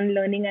open to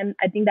unlearning. And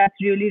I think that's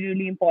really,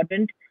 really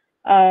important.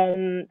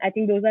 I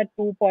think those are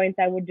 2 points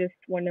I would just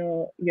want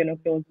to,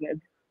 close with.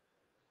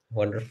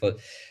 Wonderful.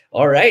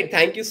 All right.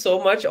 Thank you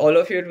so much, all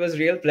of you. It was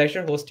real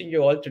pleasure hosting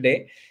you all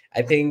today.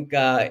 I think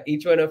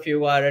each one of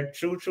you are a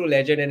true, true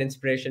legend and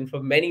inspiration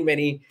for many,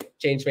 many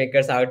change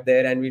makers out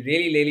there. And we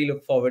really, really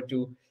look forward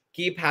to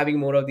keep having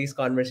more of these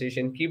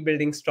conversations, keep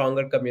building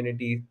stronger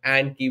communities,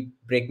 and keep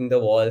breaking the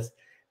walls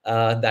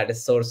that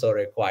is so, so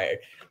required.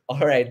 All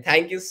right.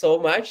 Thank you so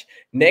much.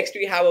 Next,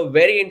 we have a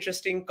very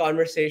interesting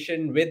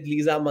conversation with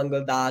Leeza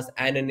Mangaldas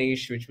and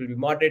Anish, which will be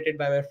moderated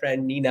by my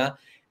friend Nina,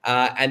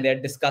 and they're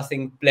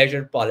discussing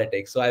pleasure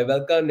politics. So I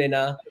welcome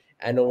Nina,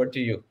 and over to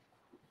you.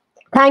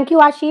 Thank you,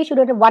 Ashish. You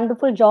did a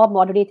wonderful job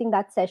moderating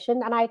that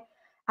session, and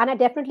I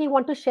definitely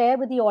want to share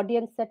with the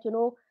audience that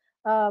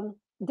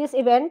this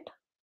event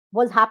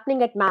was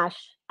happening at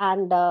MASH,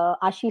 and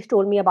Ashish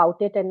told me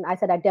about it, and I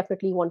said I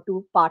definitely want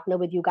to partner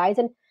with you guys.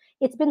 And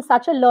it's been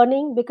such a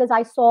learning because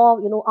I saw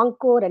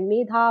Ankur and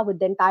Medha with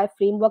the entire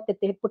framework that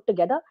they had put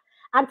together,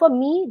 and for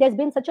me, there's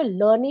been such a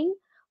learning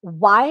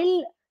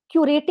while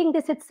curating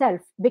this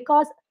itself,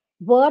 because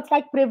words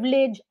like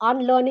privilege,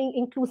 unlearning,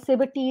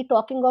 inclusivity,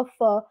 talking of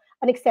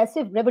an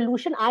excessive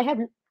revolution,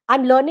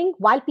 I'm learning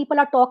while people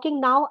are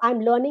talking now. I'm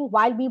learning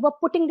while we were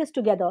putting this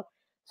together.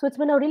 So it's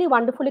been a really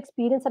wonderful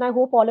experience, and I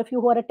hope all of you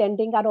who are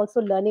attending are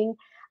also learning.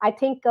 I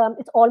think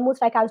it's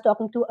almost like I was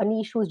talking to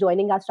Anish, who's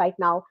joining us right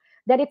now,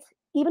 that it's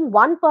even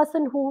one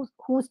person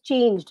who's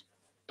changed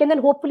can then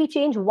hopefully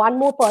change one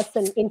more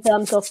person in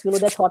terms of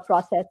their thought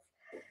process.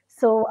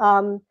 So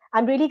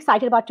I'm really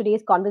excited about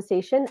today's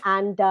conversation,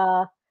 and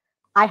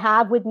I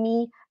have with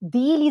me the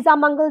Leeza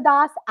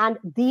Mangaldas and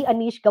the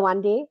Anish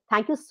Gawande.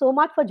 Thank you so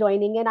much for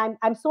joining in.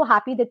 I'm so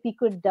happy that we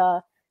could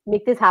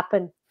make this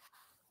happen.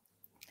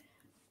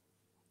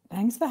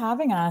 Thanks for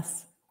having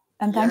us.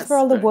 And thanks for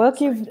all the work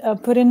you've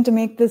put in to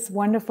make this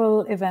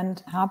wonderful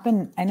event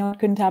happen. I know it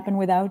couldn't happen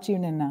without you,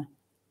 Nina.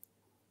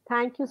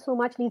 Thank you so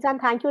much, Leeza.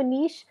 And thank you,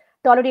 Anish,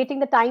 tolerating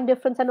the time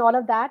difference and all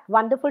of that.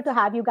 Wonderful to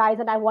have you guys.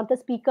 And I want the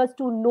speakers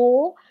to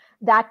know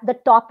that the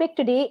topic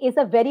today is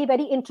a very,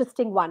 very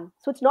interesting one.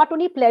 So it's not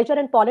only pleasure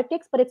and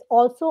politics, but it's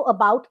also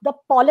about the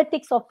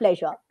politics of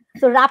pleasure.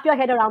 So wrap your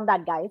head around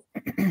that, guys.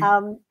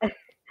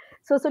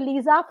 So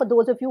Leeza, for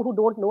those of you who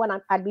don't know,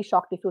 and I'd be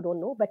shocked if you don't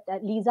know, but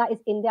Leeza is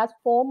India's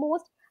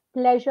foremost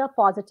pleasure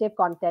positive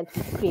content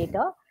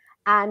creator,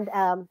 and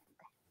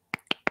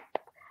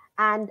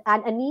and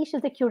Anish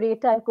is the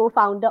curator and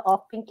co-founder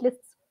of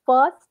Pinklist's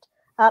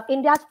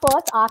India's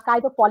first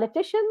archive of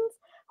politicians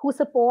who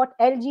support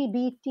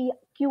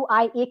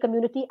LGBTQIA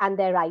community and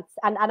their rights.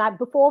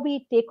 Before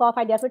we take off,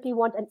 I definitely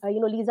want,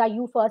 Leeza,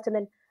 you first, and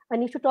then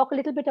Anish to talk a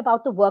little bit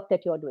about the work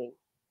that you're doing.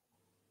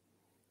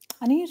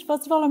 Anish,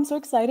 first of all, I'm so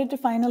excited to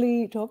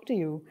finally talk to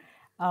you.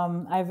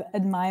 I've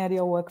admired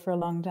your work for a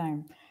long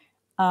time.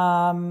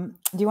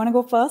 Do you want to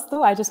go first,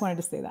 though? I just wanted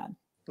to say that.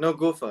 No,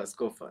 go first.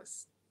 Go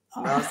first.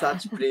 Now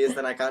such praise,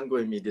 then I can't go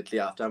immediately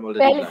after. I'm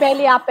already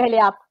pehle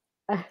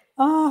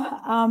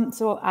aap.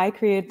 So I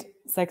create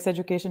sex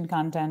education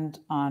content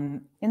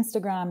on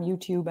Instagram,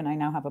 YouTube, and I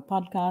now have a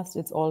podcast.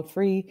 It's all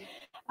free.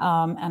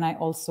 And I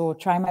also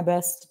try my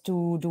best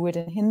to do it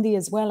in Hindi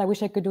as well. I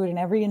wish I could do it in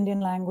every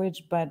Indian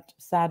language, but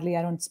sadly,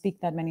 I don't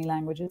speak that many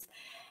languages.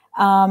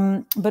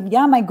 But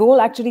yeah, my goal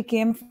actually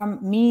came from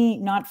me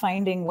not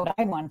finding what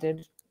I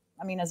wanted.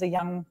 I mean, as a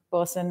young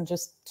person,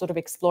 just sort of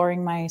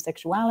exploring my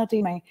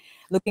sexuality,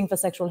 looking for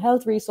sexual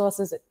health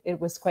resources,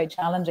 it was quite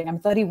challenging. I'm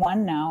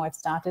 31 now. I've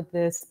started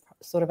this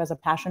sort of as a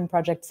passion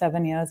project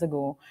 7 years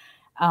ago.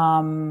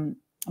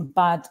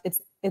 But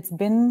it's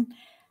been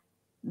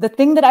the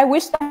thing that I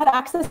wish I had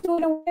access to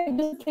in a way,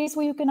 just a place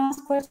where you can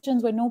ask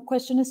questions, where no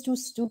question is too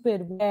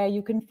stupid, where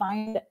you can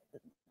find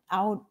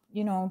out,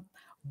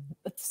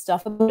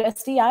 stuff about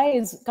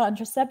STIs,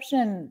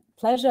 contraception,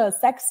 pleasure,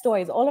 sex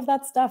toys, all of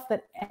that stuff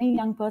that any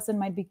young person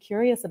might be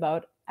curious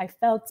about. I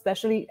felt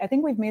especially, I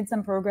think we've made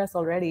some progress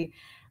already,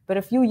 but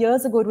a few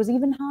years ago, it was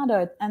even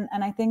harder. And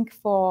I think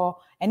for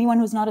anyone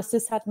who's not a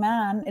cishet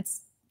man,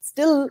 it's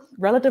still,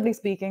 relatively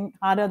speaking,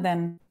 harder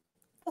than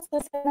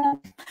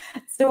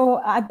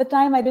so at the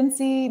time, I didn't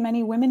see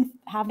many women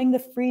having the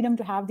freedom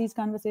to have these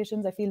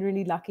conversations. I feel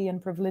really lucky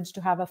and privileged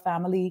to have a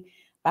family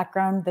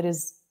background that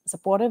is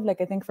supportive.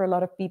 Like I think for a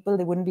lot of people,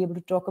 they wouldn't be able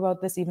to talk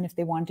about this even if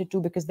they wanted to,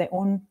 because their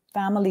own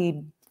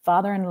family,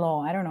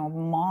 father-in-law, I don't know,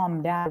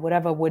 mom, dad,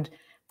 whatever, would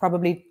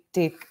probably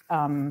take,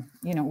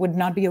 would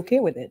not be okay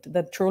with it.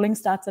 The trolling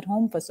starts at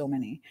home for so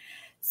many.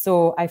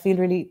 So I feel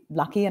really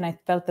lucky. And I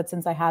felt that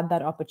since I had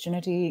that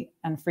opportunity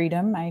and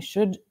freedom,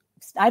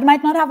 I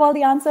might not have all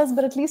the answers,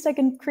 but at least I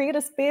can create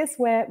a space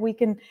where we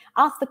can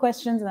ask the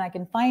questions and I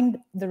can find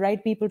the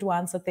right people to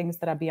answer things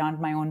that are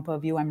beyond my own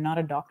purview. I'm not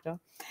a doctor.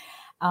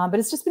 But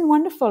it's just been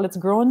wonderful. It's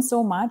grown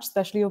so much,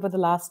 especially over the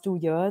last 2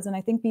 years. And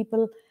I think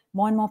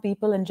more and more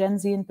people, and Gen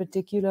Z in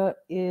particular,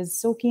 is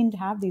so keen to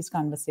have these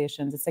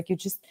conversations. It's like you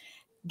just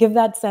give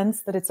that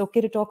sense that it's okay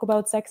to talk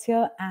about sex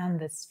here, and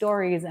the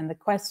stories and the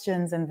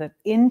questions and the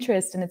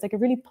interest. And it's like a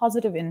really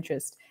positive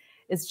interest.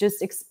 It's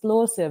just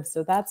explosive.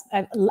 So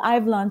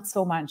I've learned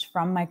so much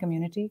from my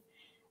community.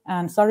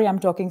 And sorry, I'm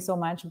talking so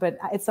much, but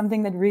it's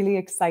something that really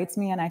excites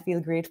me. And I feel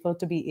grateful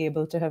to be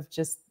able to have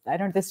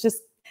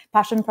this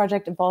passion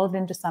project evolved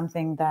into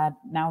something that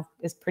now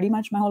is pretty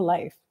much my whole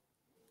life.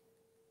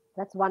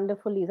 That's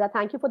wonderful, Leeza.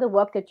 Thank you for the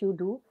work that you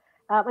do.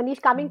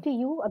 Anish, coming to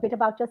you, a bit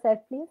about yourself,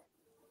 please.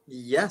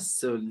 Yes.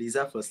 So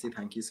Leeza, firstly,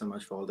 thank you so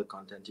much for all the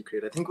content you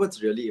create. I think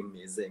what's really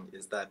amazing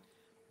is that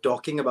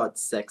talking about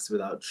sex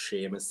without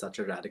shame is such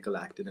a radical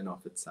act in and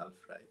of itself,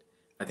 right?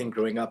 I think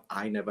growing up,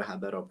 I never had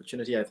that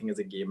opportunity. I think as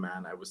a gay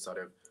man, I was sort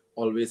of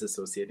always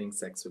associating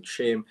sex with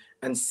shame,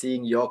 and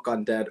seeing your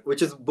content,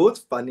 which is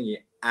both funny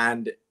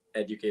and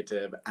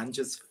educative and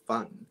just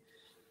fun,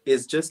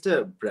 is just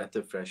a breath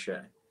of fresh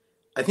air.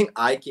 I think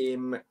I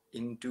came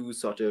into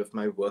sort of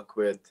my work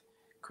with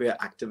queer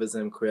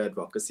activism, queer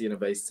advocacy in a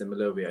very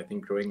similar way. I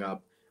think growing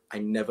up, I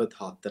never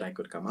thought that I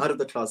could come out of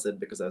the closet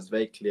because I was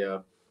very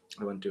clear.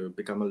 I want to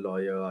become a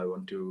lawyer. I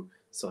want to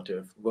sort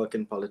of work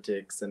in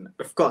politics. And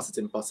of course, it's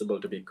impossible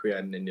to be queer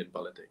in Indian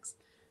politics.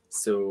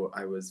 So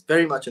I was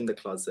very much in the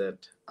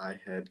closet. I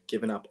had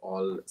given up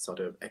all sort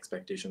of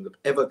expectations of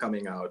ever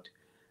coming out,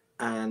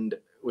 and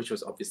which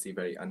was obviously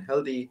very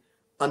unhealthy,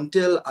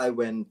 until I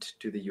went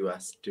to the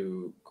US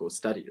to go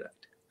study, right?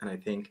 And I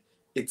think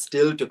it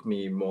still took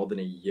me more than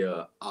a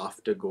year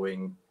after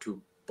going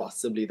to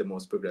possibly the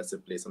most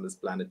progressive place on this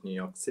planet, New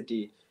York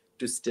City,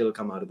 to still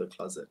come out of the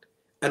closet.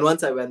 And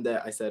once I went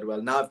there, I said,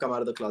 well, now I've come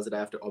out of the closet, I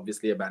have to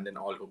obviously abandon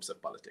all hopes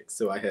of politics.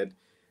 So I had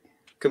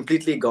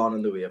completely gone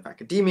on the way of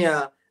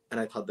academia, and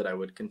I thought that I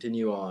would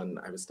continue on.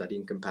 I was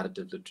studying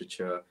comparative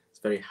literature. I was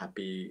very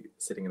happy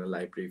sitting in a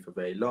library for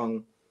very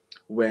long,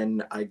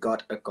 when I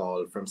got a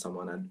call from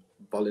someone I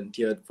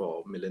volunteered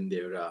for, Milind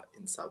Devra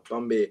in South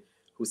Bombay,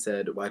 who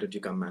said, why don't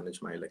you come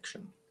manage my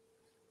election?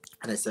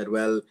 And I said,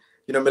 well,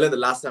 Milind, the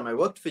last time I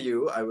worked for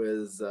you, I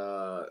was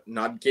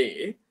not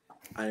gay.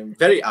 I'm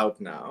very out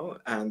now,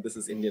 and this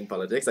is Indian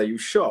politics. Are you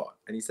sure?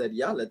 And he said,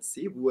 yeah, let's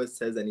see who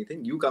says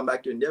anything. You come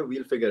back to India,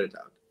 we'll figure it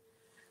out.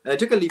 And I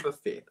took a leap of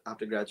faith.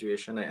 After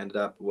graduation, I ended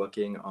up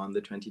working on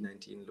the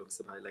 2019 Lok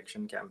Sabha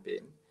election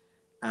campaign,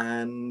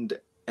 and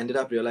ended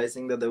up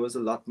realizing that there was a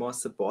lot more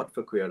support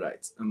for queer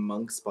rights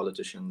amongst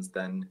politicians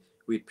than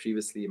we'd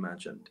previously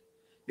imagined.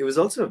 it was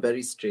also a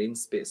very strange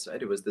space,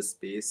 right? It was the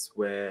space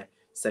where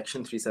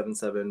Section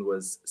 377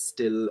 was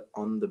still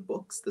on the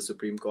books. The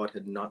Supreme Court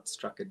had not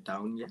struck it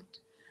down yet.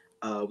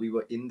 We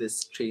were in this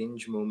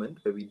strange moment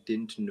where we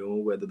didn't know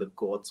whether the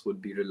courts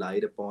would be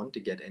relied upon to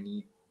get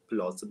any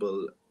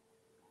plausible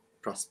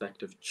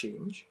prospect of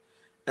change.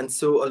 And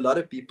so a lot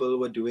of people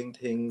were doing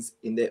things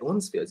in their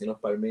own spheres.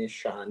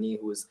 Parmesh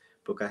Shahani, whose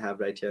book I have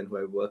right here and who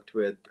I worked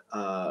with,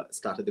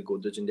 started the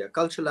Godrej India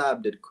Culture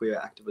Lab, did queer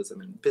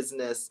activism in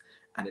business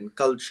and in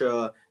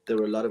culture. There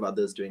were a lot of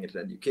others doing it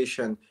in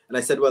education. And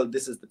I said, well,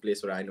 this is the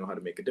place where I know how to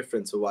make a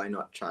difference, so why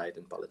not try it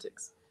in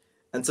politics?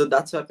 And so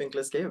that's why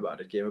Pinkless came about.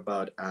 It came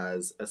about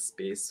as a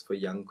space for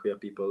young queer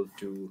people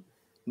to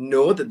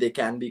know that they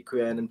can be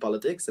queer and in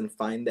politics and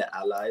find their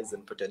allies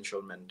and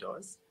potential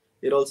mentors.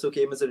 It also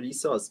came as a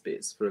resource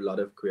space for a lot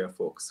of queer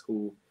folks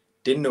who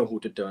didn't know who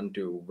to turn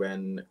to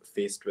when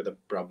faced with a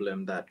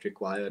problem that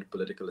required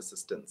political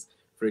assistance.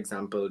 For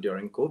example,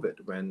 during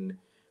COVID, when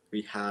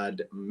we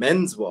had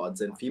men's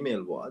wards and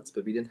female wards,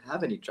 but we didn't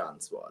have any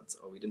trans wards,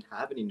 or we didn't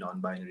have any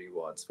non-binary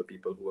wards for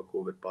people who were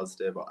COVID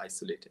positive or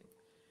isolating.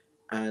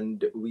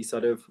 And we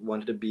sort of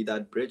wanted to be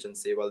that bridge and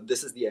say, well,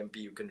 this is the MP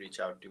you can reach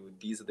out to.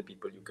 These are the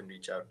people you can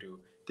reach out to.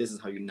 This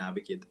is how you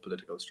navigate the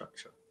political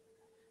structure.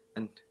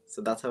 And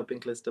so that's how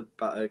Pinkless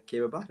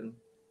came about and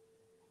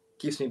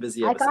keeps me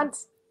busy ever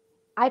since.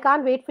 I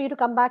can't wait for you to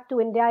come back to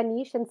India,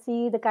 Anish, and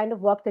see the kind of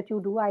work that you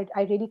do. I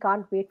really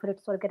can't wait for it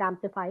to sort of get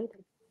amplified.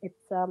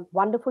 It's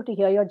wonderful to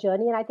hear your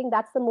journey. And I think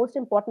that's the most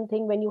important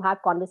thing when you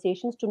have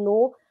conversations, to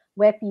know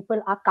where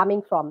people are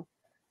coming from.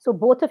 So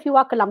both of you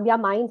are Columbia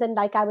minds. And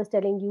like I was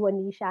telling you,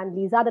 Anish and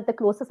Leeza, that the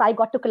closest I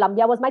got to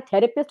Columbia was my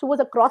therapist, who was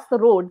across the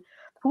road,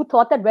 who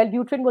thought that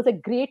Wellbutrin was a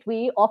great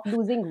way of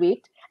losing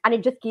weight. And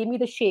it just gave me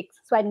the shakes.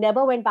 So I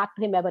never went back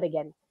to him ever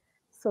again.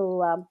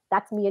 So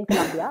that's me in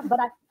Columbia. But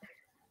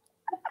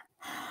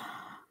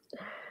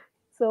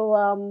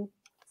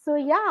So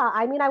yeah,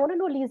 I mean, I want to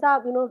know,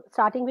 Leeza,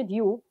 starting with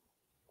you,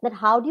 that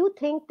how do you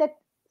think that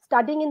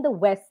studying in the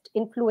West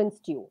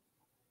influenced you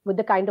with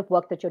the kind of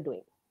work that you're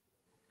doing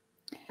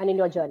and in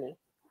your journey?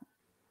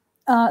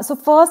 So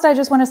first, I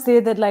just want to say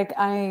that, like,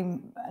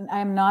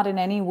 I'm not in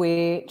any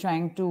way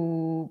trying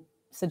to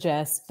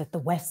suggest that the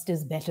West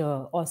is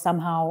better or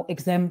somehow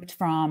exempt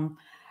from,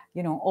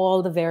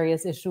 all the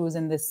various issues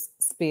in this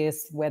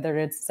space, whether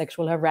it's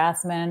sexual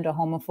harassment or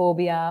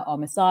homophobia or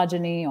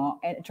misogyny or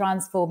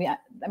transphobia.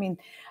 I mean,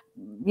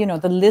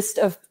 the list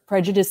of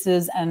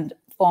prejudices and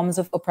forms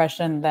of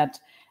oppression that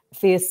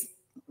face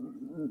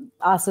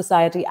our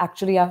society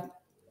actually are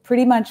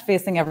pretty much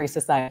facing every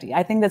society.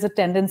 I think there's a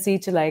tendency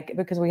to,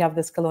 because we have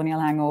this colonial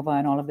hangover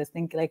and all of this,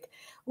 think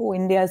oh,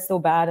 India is so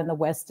bad and the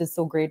West is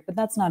so great, but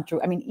that's not true.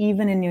 I mean,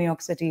 even in New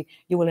York City,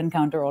 you will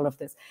encounter all of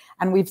this.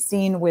 And we've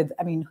seen with,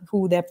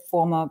 who their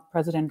former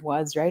president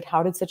was, right?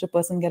 How did such a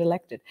person get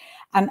elected?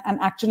 And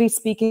actually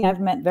speaking, I've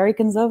met very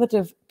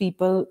conservative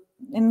people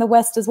in the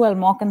West as well,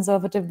 more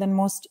conservative than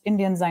most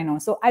Indians I know.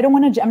 So I don't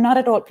want to, I'm not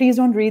at all, please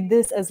don't read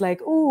this as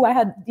oh, I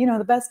had,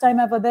 the best time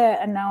ever there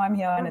and now I'm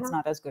here and it's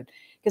not as good,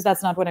 because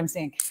that's not what I'm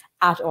saying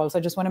at all. So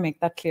I just want to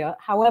make that clear.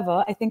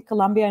 However, I think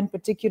Columbia in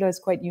particular is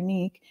quite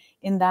unique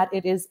in that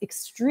it is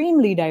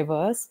extremely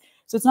diverse.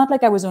 So it's not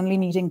like I was only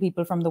meeting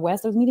people from the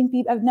West. I was meeting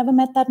people, I've never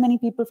met that many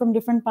people from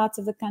different parts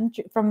of the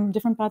country, from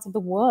different parts of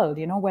the world,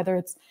 whether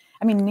it's,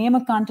 name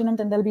a continent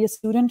and there'll be a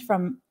student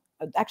from,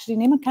 actually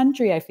name a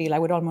country, I feel I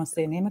would almost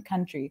say name a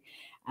country.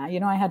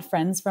 I had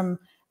friends from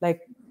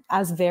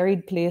as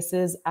varied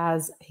places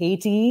as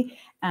Haiti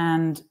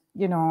and,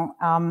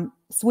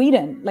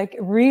 Sweden,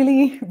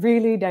 really,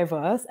 really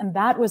diverse. And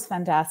that was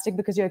fantastic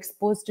because you're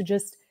exposed to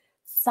just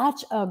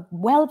such a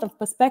wealth of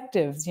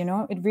perspectives,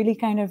 it really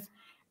kind of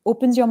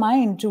opens your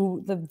mind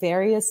to the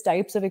various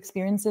types of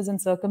experiences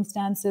and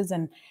circumstances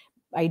and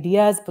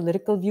ideas,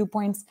 political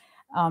viewpoints,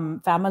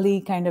 family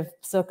kind of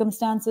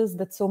circumstances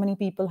that so many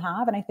people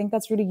have. And I think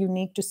that's really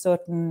unique to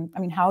certain,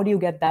 how do you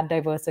get that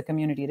diverse a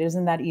community? It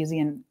isn't that easy.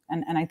 And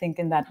I think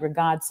in that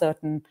regard,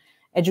 certain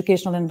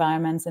educational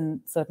environments in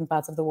certain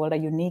parts of the world are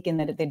unique in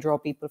that they draw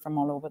people from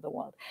all over the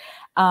world.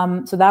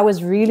 So that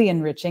was really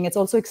enriching. It's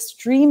also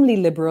extremely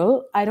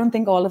liberal. I don't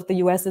think all of the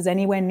US is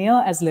anywhere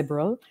near as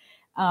liberal.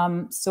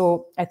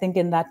 So I think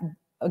in that,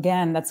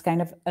 again, that's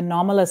kind of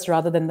anomalous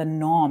rather than the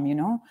norm,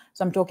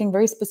 So I'm talking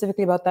very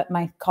specifically about that,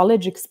 my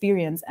college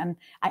experience. And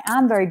I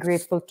am very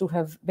grateful to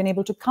have been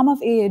able to come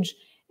of age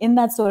in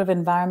that sort of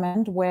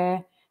environment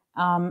where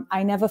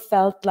I never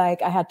felt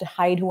like I had to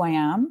hide who I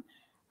am.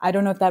 I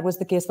don't know if that was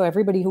the case for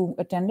everybody who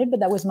attended, but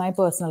that was my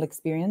personal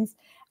experience.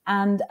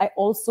 And I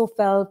also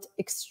felt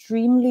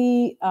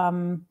extremely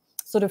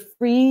sort of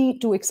free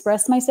to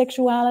express my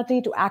sexuality,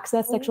 to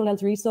access sexual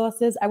health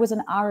resources. I was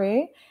an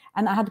RA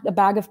and I had a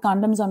bag of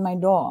condoms on my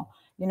door.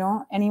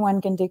 Anyone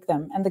can take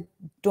them. And the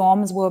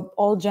dorms were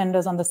all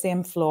genders on the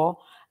same floor.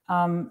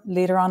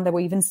 Later on, there were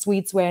even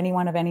suites where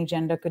anyone of any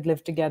gender could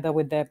live together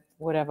with their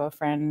whatever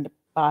friend.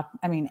 But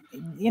it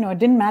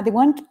didn't matter. They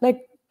weren't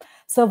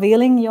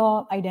surveilling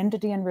your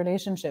identity and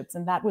relationships.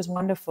 And that was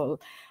wonderful.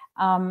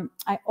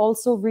 I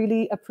also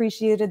really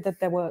appreciated that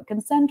there were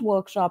consent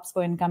workshops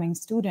for incoming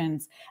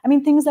students. I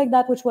mean, things like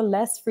that, which were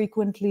less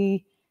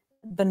frequently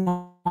the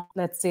norm,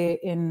 let's say,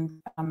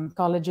 in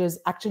colleges.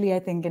 Actually, I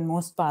think in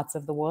most parts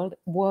of the world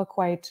were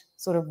quite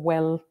sort of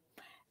well,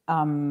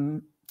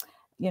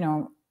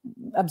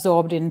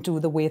 absorbed into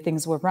the way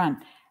things were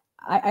run.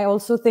 I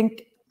also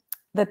think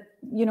that,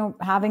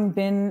 having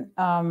been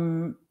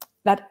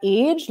that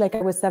age, like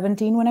I was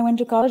 17 when I went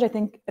to college, I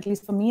think, at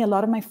least for me, a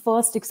lot of my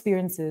first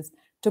experiences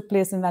took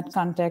place in that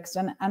context.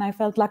 And I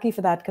felt lucky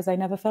for that, because I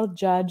never felt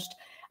judged.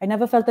 I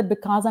never felt that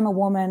because I'm a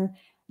woman,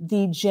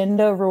 the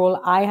gender role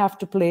I have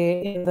to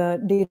play in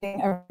the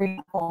dating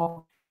arena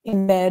or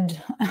in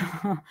bed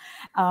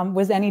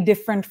was any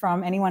different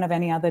from anyone of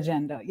any other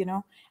gender,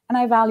 And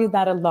I value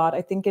that a lot.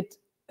 I think it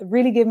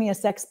really gave me a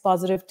sex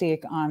positive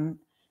take on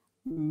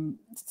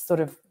sort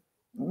of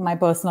my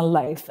personal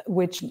life,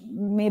 which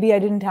maybe I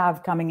didn't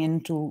have coming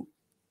into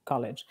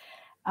college.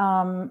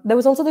 There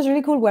was also this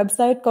really cool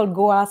website called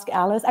Go Ask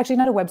Alice. Actually,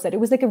 not a website. It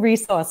was like a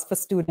resource for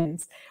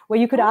students where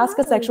you could ask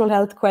a sexual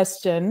health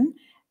question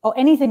or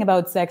anything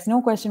about sex.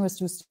 No question was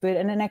too stupid.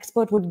 And an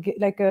expert would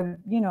get, like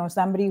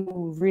somebody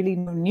who really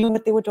knew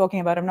what they were talking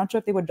about. I'm not sure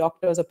if they were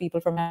doctors or people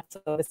from health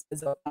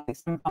services or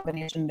some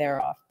combination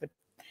thereof, but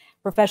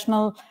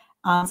professional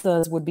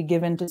answers would be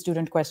given to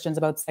student questions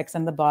about sex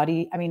and the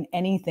body. I mean,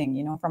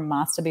 anything, from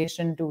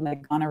masturbation to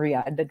like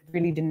gonorrhea. That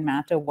really didn't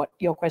matter what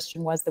your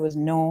question was. There was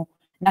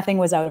nothing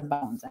was out of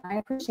bounds. And I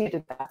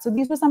appreciated that. So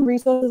these were some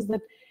resources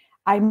that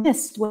I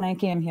missed when I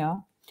came here.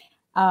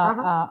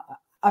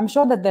 I'm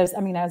sure that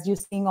as you're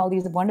seeing all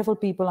these wonderful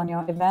people on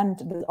your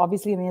event, there's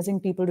obviously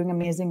amazing people doing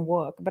amazing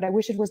work, but I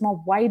wish it was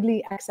more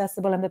widely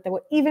accessible and that there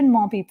were even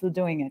more people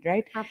doing it,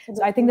 right? Absolutely.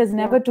 So I think there's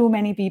never too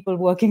many people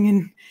working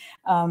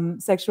in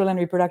sexual and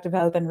reproductive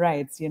health and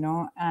rights,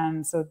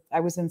 and so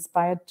I was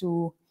inspired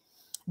to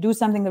do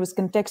something that was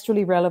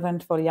contextually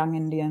relevant for young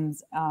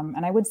Indians.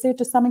 And I would say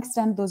to some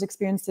extent, those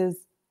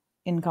experiences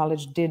in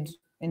college did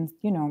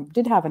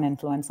have an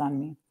influence on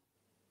me.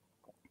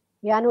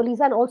 Yeah, no,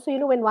 Leeza, and also,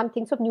 when one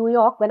thinks of New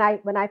York, when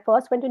I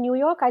first went to New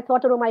York, I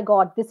thought, oh my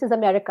God, this is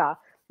America.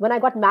 When I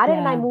got married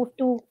and I moved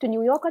to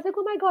New York, I was like,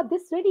 oh my God,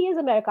 this really is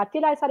America.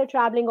 Till I started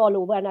traveling all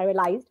over and I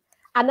realized.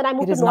 And then I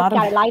moved to North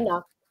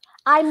Carolina.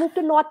 I moved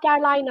to North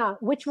Carolina,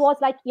 which was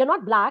like, you're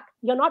not black,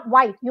 you're not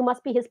white, you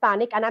must be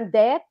Hispanic. And I'm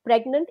there,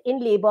 pregnant,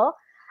 in labor.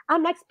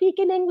 I'm like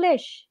speaking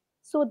English.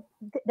 So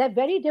they're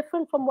very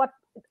different from what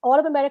all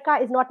of America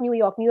is. Not New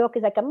York. New York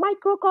is like a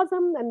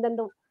microcosm, and then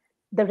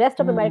the rest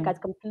of America is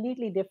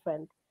completely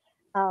different.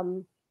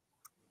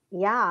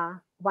 Yeah,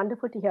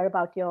 wonderful to hear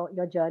about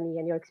your journey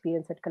and your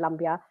experience at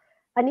Columbia.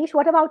 Anish,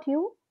 what about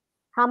you?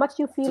 How much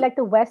do you feel like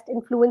the West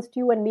influenced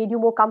you and made you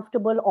more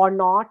comfortable or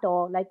not?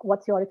 Or like,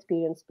 what's your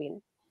experience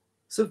been?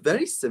 So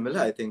very similar,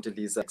 I think, to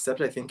Leeza,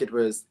 except I think it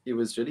was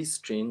really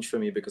strange for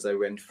me because I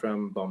went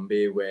from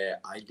Bombay, where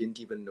I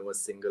didn't even know a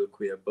single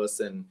queer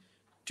person,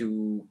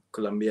 to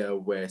Columbia,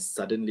 where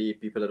suddenly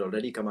people had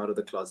already come out of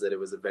the closet. It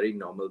was a very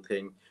normal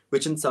thing,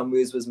 which in some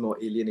ways was more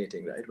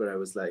alienating, right? Where I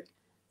was like,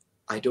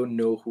 I don't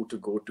know who to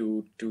go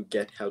to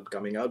get help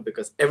coming out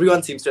because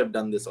everyone seems to have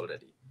done this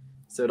already.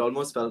 So it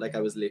almost felt like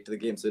I was late to the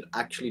game. So it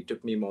actually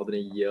took me more than a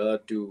year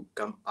to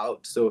come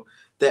out. So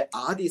there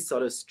are these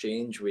sort of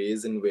strange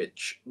ways in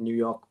which New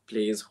York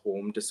plays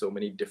home to so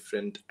many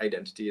different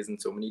identities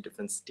and so many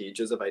different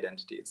stages of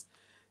identities.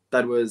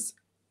 That was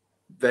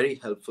very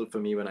helpful for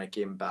me when I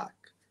came back.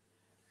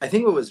 I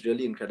think what was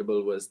really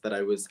incredible was that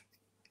I was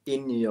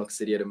in New York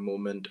City at a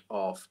moment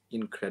of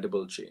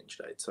incredible change,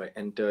 right? So I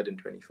entered in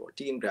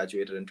 2014,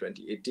 graduated in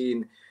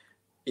 2018.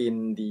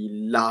 In the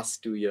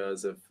last 2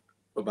 years of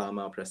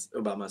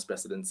Obama's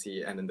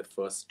presidency and in the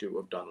first 2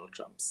 of Donald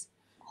Trump's.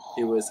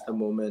 It was a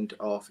moment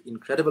of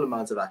incredible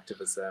amounts of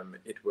activism.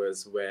 It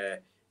was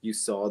where you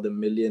saw the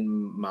Million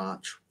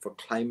March for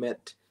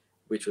Climate,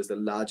 which was the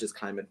largest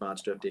climate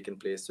march to have taken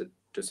place to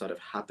sort of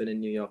happen in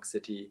New York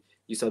City.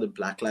 You saw the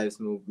Black Lives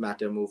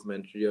Matter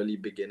movement really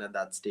begin at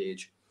that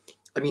stage.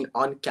 I mean,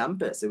 on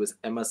campus, it was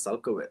Emma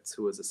Sulkowicz,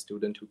 who was a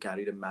student who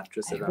carried a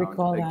mattress around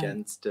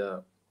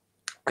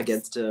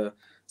against a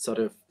sort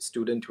of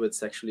student who had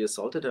sexually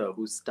assaulted her,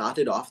 who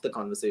started off the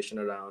conversation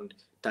around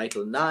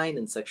Title IX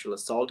and sexual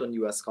assault on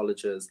US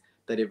colleges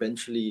that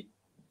eventually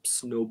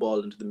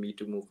snowballed into the Me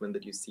Too movement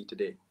that you see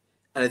today.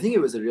 And I think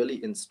it was a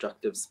really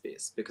instructive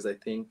space because I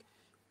think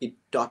it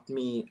taught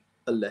me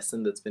a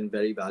lesson that's been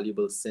very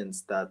valuable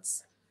since. That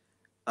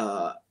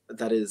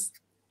is,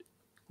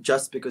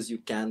 just because you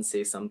can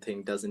say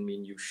something doesn't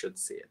mean you should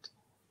say it.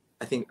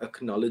 I think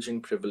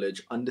acknowledging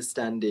privilege,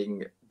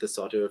 understanding the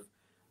sort of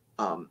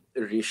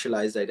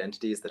racialized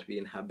identities that we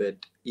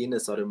inhabit in a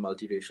sort of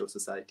multiracial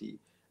society,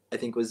 I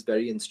think was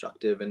very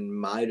instructive in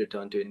my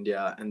return to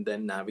India and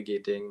then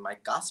navigating my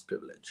caste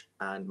privilege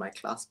and my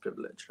class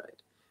privilege,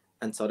 right?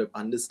 And sort of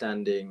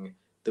understanding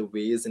the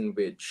ways in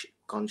which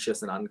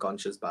conscious and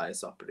unconscious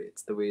bias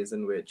operates, the ways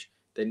in which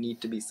There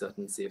need to be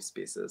certain safe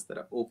spaces that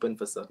are open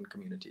for certain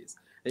communities.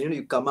 And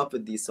you come up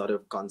with these sort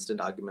of constant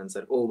arguments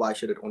that, oh, why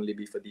should it only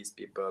be for these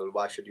people?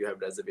 Why should you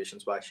have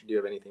reservations? Why should you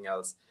have anything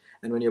else?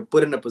 And when you're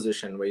put in a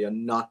position where you're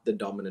not the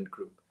dominant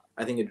group,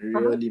 I think it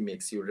really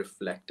makes you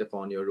reflect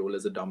upon your role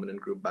as a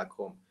dominant group back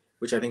home,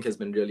 which I think has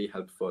been really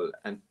helpful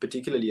and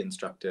particularly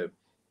instructive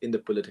in the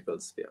political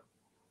sphere.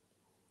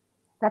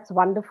 That's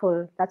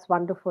wonderful. That's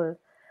wonderful.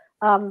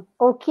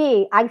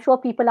 Okay, I'm sure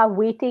people are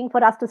waiting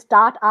for us to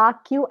start our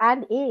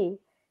Q&A.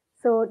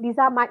 So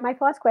Leeza, my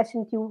first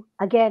question to you,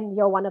 again,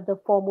 you're one of the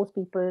foremost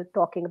people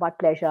talking about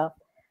pleasure.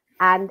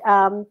 And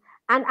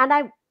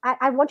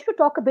I want you to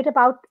talk a bit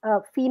about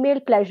female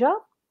pleasure.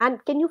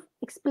 And can you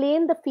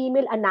explain the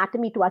female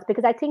anatomy to us?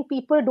 Because I think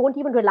people don't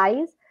even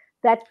realize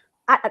that.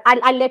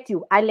 I'll let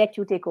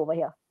you take over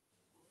here.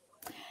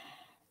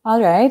 All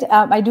right.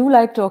 I do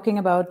like talking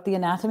about the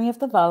anatomy of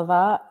the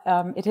vulva.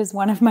 It is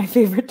one of my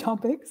favorite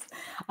topics.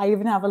 I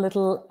even have a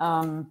little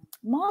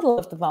model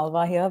of the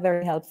vulva here,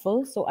 very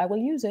helpful. So I will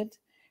use it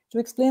to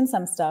explain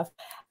some stuff.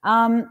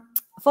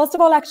 First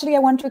of all, actually, I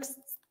want to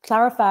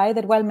clarify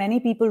that while many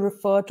people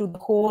refer to the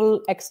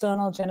whole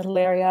external genital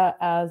area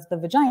as the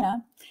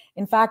vagina,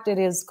 in fact, it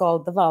is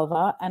called the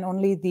vulva, and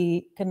only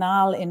the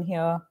canal in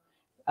here,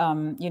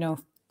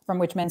 from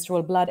which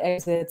menstrual blood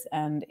exits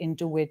and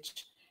into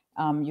which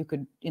you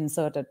could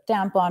insert a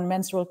tampon,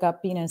 menstrual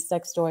cup, penis,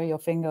 sex toy, your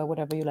finger,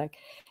 whatever you like,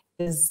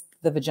 is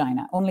the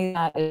vagina. Only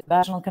that is the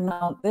vaginal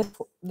canal.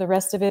 The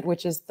rest of it,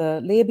 which is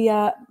the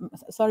labia.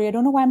 Sorry, I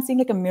don't know why I'm seeing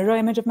like a mirror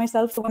image of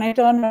myself. So when I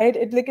turn right,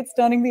 it's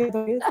turning the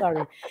other way.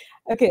 Sorry.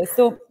 Okay,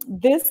 so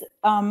this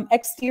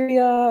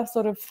exterior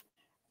sort of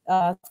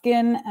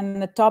skin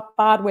and the top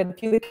part where the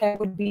pubic hair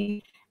would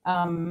be,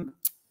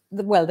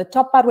 the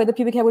top part where the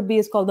pubic hair would be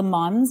is called the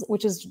mons,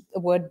 which is a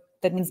word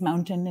that means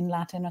mountain in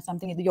Latin or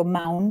something, your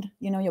mound,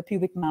 your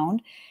pubic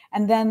mound.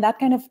 And then that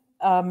kind of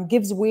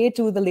gives way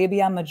to the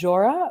labia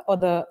majora, or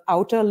the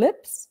outer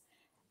lips.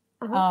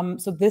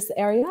 So this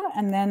area,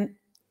 and then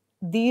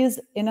these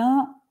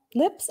inner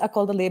lips are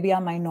called the labia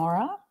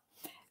minora.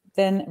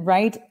 Then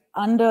right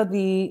under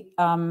the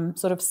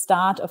sort of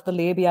start of the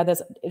labia,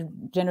 there's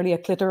generally a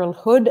clitoral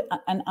hood,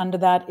 and under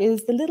that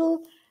is the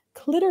little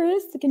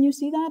clitoris. Can you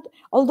see that?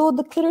 Although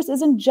the clitoris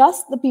isn't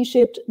just the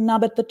P-shaped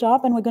nub at the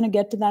top, and we're going to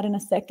get to that in a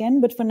second,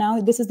 but for now,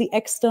 this is the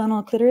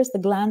external clitoris, the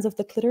glands of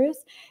the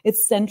clitoris.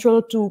 It's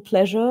central to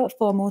pleasure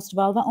for most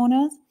vulva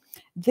owners.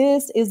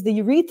 This is the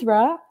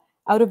urethra,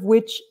 out of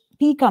which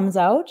pee comes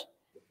out.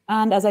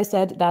 And as I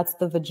said, that's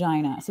the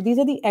vagina. So these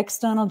are the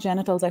external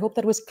genitals. I hope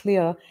that was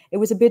clear. It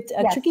was a bit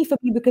tricky for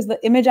me because the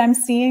image I'm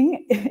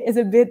seeing is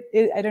a bit,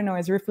 I don't know,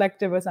 is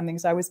reflective or something.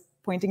 So I was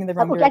pointing in the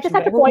wrong direction. I just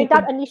have to point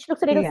out, Anish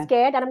looks a little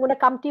scared, and I'm going to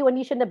come to you,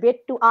 Anish, in a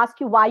bit to ask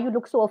you why you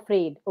look so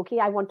afraid. Okay,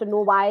 I want to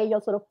know why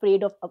you're sort of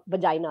afraid of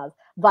vaginas,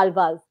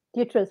 vulvas,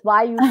 clitoris.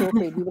 Why are you so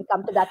afraid? We will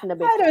come to that in a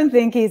bit. I don't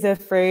think he's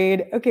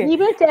afraid. Okay. He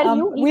will tell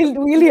you.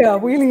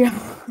 We'll hear.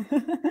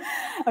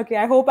 Okay,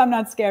 I hope I'm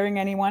not scaring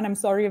anyone. I'm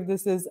sorry if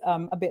this is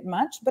a bit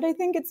much, but I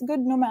think it's good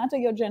no matter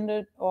your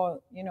gender or,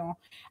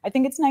 I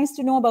think it's nice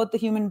to know about the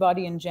human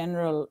body in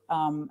general.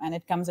 And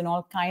it comes in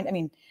all kinds. I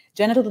mean,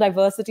 genital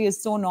diversity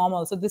is so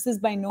normal. So this is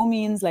by no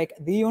means like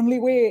the only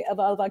way a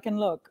vulva can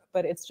look,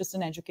 but it's just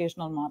an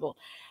educational model.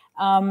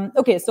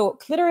 Okay, so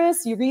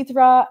clitoris,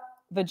 urethra,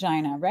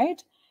 vagina,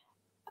 right?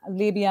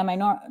 Labia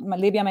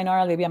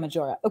minora, labia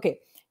majora.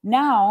 Okay,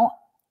 now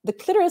the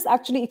clitoris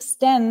actually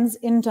extends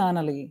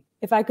internally.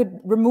 If I could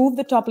remove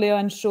the top layer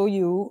and show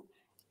you,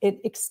 it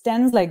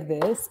extends like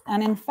this.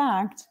 And in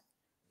fact,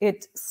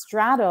 it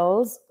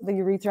straddles the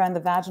urethra and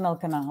the vaginal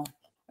canal.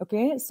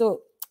 Okay,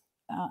 so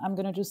I'm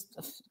going to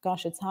just,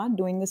 gosh, it's hard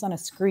doing this on a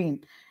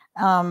screen.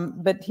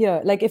 But here,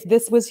 like if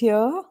this was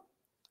here,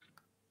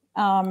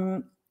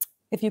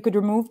 if you could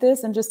remove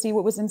this and just see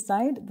what was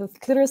inside, the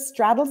clitoris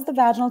straddles the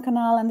vaginal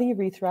canal and the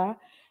urethra,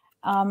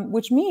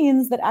 which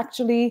means that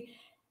actually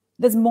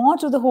there's more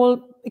to the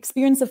whole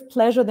experience of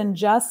pleasure than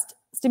just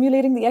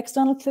stimulating the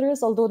external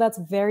clitoris, although that's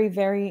very,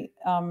 very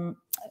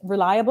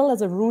reliable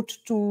as a route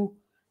to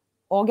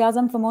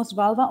orgasm for most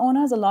vulva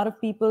owners. A lot of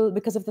people,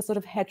 because of the sort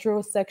of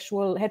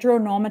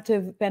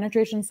heteronormative,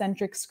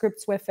 penetration-centric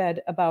scripts we're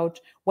fed about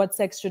what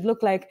sex should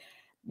look like,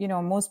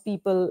 most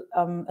people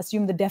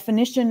assume the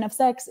definition of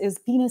sex is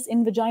penis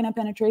in vagina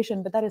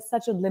penetration, but that is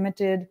such a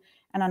limited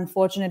and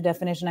unfortunate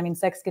definition. I mean,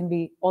 sex can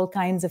be all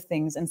kinds of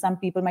things, and some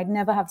people might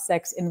never have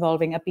sex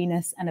involving a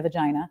penis and a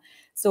vagina.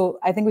 So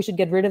I think we should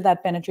get rid of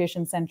that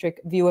penetration-centric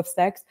view of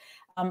sex.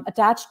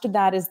 Attached to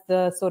that is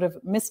the sort of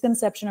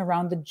misconception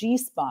around the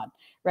G-spot,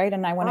 right?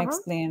 And I want to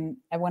explain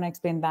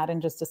that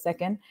in just a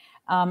second.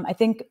 I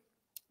think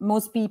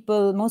most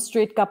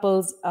straight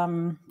couples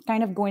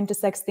kind of go into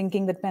sex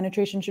thinking that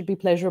penetration should be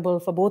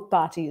pleasurable for both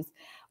parties.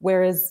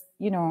 Whereas,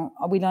 we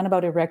learn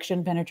about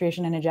erection,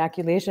 penetration, and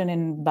ejaculation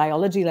in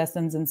biology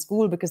lessons in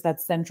school because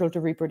that's central to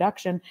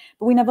reproduction.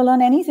 But we never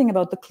learn anything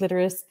about the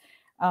clitoris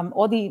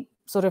or the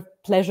sort of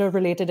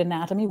pleasure-related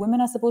anatomy.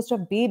 Women are supposed to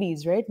have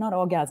babies, right? Not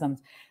orgasms.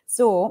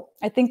 So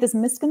I think this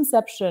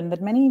misconception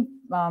that many,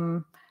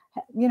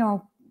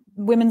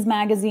 women's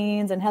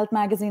magazines and health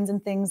magazines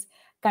and things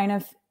kind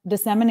of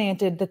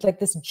disseminated that like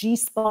this G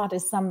spot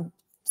is some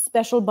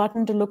special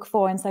button to look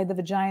for inside the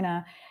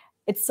vagina,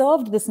 it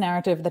served this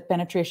narrative that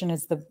penetration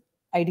is the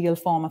ideal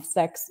form of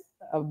sex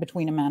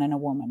between a man and a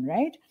woman,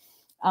 right?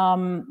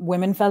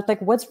 Women felt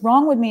like, what's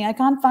wrong with me? I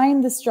can't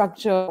find this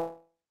structure.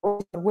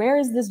 Where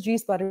is this G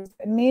spot? It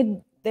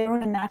made their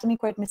own anatomy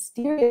quite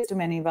mysterious to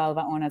many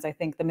vulva owners, I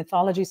think, the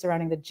mythology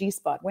surrounding the G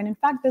spot, when in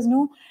fact there's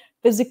no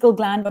physical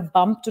gland or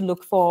bump to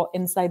look for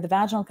inside the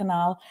vaginal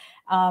canal.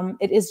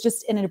 It is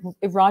just an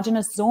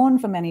erogenous zone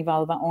for many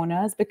vulva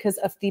owners because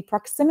of the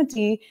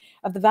proximity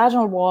of the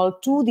vaginal wall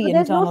to the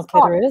internal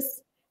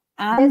clitoris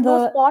and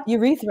the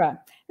urethra.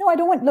 No, I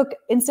don't want, look,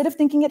 instead of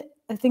thinking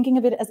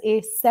of it as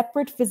a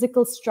separate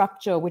physical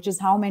structure, which is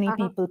how many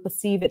people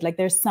perceive it, like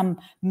there's some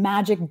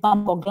magic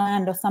bump or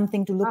gland or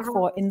something to look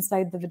for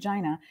inside the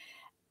vagina.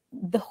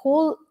 The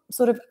whole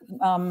sort of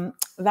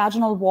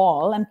vaginal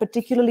wall, and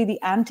particularly the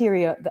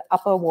anterior, the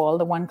upper wall,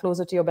 the one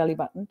closer to your belly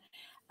button,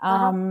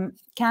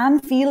 can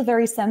feel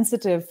very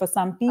sensitive for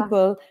some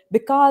people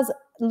because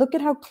look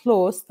at how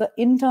close the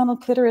internal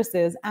clitoris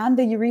is and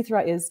the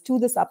urethra is to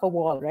this upper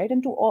wall, right?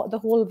 And to the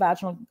whole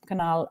vaginal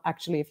canal,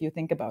 actually, if you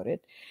think about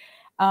it.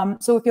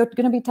 So if you're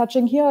going to be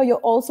touching here, you're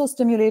also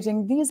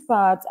stimulating these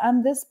parts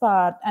and this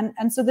part.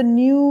 And so the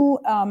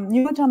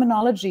newer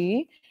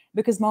terminology,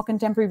 because more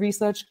contemporary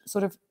research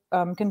sort of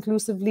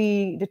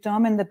conclusively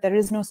determined that there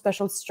is no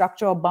special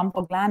structure or bump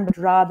or gland, but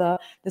rather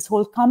this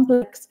whole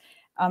complex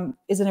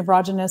is an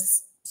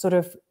erogenous sort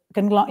of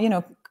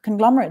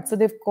conglomerate. So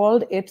they've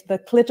called it the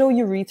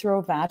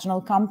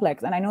clito-urethro-vaginal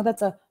complex. And I know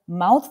that's a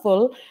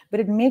mouthful, but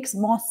it makes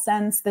more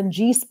sense than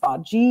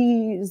G-spot.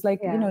 G is like,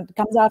 it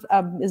comes out,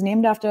 is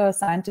named after a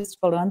scientist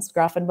called Ernst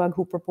Grafenberg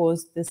who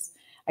proposed this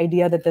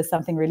idea that there's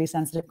something really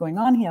sensitive going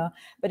on here.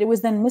 But it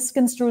was then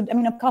misconstrued. I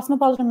mean, a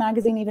Cosmopolitan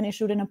magazine even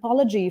issued an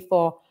apology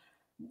for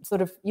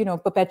sort of,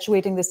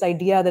 perpetuating this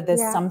idea that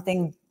there's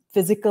something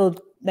physical,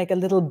 like a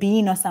little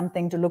bean or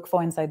something to look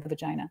for inside the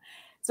vagina.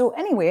 So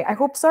anyway, I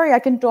hope, sorry, I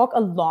can talk a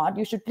lot.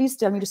 You should please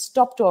tell me to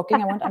stop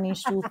talking. I want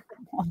Anish to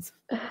also.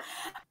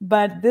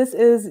 But this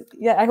is,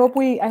 I hope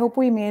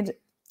we made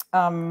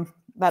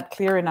that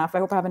clear enough. I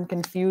hope I haven't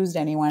confused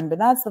anyone, but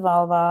that's the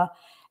vulva.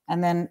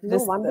 And then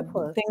this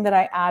thing that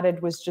I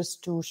added was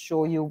just to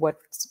show you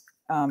what's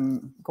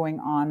going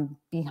on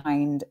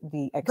behind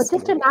the exterior. But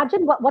just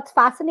imagine what's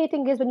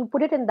fascinating is when you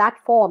put it in that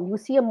form, you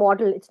see a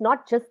model. It's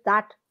not just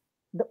that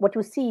what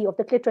you see of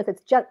the clitoris.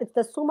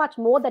 There's so much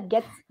more that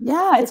gets.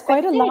 Yeah, it's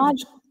quite a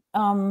large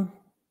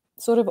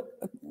sort of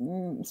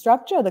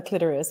structure, the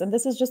clitoris, and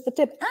this is just the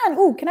tip.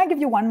 And can I give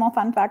you one more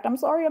fun fact? I'm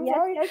sorry.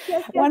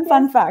 Yes, one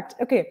fun fact.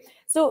 Okay,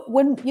 so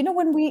when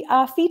we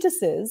are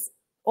fetuses,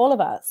 all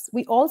of us,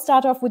 we all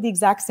start off with the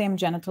exact same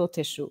genital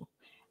tissue.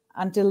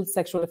 Until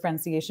sexual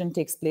differentiation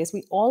takes place,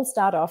 we all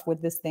start off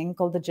with this thing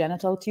called the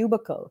genital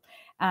tubercle.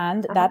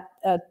 And that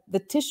the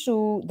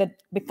tissue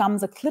that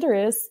becomes a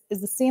clitoris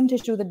is the same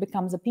tissue that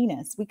becomes a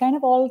penis. We kind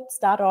of all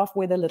start off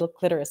with a little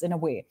clitoris in a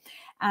way.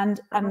 And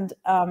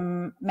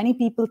many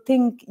people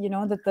think,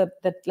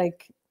 that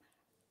like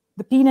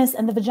the penis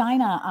and the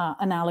vagina are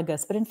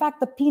analogous, but in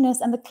fact, the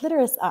penis and the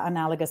clitoris are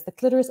analogous. The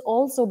clitoris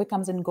also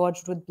becomes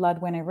engorged with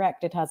blood when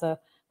erect. It has a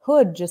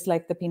hood, just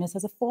like the penis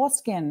has a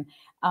foreskin.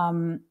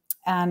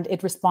 And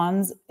it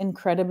responds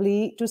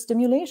incredibly to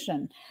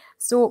stimulation.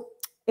 So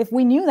if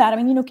we knew that, I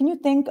mean, can you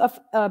think of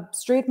a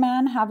straight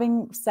man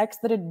having sex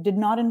that it did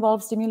not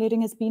involve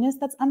stimulating his penis?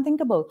 That's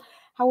unthinkable.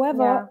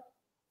 However,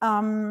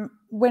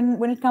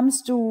 when it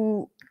comes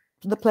to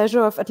the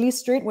pleasure of at least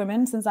straight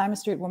women, since I'm a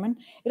straight woman,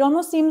 it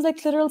almost seems like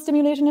clitoral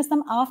stimulation is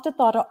some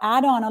afterthought or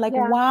add-on, or like,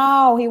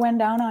 wow, he went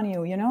down on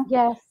you,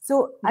 Yes.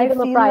 So I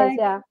feel like,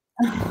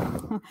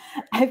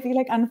 I feel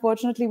like,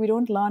 unfortunately, we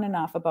don't learn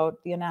enough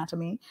about the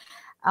anatomy.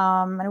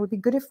 And it would be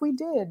good if we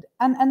did.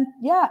 And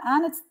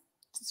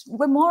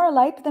we're more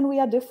alike than we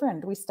are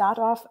different. We start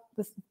off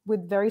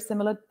with very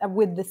similar,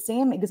 with the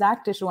same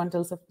exact tissue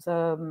until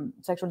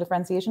sexual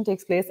differentiation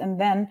takes place, and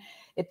then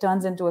it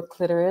turns into a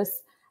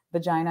clitoris,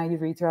 vagina,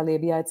 urethra,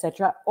 labia,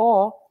 etc.,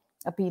 or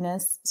a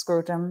penis,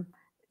 scrotum,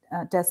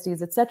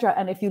 testes, etc.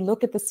 And if you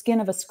look at the skin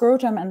of a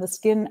scrotum and the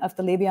skin of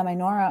the labia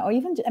minora, or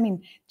even,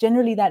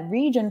 generally that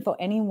region for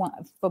anyone,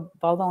 for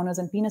vulva owners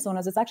and penis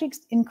owners, it's actually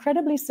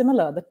incredibly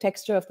similar, the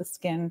texture of the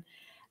skin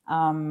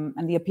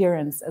and the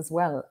appearance as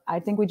well. I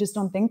think we just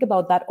don't think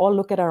about that or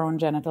look at our own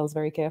genitals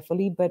very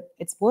carefully, but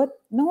it's worth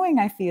knowing,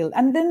 I feel.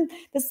 And then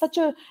there's such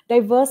a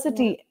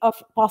diversity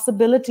of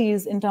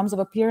possibilities in terms of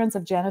appearance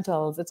of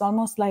genitals. It's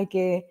almost like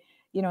a,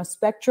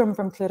 spectrum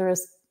from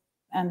clitoris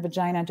and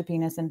vagina to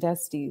penis and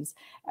testes.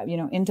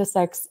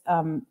 Intersex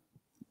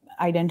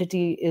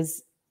identity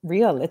is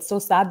real. It's so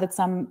sad that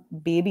some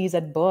babies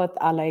at birth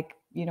are like,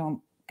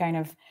 kind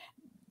of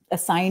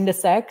assigned a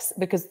sex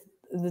because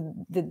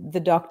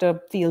the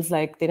doctor feels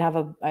like they'd have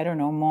a,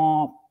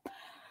 more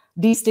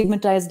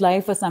destigmatized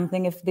life or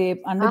something if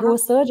they undergo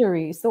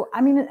surgery. So,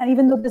 and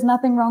even though there's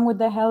nothing wrong with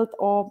their health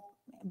or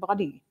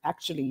body,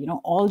 actually,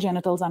 all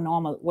genitals are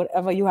normal.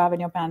 Whatever you have in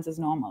your pants is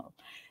normal.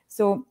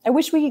 So I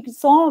wish we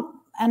saw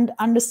and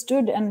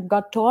understood and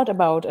got taught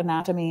about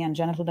anatomy and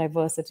genital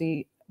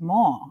diversity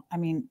more. I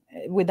mean,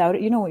 without,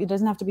 it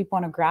doesn't have to be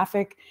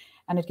pornographic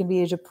and it can be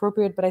age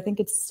appropriate, but I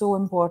think it's so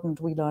important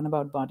we learn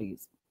about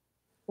bodies.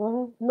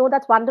 No,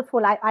 that's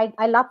wonderful.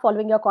 I love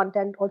following your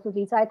content also,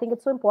 Leeza. I think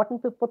it's so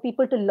important for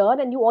people to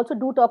learn. And you also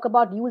do talk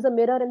about use a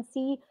mirror and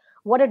see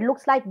what it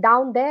looks like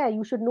down there.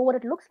 You should know what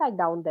it looks like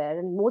down there.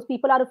 And most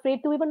people are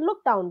afraid to even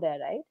look down there,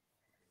 right?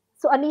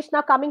 So, Anish,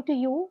 now coming to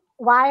you,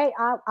 why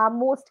are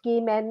most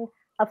gay men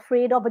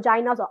afraid of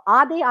vaginas? Or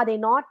are they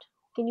not?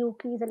 Can you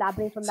please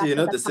elaborate on So, that?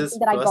 'Cause that's this is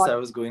something that I first, got. I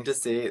was going to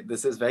say,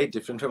 this is very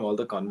different from all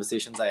the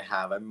conversations I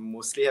have. I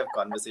mostly have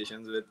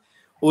conversations with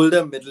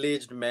older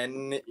middle-aged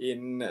men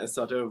in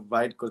sort of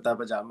white kurta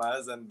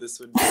pajamas, and this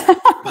would be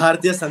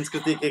Bharatiya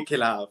Sanskriti ke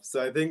khilaf.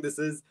 So I think this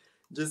is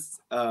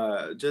just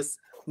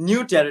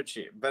new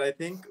territory. But I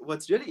think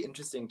what's really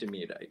interesting to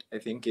me, right, I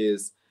think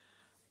is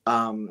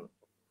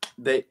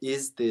there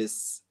is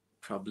this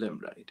problem,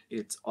 right?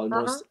 It's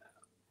almost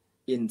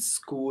in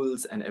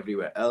schools and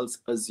everywhere else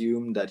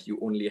assume that you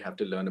only have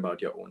to learn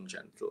about your own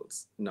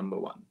genitals, number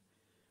one.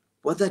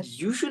 What that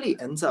usually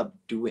ends up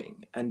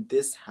doing, and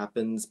this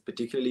happens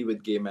particularly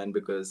with gay men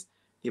because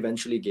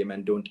eventually gay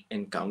men don't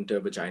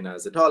encounter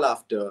vaginas at all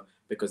after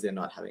because they're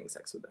not having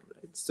sex with them,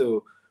 right?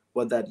 So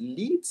what that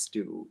leads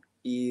to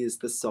is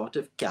the sort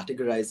of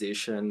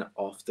categorization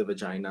of the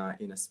vagina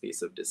in a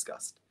space of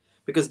disgust.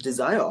 Because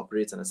desire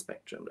operates on a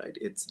spectrum, right?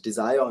 It's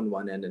desire on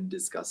one end and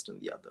disgust on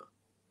the other.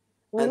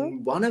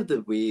 And one of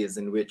the ways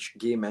in which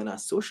gay men are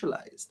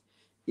socialized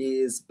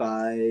is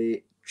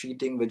by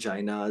treating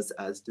vaginas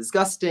as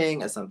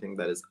disgusting, as something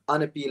that is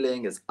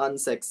unappealing, as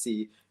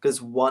unsexy,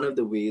 because one of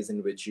the ways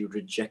in which you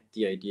reject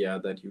the idea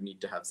that you need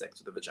to have sex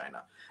with a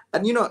vagina.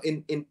 And,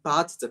 in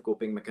parts, it's a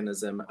coping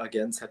mechanism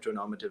against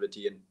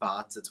heteronormativity. In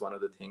parts, it's one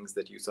of the things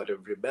that you sort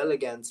of rebel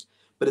against,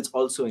 but it's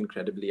also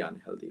incredibly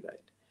unhealthy, right?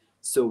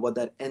 So what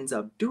that ends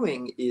up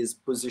doing is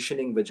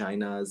positioning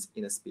vaginas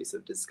in a space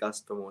of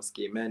disgust for most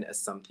gay men as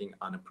something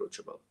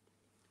unapproachable.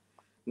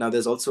 Now,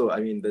 there's also,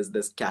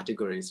 there's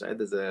categories, right?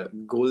 There's a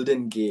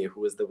golden gay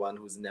who is the one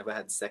who's never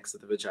had sex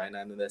with a vagina,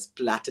 and then there's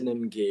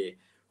platinum gay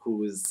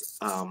who's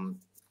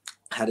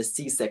had a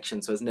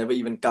C-section, so has never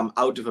even come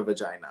out of a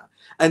vagina.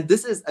 And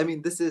this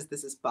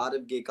is part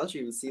of gay culture.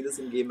 You'll see this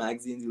in gay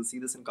magazines. You'll see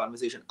this in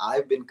conversation.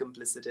 I've been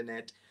complicit in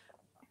it.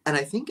 And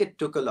I think it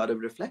took a lot of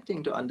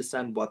reflecting to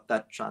understand what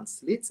that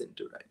translates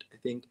into, right? I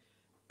think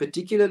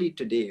particularly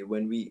today,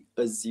 when we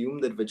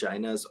assume that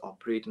vaginas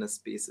operate in a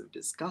space of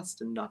disgust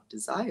and not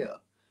desire,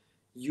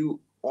 you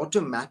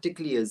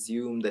automatically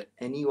assume that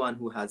anyone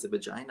who has a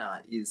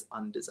vagina is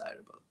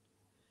undesirable.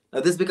 Now,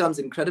 this becomes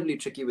incredibly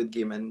tricky with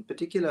gay men in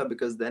particular,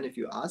 because then if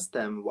you ask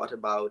them, what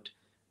about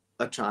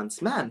a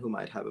trans man who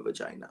might have a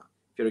vagina?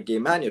 If you're a gay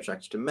man, you're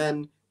attracted to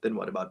men, then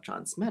what about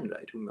trans men,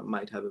 right, who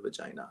might have a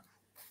vagina?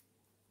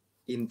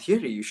 In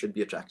theory, you should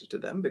be attracted to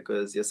them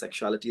because your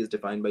sexuality is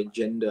defined by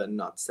gender and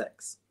not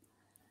sex.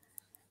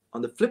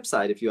 On the flip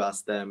side, if you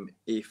ask them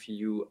if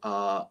you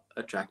are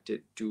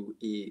attracted to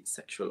a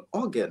sexual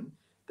organ,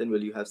 then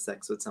will you have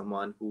sex with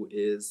someone who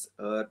is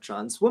a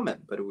trans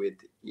woman but with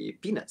a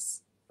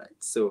penis, right?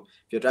 So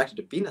if you're attracted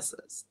to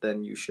penises,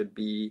 then you should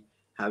be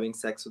having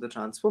sex with a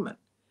trans woman.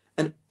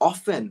 And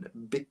often,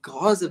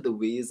 because of the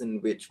ways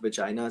in which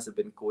vaginas have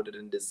been coded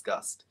in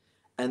disgust,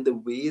 and the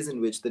ways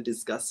in which the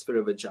disgust for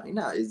a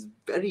vagina is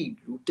very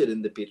rooted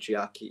in the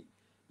patriarchy,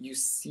 you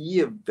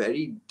see a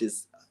very,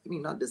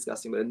 not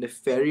disgusting, but a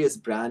nefarious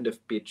brand of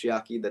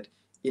patriarchy that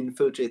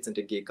infiltrates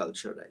into gay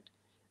culture, right?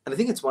 And I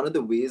think it's one of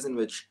the ways in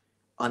which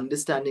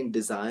understanding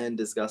desire and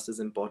disgust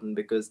is important,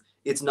 because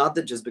it's not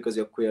that just because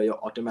you're queer,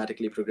 you're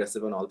automatically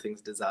progressive on all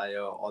things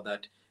desire, or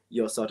that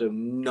you're sort of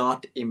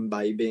not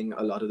imbibing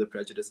a lot of the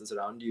prejudices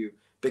around you,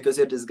 because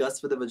your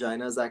disgust for the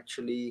vagina is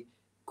actually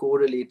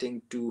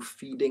correlating to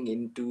feeding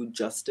into,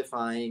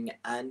 justifying,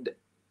 and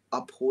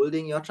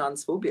upholding your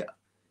transphobia.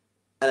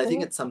 And I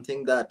think it's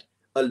something that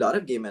a lot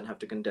of gay men have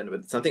to contend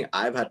with. It's something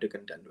I've had to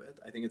contend with.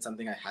 I think it's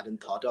something I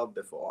hadn't thought of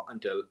before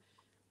until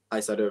I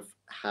sort of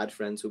had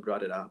friends who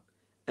brought it up.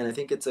 And I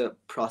think it's a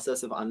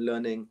process of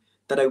unlearning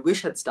that I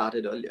wish had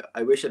started earlier.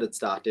 I wish it had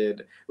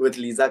started with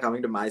Leeza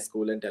coming to my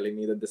school and telling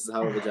me that this is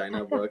how a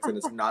vagina works, and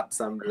it's not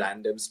some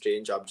random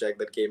strange object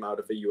that came out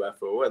of a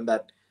UFO, and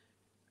that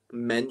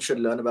men should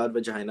learn about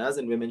vaginas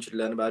and women should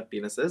learn about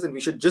penises, and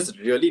we should just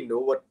really know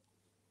what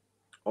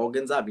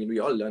organs are. We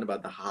all learn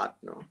about the heart,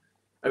 no?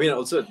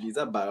 Also,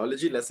 Leeza,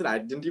 biology lesson, I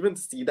didn't even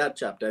see that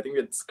chapter. I think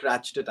we had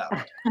scratched it out.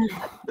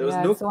 There was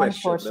no so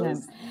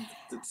question.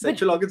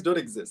 Sexual organs don't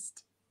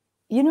exist.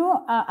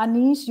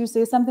 Anish, you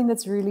say something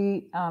that's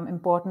really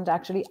important.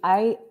 Actually,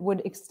 I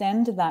would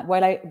extend that.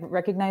 While I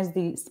recognize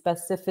the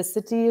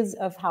specificities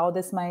of how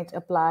this might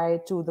apply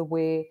to the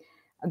way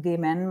gay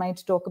men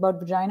might talk about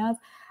vaginas,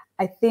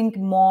 I think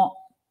more,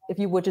 if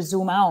you were to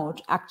zoom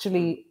out,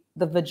 actually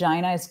the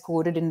vagina is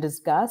coded in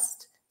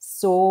disgust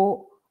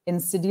so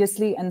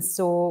insidiously and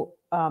so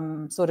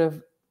sort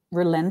of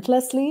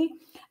relentlessly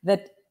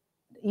that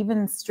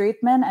even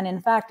straight men, and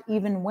in fact,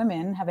 even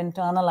women have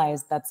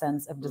internalized that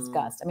sense of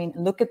disgust. I mean,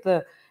 look at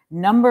the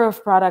number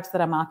of products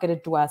that are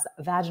marketed to us: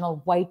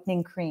 vaginal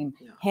whitening cream,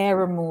 hair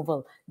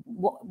removal,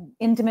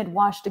 intimate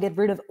wash to get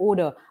rid of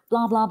odor,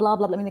 blah, blah, blah,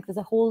 blah. I mean, like, there's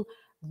a whole,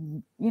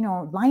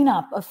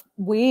 lineup of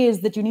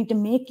ways that you need to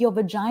make your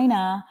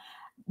vagina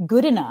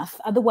good enough.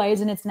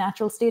 Otherwise, in its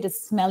natural state,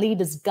 it's smelly,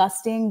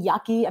 disgusting,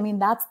 yucky. I mean,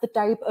 that's the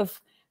type of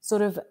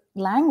sort of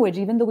language,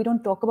 even though we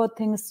don't talk about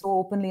things so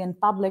openly in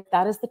public,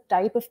 that is the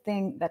type of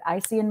thing that I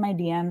see in my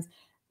DMs,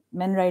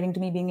 men writing to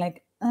me being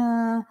like,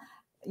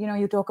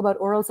 you talk about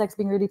oral sex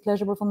being really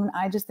pleasurable for men.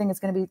 I just think it's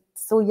going to be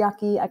so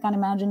yucky. I can't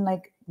imagine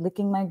like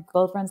licking my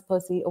girlfriend's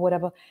pussy or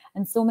whatever.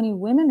 And so many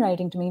women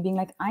writing to me being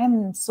like, I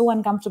am so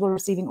uncomfortable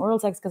receiving oral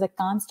sex because I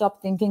can't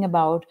stop thinking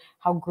about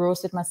how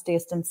gross it must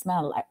taste and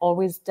smell. I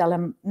always tell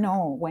him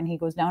no when he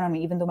goes down on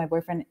me, even though my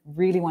boyfriend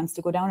really wants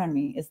to go down on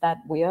me. Is that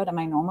weird? Am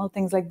I normal?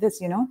 Things like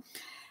this,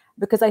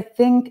 because I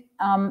think,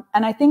 and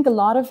I think a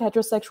lot of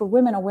heterosexual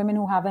women are women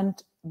who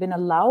haven't been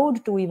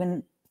allowed to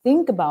even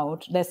think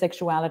about their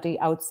sexuality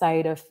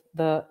outside of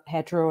the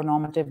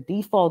heteronormative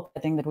default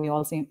setting that we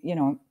all seem,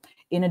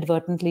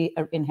 inadvertently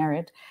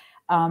inherit.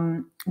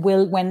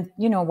 Will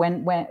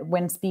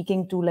when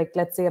speaking to, like,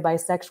 let's say a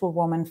bisexual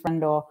woman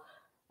friend or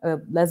a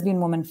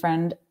lesbian woman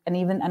friend,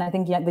 and I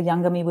think the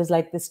younger me was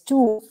like this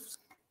too.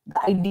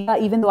 The idea,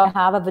 even though I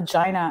have a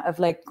vagina, of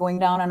like going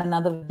down on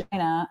another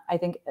vagina, I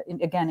think,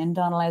 again,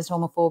 internalized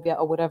homophobia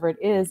or whatever it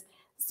is,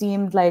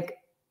 seemed like,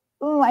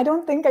 oh, I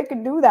don't think I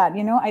could do that.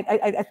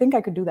 I think I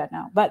could do that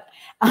now, but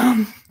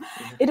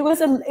it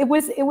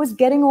was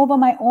getting over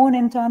my own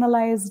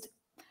internalized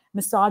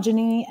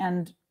misogyny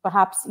and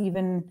perhaps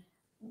even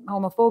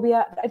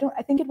homophobia.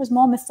 I think it was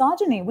more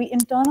misogyny. We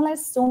internalize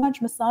so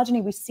much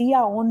misogyny. We see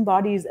our own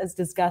bodies as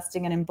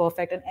disgusting and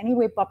imperfect. And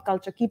anyway, pop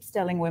culture keeps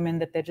telling women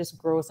that they're just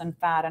gross and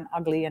fat and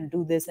ugly and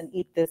do this and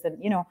eat this. And,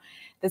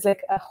 there's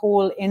like a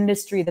whole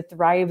industry that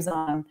thrives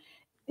on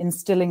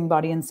instilling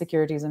body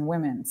insecurities in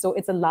women. So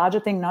it's a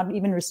larger thing, not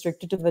even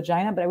restricted to the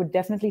vagina, but I would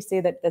definitely say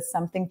that there's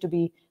something to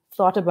be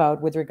thought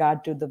about with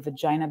regard to the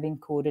vagina being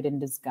coded in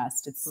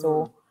disgust. It's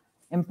so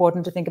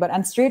important to think about.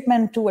 And straight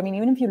men too. I mean,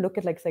 even if you look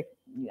at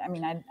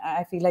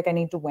I feel like I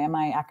need to wear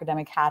my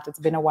academic hat. It's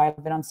been a while.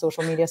 I've been on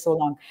social media so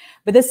long.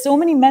 But there's so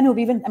many men who've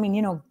even,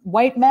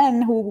 white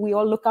men who we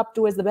all look up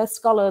to as the best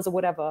scholars or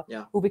whatever,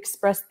 who've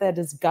expressed their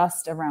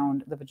disgust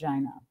around the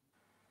vagina.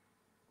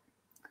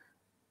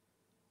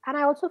 And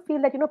I also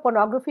feel that,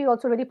 pornography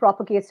also really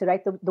propagates,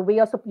 right? The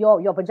way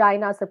your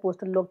vagina is supposed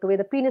to look, the way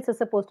the penis is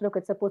supposed to look,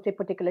 it's supposed to be a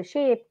particular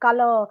shape,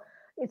 color,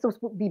 it's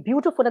supposed to be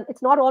beautiful. And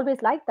it's not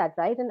always like that,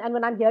 right? And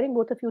when I'm hearing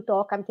both of you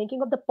talk, I'm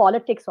thinking of the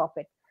politics of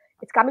it.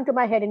 It's coming to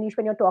my head, Anish,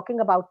 when you're talking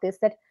about this,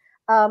 that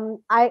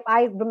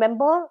I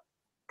remember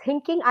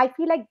thinking, I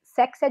feel like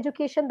Sex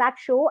Education, that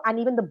show, and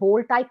even the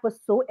Bold Type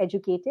was so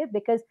educative,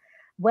 because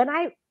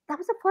that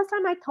was the first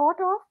time I thought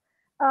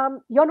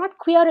of, you're not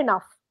queer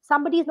enough.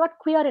 Somebody is not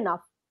queer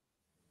enough.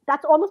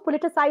 That's almost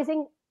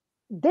politicizing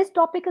this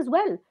topic as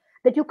well,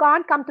 that you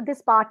can't come to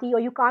this party or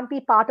you can't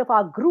be part of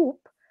our group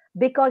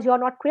because you're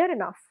not queer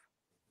enough.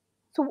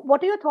 So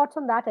what are your thoughts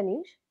on that,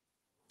 Anish?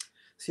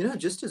 So,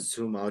 just to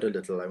zoom out a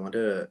little, I want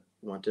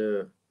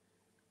to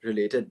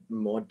relate it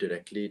more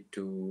directly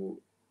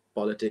to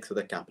politics with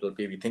a capital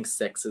P. We think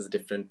sex is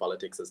different,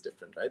 politics is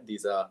different, right?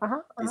 These are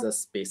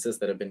spaces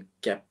that have been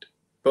kept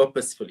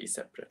purposefully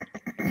separate.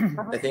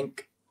 I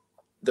think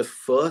the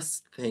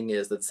first thing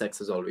is that sex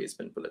has always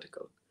been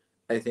political.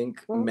 I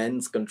think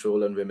men's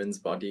control on women's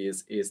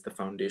bodies is the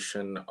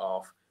foundation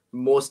of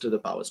most of the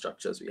power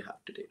structures we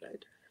have today,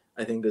 right?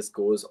 I think this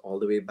goes all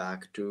the way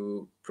back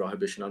to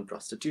prohibition on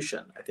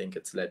prostitution. I think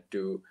it's led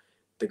to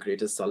the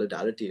greatest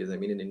solidarities. I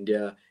mean, in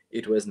India,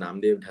 it was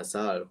Namdev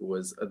Dhasal, who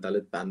was a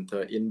Dalit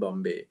Panther in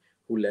Bombay,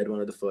 who led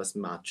one of the first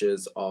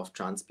marches of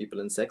trans people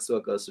and sex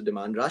workers to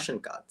demand ration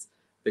cards,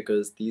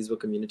 because these were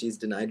communities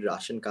denied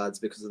ration cards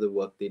because of the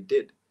work they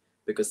did,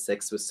 because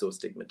sex was so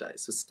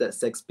stigmatized. So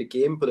sex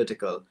became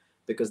political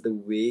because the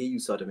way you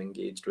sort of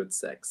engaged with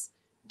sex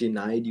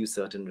denied you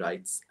certain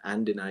rights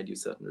and denied you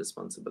certain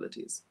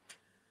responsibilities.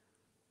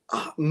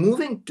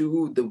 Moving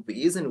to the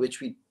ways in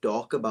which we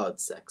talk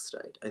about sex,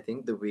 right? I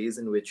think the ways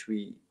in which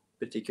we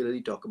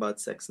particularly talk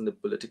about sex in the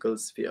political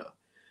sphere.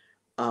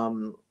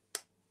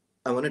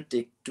 I want to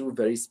take two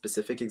very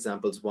specific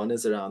examples. One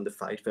is around the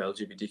fight for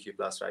LGBTQ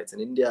plus rights in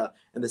India,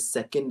 and the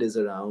second is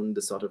around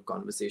the sort of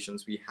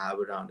conversations we have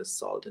around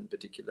assault in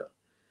particular.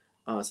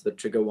 So the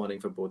trigger warning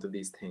for both of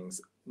these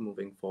things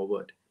moving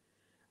forward.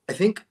 I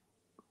think,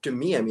 to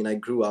me, I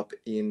grew up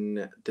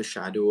in the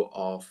shadow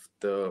of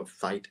the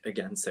fight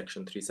against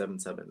Section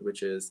 377,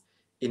 which is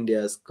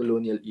India's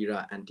colonial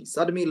era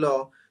anti-sodomy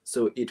law.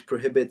 So it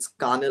prohibits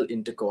carnal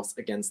intercourse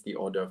against the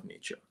order of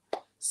nature.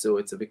 So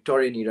it's a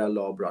Victorian era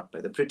law brought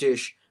by the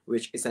British,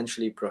 which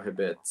essentially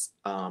prohibits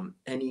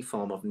any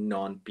form of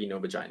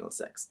non-penovaginal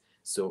sex.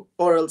 So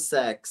oral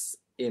sex,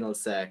 anal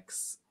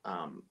sex,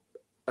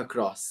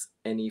 across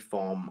any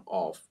form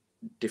of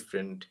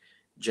different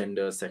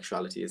gender,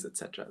 sexualities,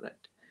 etc. Right?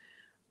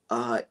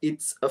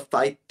 it's a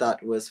fight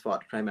that was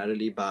fought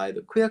primarily by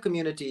the queer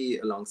community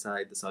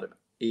alongside the sort of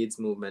AIDS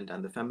movement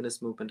and the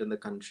feminist movement in the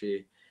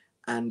country.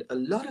 And a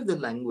lot of the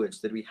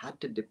language that we had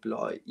to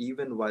deploy,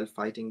 even while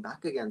fighting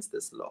back against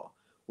this law,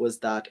 was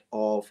that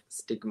of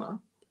stigma,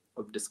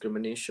 of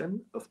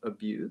discrimination, of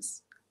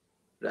abuse,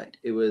 right?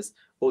 It was,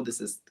 oh,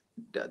 this is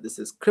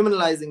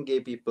criminalizing gay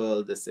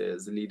people, this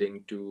is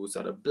leading to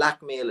sort of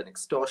blackmail and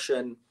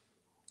extortion.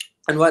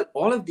 And while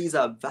all of these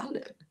are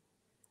valid,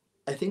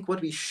 I think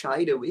what we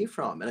shied away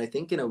from, and I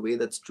think in a way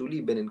that's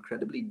truly been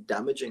incredibly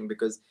damaging,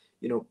 because,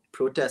 you know,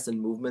 protests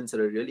and movements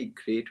are a really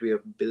great way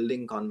of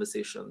building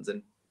conversations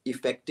and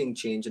effecting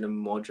change in a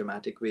more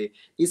dramatic way,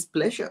 is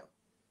pleasure.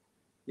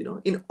 You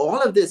know, in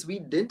all of this, we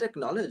didn't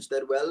acknowledge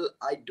that, well,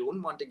 I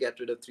don't want to get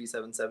rid of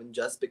 377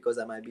 just because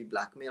I might be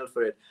blackmailed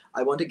for it.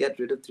 I want to get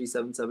rid of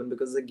 377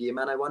 because as a gay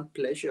man, I want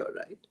pleasure,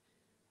 right?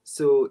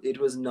 So it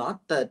was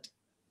not that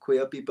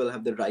queer people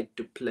have the right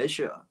to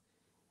pleasure.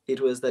 It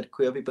was that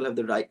queer people have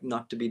the right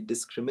not to be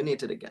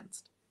discriminated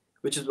against,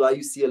 which is why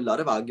you see a lot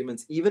of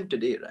arguments even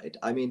today, right?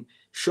 I mean,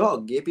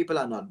 sure, gay people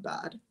are not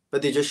bad,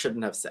 but they just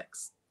shouldn't have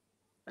sex,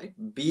 right?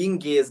 Being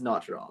gay is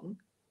not wrong,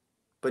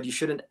 but you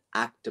shouldn't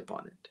act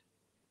upon it.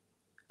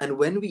 And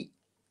when we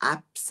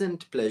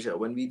absent pleasure,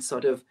 when we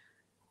sort of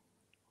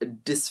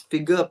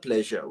disfigure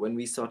pleasure, when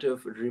we sort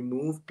of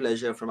remove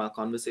pleasure from our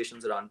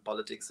conversations around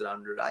politics,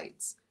 around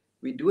rights,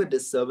 we do a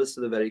disservice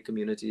to the very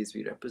communities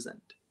we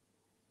represent,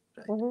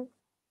 right? Mm-hmm.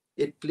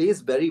 It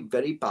plays very,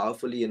 very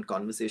powerfully in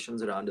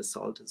conversations around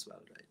assault as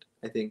well, right?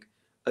 I think,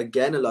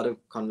 again, a lot of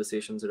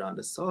conversations around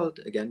assault,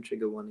 again,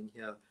 trigger warning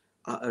here,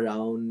 are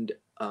around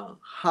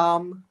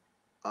harm,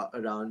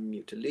 around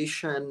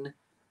mutilation,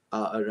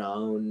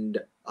 around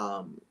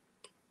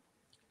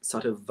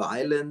sort of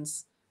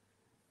violence.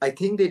 I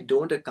think they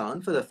don't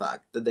account for the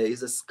fact that there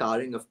is a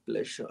scarring of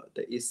pleasure.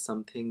 There is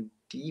something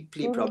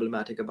deeply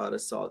problematic about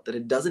assault, that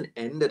it doesn't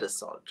end at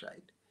assault,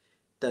 right?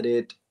 That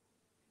it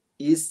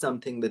is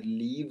something that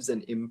leaves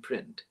an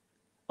imprint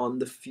on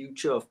the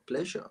future of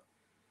pleasure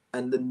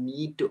and the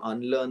need to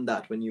unlearn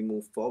that when you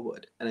move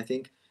forward. And I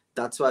think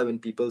that's why when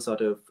people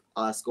sort of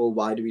ask, oh,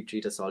 why do we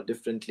treat assault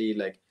differently?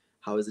 Like,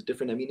 how is it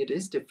different? I mean, it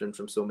is different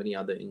from so many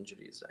other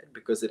injuries, right?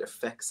 Because it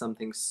affects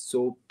something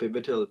so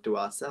pivotal to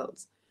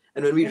ourselves.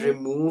 And when we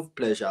remove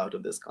pleasure out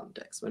of this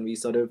context, when we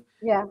sort of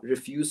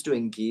refuse to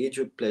engage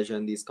with pleasure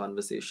in these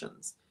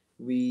conversations,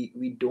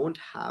 we don't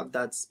have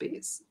that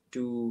space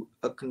to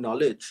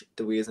acknowledge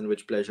the ways in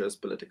which pleasure is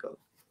political.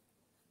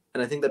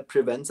 And I think that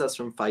prevents us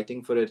from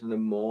fighting for it in a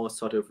more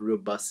sort of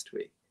robust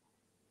way.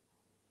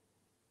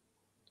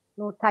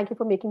 No, thank you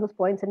for making those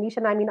points, Anish.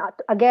 And I mean,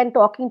 again,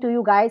 talking to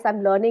you guys,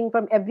 I'm learning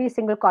from every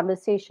single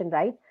conversation,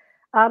 right?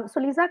 So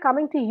Leeza,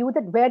 coming to you,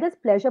 that where does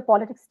pleasure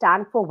politics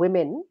stand for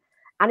women,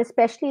 and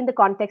especially in the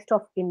context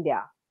of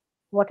India?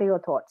 What are your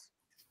thoughts?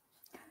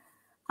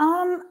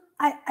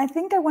 I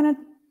think I want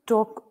to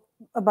talk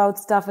about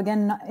stuff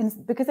again,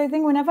 because I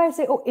think whenever I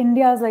say, oh,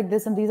 India is like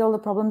this and these are all the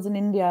problems in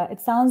India, it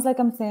sounds like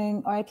I'm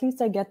saying, or at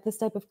least I get this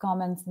type of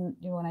comments, and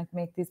when I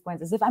make these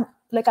points, as if I'm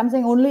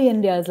saying only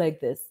India is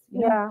like this.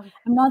 You know?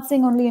 I'm not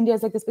saying only India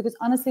is like this, because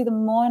honestly, the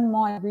more and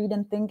more I read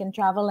and think and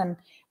travel and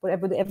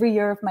whatever, every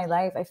year of my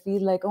life, I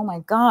feel like, oh my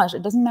gosh,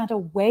 it doesn't matter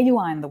where you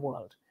are in the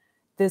world,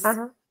 this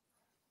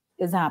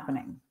is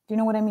happening. Do you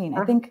know what I mean?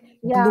 I think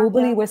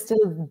globally, we're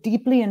still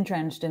deeply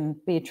entrenched in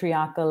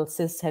patriarchal,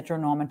 cis,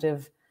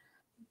 heteronormative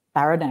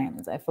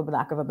paradigms, for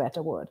lack of a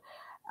better word.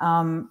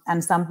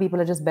 And some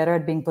people are just better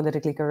at being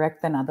politically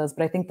correct than others.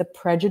 But I think the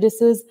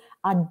prejudices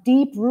are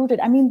deep-rooted.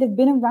 I mean, they've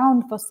been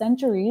around for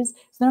centuries.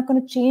 It's not going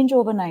to change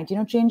overnight.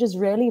 Change is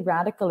really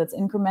radical. It's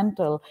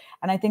incremental.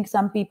 And I think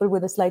some people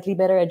with a slightly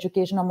better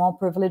education or more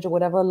privilege or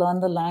whatever learn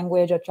the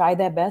language or try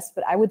their best.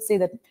 But I would say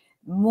that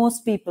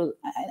most people,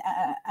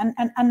 and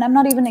I'm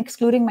not even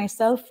excluding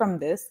myself from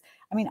this.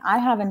 I mean, I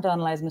have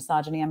internalized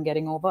misogyny I'm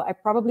getting over. I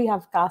probably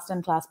have caste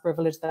and class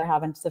privilege that I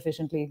haven't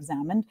sufficiently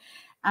examined.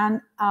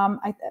 And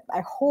I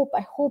hope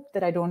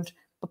that I don't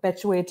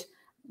perpetuate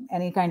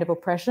any kind of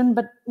oppression,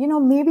 but,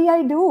 maybe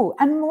I do.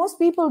 And most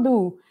people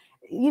do.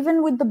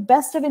 Even with the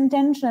best of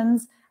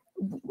intentions,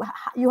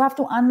 you have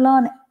to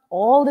unlearn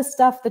all the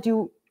stuff that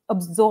you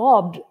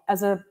absorbed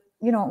as a,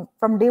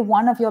 from day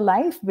one of your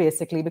life,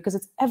 basically, because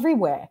it's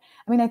everywhere.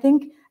 I mean, I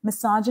think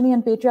misogyny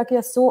and patriarchy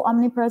are so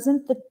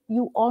omnipresent that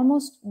you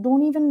almost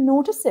don't even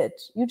notice it.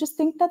 You just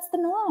think that's the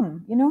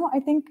norm. I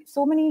think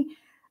so many,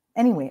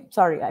 anyway,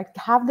 sorry, I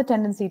have the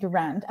tendency to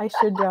rant. I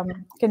should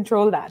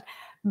control that.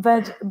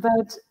 But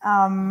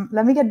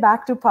let me get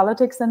back to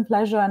politics and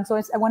pleasure. And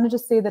so I want to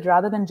just say that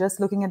rather than just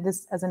looking at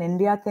this as an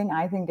India thing,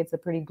 I think it's a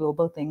pretty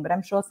global thing, but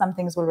I'm sure some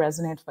things will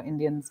resonate for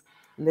Indians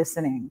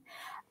listening.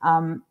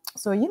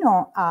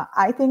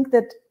 I think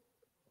that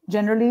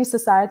generally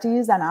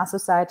societies, and our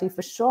society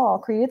for sure,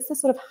 creates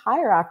this sort of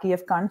hierarchy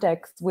of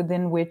contexts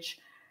within which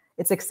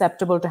it's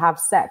acceptable to have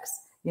sex.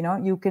 You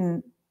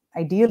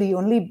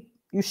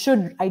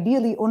should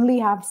ideally only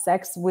have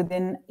sex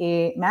within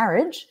a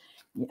marriage,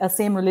 a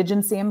same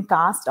religion, same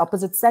caste,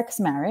 opposite sex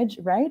marriage,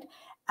 right?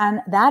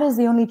 And that is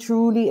the only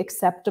truly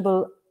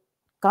acceptable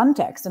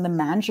context, and the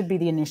man should be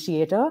the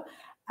initiator.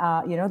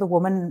 The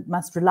woman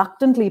must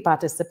reluctantly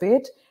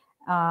participate.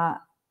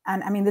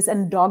 And I mean, this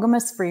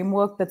endogamous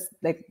framework that's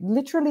like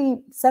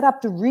literally set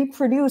up to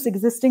reproduce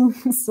existing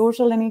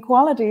social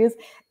inequalities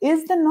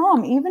is the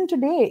norm, even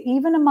today,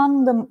 even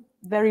among the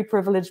very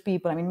privileged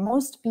people. I mean,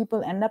 most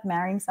people end up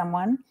marrying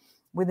someone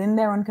within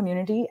their own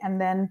community,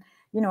 and then,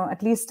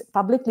 at least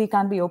publicly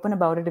can't be open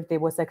about it if they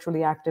were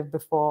sexually active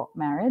before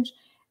marriage.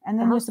 And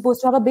then you're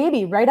supposed to have a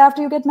baby right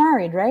after you get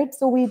married, right?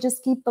 So we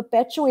just keep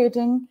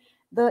perpetuating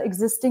the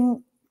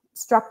existing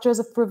structures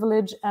of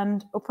privilege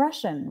and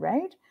oppression,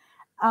 right?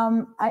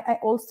 I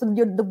also,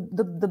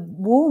 the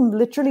womb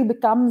literally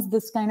becomes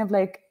this kind of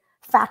like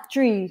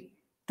factory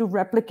to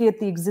replicate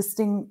the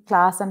existing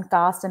class and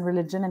caste and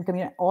religion and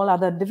community, all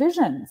other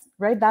divisions,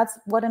 right? That's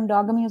what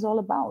endogamy is all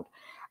about.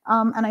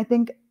 And I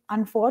think,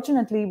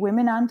 unfortunately,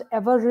 women aren't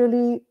ever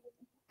really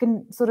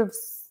sort of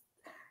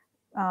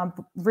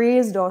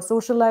raised or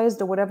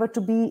socialized or whatever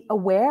to be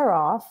aware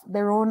of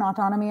their own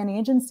autonomy and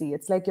agency.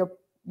 It's like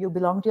you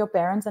belong to your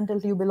parents until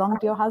you belong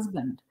to your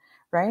husband,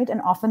 right?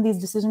 And often these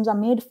decisions are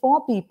made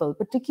for people,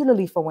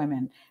 particularly for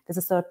women. There's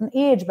a certain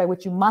age by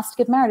which you must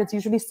get married. It's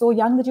usually so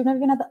young that you've never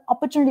even had the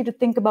opportunity to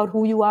think about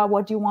who you are,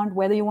 what you want,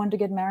 whether you want to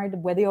get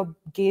married, whether you're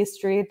gay,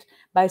 straight,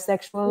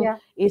 bisexual,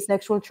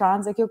 asexual,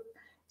 trans. Like, you're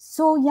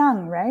so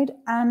young, right?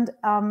 And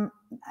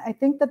I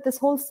think that this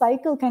whole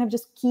cycle kind of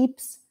just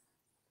keeps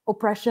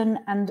oppression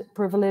and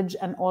privilege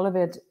and all of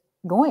it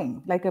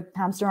going like a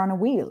hamster on a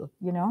wheel,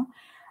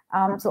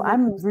 So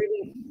I'm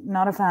really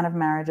not a fan of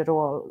marriage at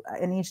all.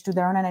 And each to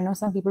their own. And I know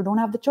some people don't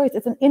have the choice.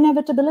 It's an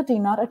inevitability,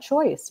 not a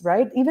choice,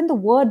 right? Even the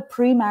word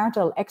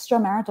premarital,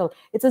 extramarital,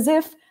 it's as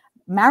if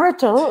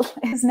marital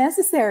is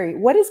necessary.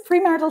 What is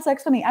premarital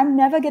sex for me? I'm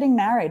never getting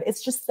married.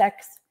 It's just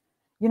sex,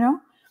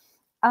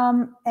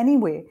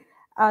 Anyway,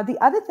 the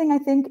other thing I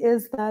think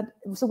is that,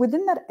 so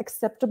within that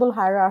acceptable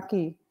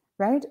hierarchy,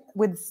 right,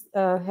 with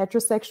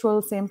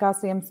heterosexual, same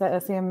caste,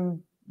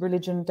 same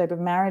religion type of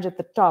marriage at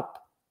the top,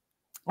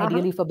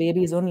 ideally for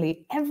babies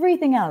only,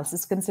 everything else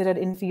is considered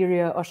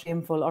inferior or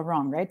shameful or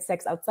wrong, right?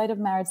 Sex outside of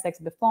marriage, sex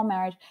before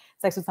marriage,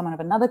 sex with someone of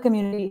another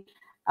community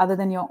other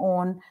than your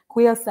own,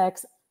 queer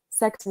sex,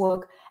 sex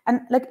work,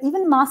 and like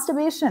even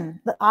masturbation,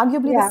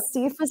 arguably the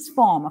safest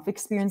form of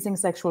experiencing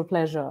sexual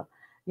pleasure,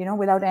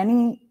 without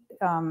any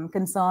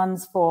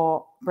concerns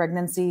for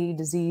pregnancy,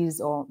 disease,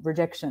 or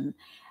rejection.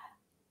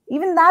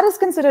 Even that is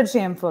considered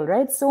shameful,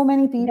 right? So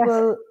many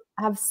people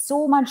have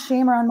so much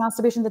shame around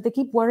masturbation that they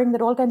keep worrying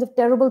that all kinds of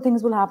terrible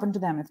things will happen to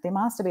them if they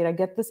masturbate. I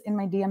get this in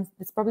my DMs.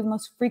 It's probably the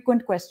most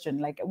frequent question.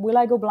 Like, will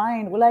I go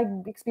blind? Will I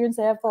experience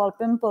hair fall,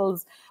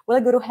 pimples? Will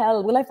I go to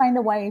hell? Will I find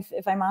a wife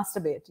if I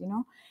masturbate?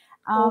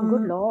 Oh,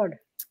 good Lord.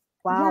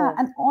 Wow. Yeah.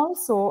 And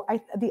also,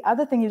 the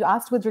other thing you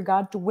asked with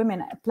regard to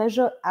women,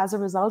 pleasure as a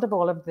result of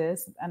all of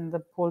this and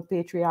the whole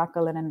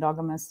patriarchal and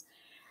endogamous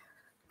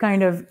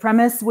kind of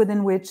premise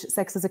within which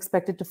sex is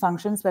expected to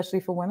function, especially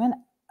for women.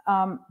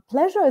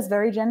 Pleasure is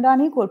very gender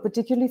unequal,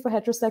 particularly for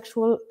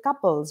heterosexual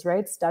couples,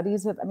 right?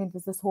 Studies have,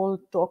 there's this whole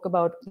talk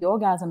about the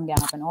orgasm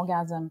gap and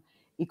orgasm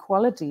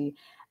equality,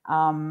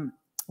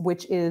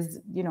 which is,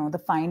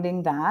 the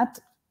finding that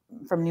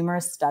from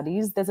numerous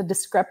studies, there's a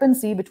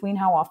discrepancy between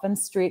how often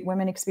straight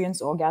women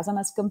experience orgasm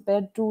as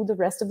compared to the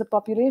rest of the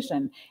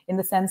population, in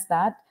the sense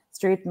that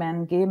straight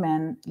men, gay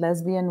men,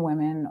 lesbian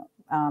women,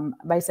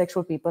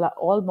 bisexual people are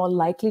all more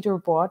likely to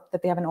report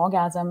that they have an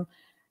orgasm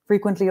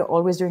frequently or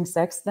always during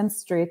sex than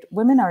straight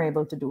women are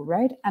able to do,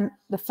 right? And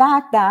the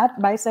fact that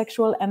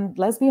bisexual and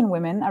lesbian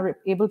women are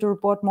able to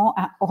report more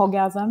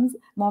orgasms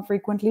more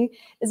frequently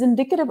is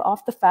indicative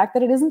of the fact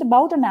that it isn't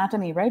about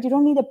anatomy, right? You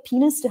don't need a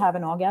penis to have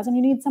an orgasm.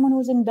 You need someone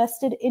who's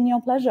invested in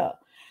your pleasure.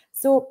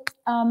 So,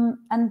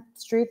 and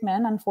straight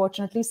men,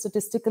 unfortunately,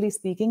 statistically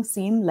speaking,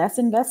 seem less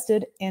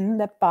invested in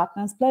their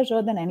partner's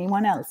pleasure than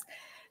anyone else.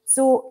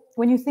 So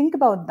when you think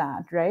about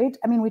that, right?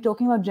 We're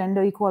talking about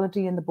gender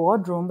equality in the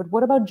boardroom, but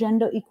what about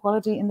gender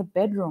equality in the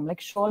bedroom? Like,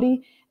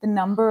 surely the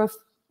number of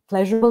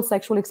pleasurable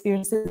sexual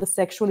experiences the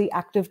sexually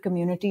active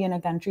community in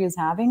a country is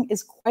having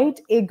is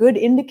quite a good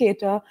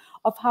indicator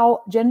of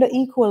how gender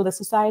equal the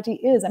society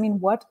is.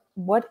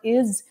 What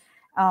is,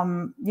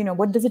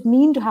 what does it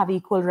mean to have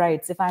equal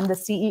rights if I'm the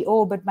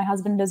CEO, but my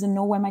husband doesn't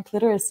know where my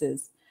clitoris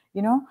is,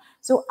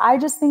 So I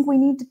just think we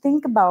need to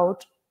think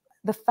about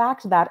the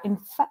fact that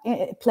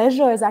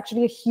pleasure is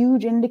actually a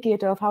huge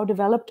indicator of how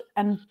developed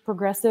and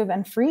progressive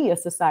and free a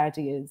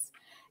society is.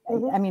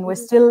 We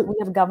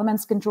have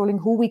governments controlling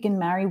who we can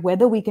marry,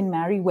 whether we can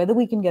marry, whether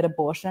we can get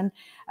abortion,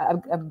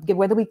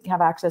 whether we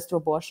have access to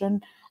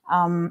abortion,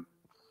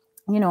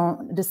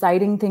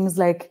 deciding things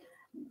like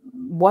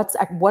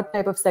what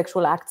type of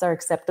sexual acts are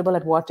acceptable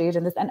at what age,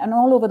 and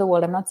all over the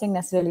world. I'm not saying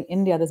necessarily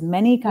India. There's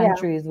many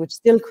countries which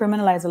still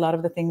criminalize a lot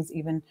of the things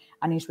even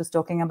Anish was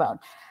talking about.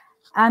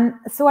 And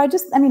so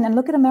and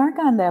look at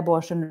America and their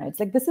abortion rights.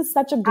 Like, this is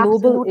such a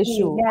global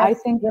issue. Yes, I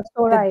think you're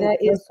so right. there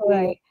is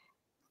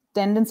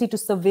tendency to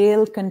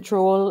surveil,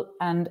 control,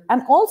 and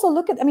also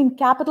look at, I mean,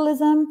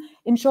 capitalism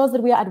ensures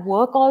that we are at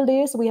work all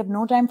day, so we have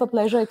no time for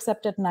pleasure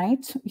except at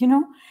night, you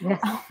know?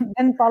 Yes.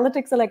 And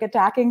politics are like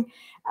attacking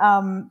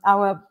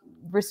our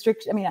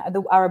restriction, I mean,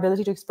 our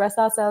ability to express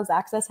ourselves,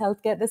 access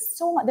healthcare. There's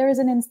so much, there is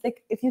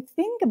like, if you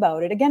think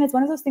about it, again, it's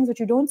one of those things which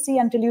you don't see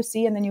until you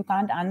see, and then you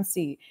can't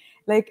unsee.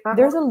 Like,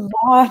 there's a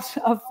lot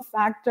of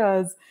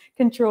factors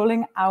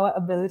controlling our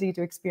ability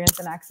to experience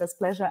and access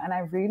pleasure. And I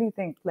really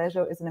think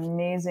pleasure is an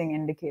amazing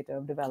indicator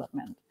of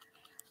development.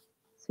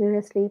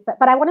 Seriously.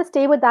 But I want to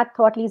stay with that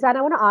thought, Leeza, and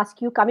I want to ask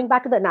you, coming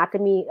back to the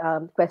anatomy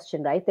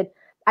question, right? That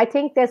I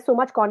think there's so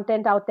much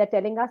content out there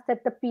telling us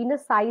that the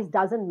penis size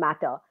doesn't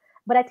matter.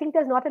 But I think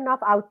there's not enough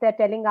out there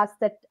telling us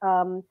that,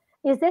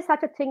 is there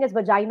such a thing as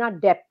vagina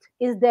depth?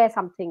 Is there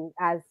something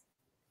as,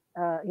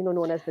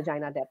 known as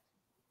vagina depth?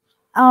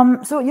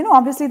 So,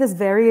 obviously there's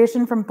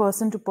variation from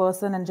person to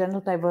person, and gender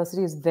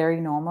diversity is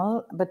very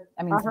normal. But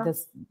I mean,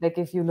 this, like,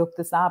 if you look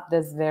this up,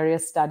 there's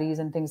various studies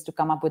and things to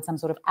come up with some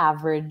sort of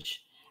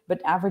average.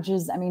 But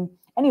averages, I mean,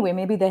 anyway,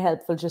 maybe they're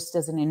helpful just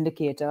as an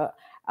indicator.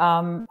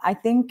 I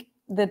think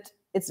that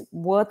it's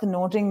worth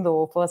noting,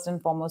 though, first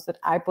and foremost, that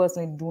I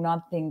personally do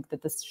not think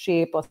that the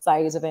shape or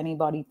size of any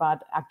body part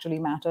actually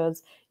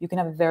matters. You can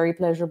have a very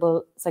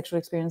pleasurable sexual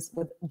experience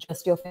with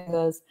just your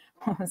fingers,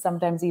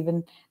 sometimes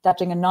even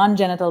touching a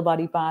non-genital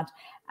body part.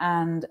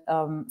 And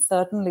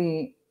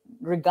certainly,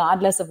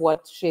 regardless of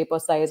what shape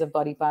or size of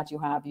body part you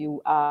have, you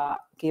are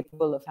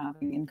capable of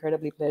having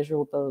incredibly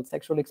pleasurable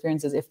sexual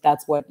experiences if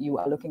that's what you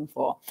are looking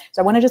for.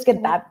 So I want to just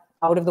get that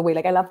out of the way.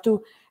 Like, I love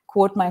to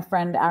quote my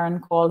friend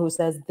Aaron Call, who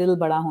says, "Dil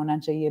bada hona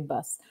chahiye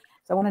bas."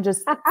 So I want to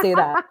just say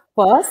that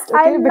first.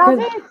 Okay? I love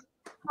it.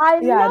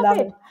 I love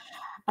it.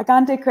 I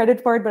can't take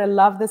credit for it, but I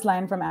love this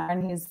line from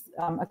Aaron. He's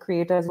a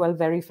creator as well,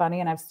 very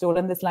funny. And I've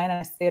stolen this line and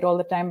I say it all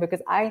the time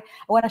because I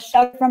want to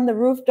shout from the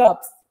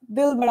rooftops,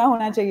 "Dil bada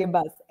hona chahiye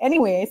bas."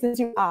 Anyway, since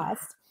you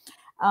asked,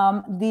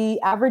 the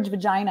average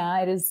vagina,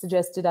 it is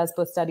suggested as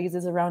per studies,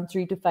 is around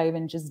 3 to 5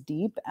 inches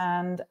deep.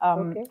 And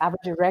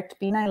average erect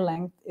penile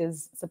length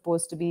is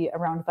supposed to be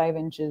around 5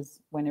 inches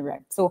when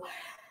erect. So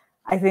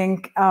I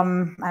think, I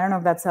don't know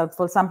if that's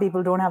helpful. Some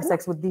people don't have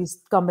sex with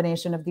these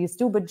combination of these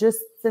two, but just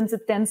since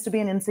it tends to be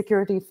an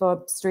insecurity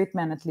for straight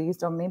men, at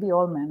least, or maybe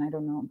all men, I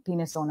don't know,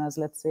 penis owners,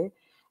 let's say,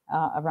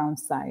 around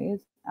size.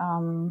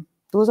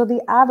 Those are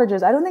the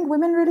averages. I don't think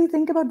women really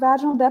think about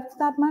vaginal depth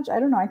that much. I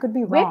don't know. I could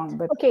be wrong.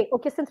 But okay.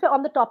 Since we're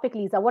on the topic,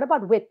 Leeza, what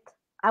about width?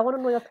 I want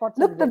to know your thoughts.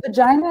 Look, the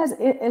vagina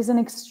is an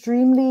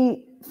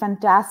extremely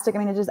fantastic. I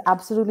mean, it is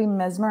absolutely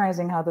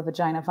mesmerizing how the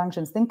vagina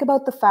functions. Think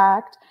about the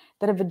fact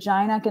that a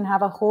vagina can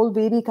have a whole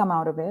baby come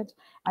out of it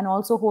and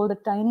also hold a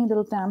tiny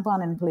little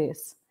tampon in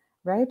place,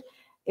 right?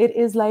 It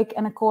is like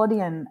an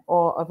accordion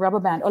or a rubber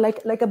band or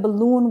like a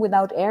balloon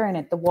without air in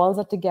it. The walls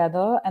are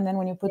together, and then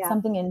when you put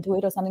something into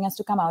it or something has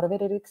to come out of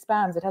it, it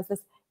expands. It has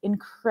this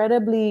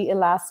incredibly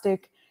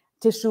elastic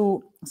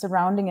tissue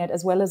surrounding it,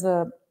 as well as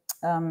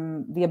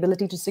the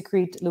ability to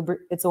secrete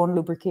its own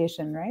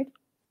lubrication, right?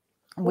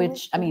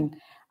 Which, I mean,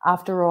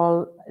 after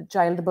all,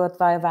 childbirth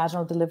via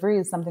vaginal delivery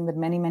is something that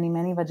many, many,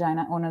 many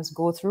vagina owners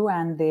go through,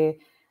 and they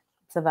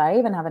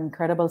survive and have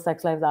incredible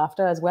sex lives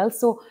after as well.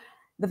 So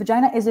the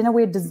vagina is in a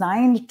way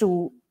designed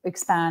to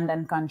expand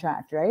and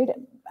contract, right?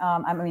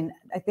 I mean,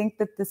 I think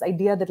that this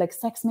idea that like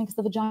sex makes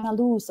the vagina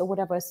loose or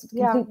whatever is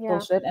complete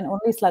bullshit, and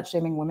only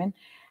slut-shaming women.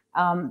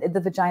 The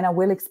vagina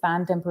will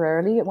expand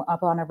temporarily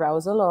upon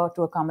arousal or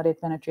to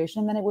accommodate penetration,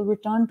 and then it will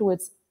return to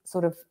its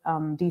sort of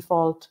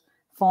default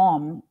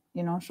form,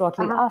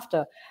 shortly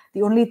after.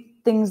 The only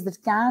things that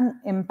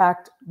can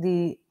impact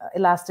the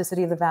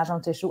elasticity of the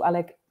vaginal tissue are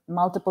like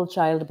multiple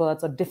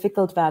childbirths or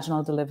difficult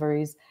vaginal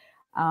deliveries.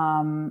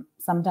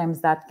 Sometimes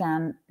that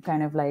can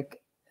kind of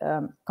like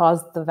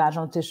cause the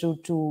vaginal tissue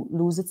to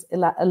lose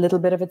a little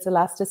bit of its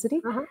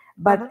elasticity.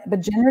 But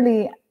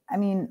generally, I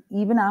mean,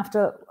 even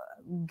after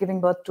giving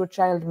birth to a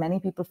child, many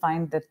people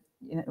find that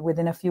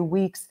within a few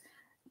weeks,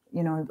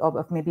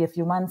 or maybe a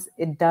few months,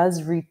 it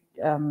does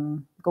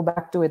go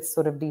back to its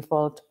sort of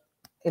default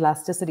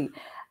elasticity.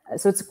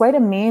 So it's quite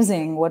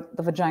amazing what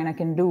the vagina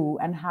can do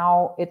and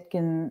how it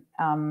can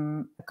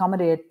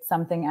accommodate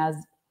something as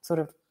sort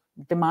of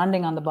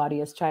demanding on the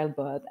body as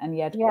childbirth, and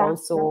yet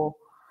also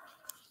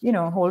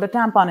hold a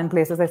tampon in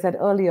place, as I said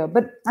earlier.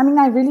 But I mean,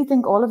 I really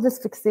think all of this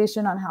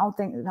fixation on how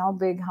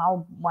big,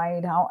 how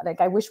wide,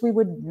 I wish we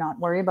would not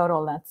worry about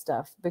all that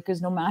stuff,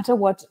 because no matter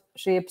what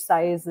shape,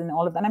 size, and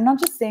all of that, and I'm not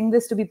just saying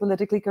this to be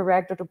politically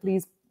correct or to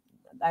please,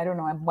 I don't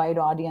know, a wide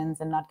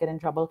audience and not get in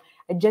trouble.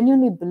 I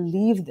genuinely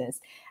believe this.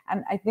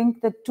 And I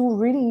think that two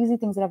really easy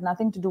things that have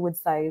nothing to do with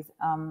size,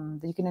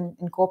 that you can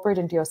incorporate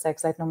into your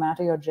sex life, no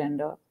matter your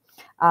gender,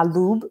 are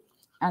lube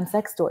and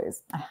sex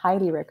toys. I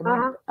highly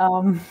recommend.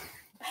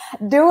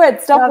 Do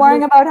it. Stop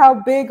worrying about how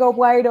big or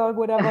wide or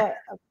whatever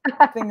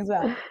things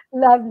are.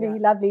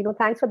 Lovely. No,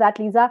 thanks for that,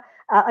 Leeza.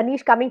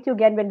 Anish, coming to you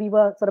again, when we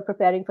were sort of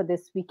preparing for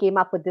this, we came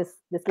up with this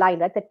line,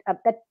 right?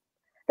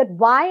 That that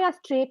why are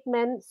straight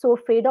men so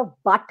afraid of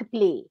butt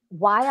play?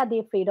 Why are they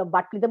afraid of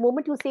butt play? The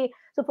moment you say,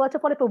 so first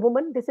of all, if a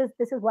woman, this is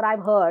what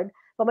I've heard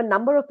from a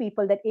number of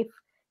people, that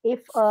if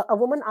a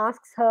woman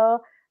asks her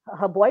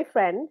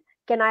boyfriend,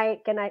 can I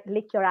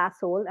lick your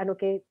asshole? And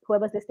okay,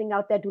 whoever's listening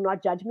out there, do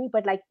not judge me.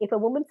 But like, if a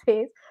woman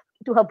says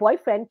to her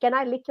boyfriend, can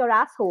I lick your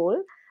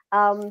asshole?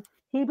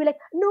 He'll be like,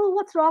 no,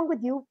 what's wrong with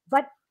you?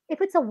 But if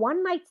it's a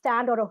one night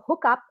stand or a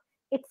hookup,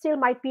 it still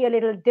might be a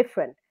little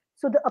different.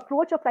 So the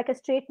approach of like a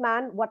straight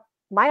man, what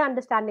my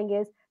understanding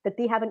is that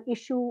they have an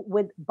issue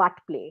with butt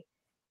play.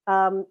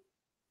 Um,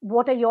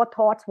 what are your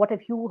thoughts? What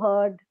have you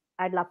heard?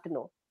 I'd love to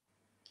know.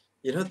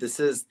 You know, this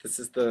is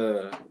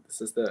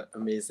the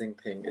amazing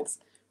thing. It's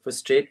for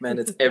straight men,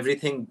 it's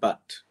everything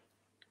but.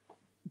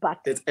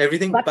 But It's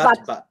everything but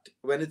but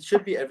when it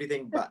should be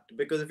everything but.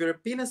 Because if you're a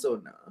penis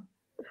owner,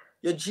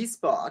 your G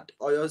spot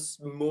or your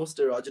most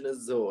erogenous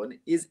zone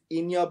is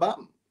in your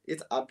bum.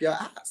 It's up your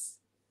ass.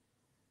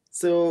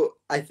 So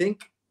I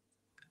think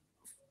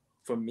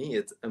for me,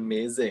 it's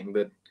amazing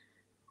that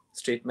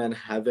straight men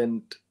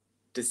haven't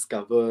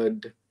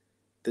discovered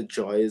the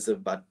joys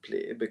of butt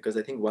play, because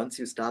I think once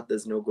you start,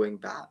 there's no going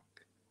back.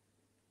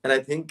 And I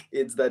think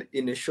it's that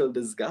initial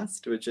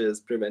disgust which is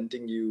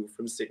preventing you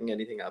from sticking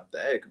anything up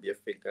there. It could be a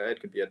figure, it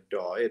could be a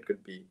toy, it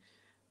could be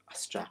a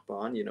strap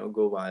on,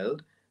 go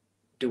wild,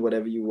 do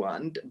whatever you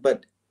want.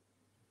 But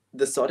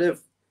the sort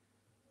of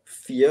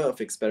fear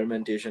of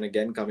experimentation,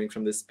 again, coming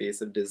from this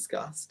space of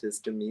disgust, is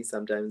to me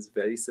sometimes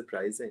very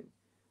surprising.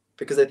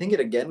 Because I think it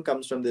again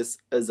comes from this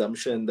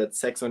assumption that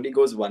sex only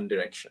goes one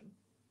direction.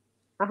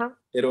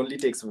 It only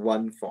takes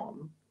one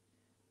form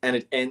and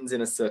it ends in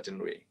a certain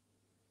way,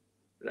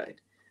 right?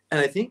 And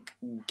I think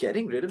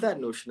getting rid of that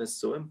notion is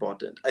so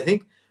important. I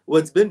think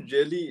what's been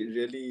really,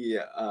 really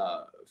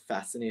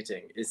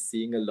fascinating is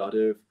seeing a lot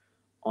of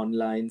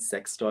online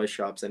sex toy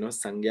shops. I know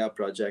Sangya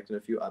Project and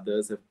a few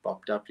others have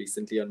popped up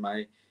recently on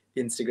my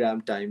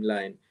Instagram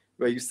timeline,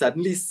 where you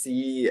suddenly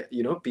see,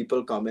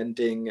 people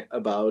commenting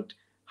about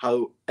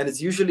how, and it's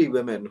usually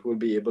women who will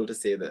be able to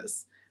say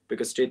this,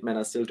 because straight men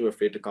are still too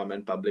afraid to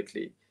comment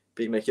publicly,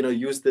 being like,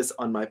 use this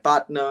on my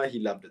partner, he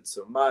loved it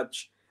so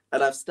much.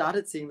 And I've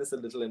started seeing this a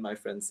little in my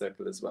friend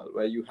circle as well,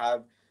 where you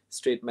have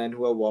straight men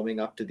who are warming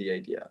up to the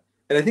idea.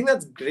 And I think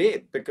that's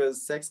great,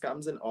 because sex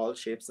comes in all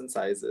shapes and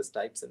sizes,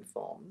 types and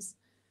forms.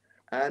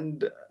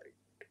 And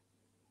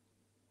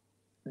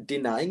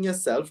denying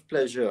yourself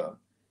pleasure,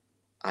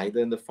 either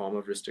in the form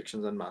of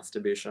restrictions on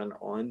masturbation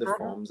or in the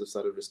forms of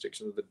sort of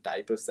restrictions of the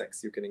type of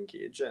sex you can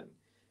engage in,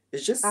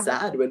 it's just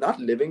sad. We're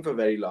not living for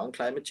very long.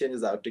 Climate change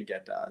is out to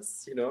get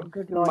us.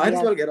 Good Lord, Might as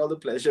yes. well get all the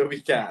pleasure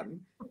we can.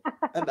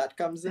 And that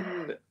comes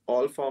in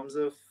all forms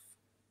of,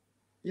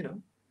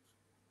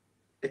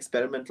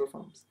 experimental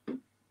forms.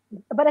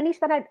 But Anish,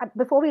 then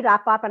before we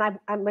wrap up,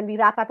 and when we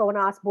wrap up, I want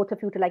to ask both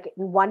of you to, like,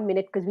 in 1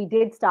 minute, because we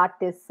did start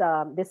this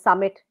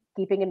summit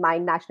keeping in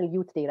mind National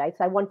Youth Day, right?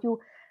 So I want you,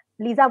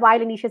 Leeza, while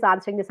Anish is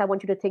answering this, I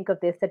want you to think of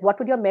this: that what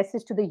would your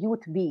message to the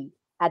youth be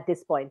at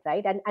this point,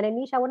 right? And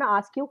Anish, I want to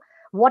ask you,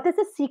 what is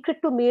the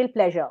secret to male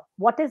pleasure?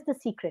 What is the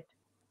secret?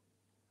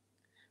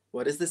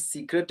 What is the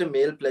secret to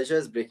male pleasure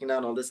is breaking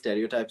down all the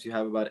stereotypes you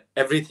have about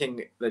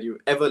everything that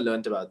you've ever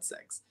learned about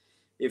sex.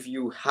 If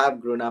you have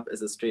grown up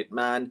as a straight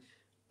man,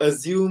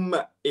 assume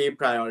a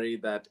priori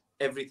that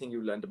everything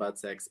you learned about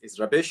sex is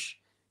rubbish.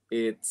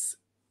 It's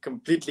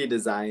completely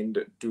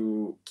designed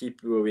to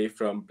keep you away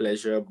from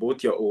pleasure,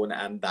 both your own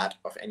and that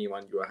of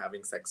anyone you are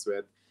having sex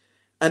with.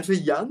 And for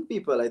young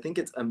people, I think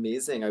it's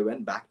amazing. I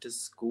went back to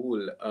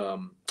school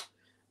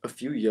a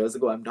few years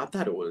ago. I'm not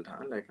that old,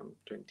 huh? Like, I'm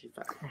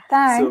 25.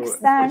 Thanks.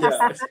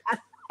 Yeah.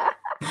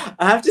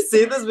 I have to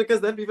say this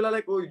because then people are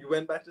like, oh, you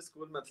went back to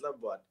school, matlab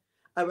what?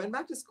 I went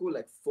back to school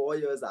like 4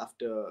 years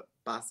after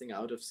passing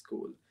out of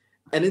school.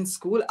 And in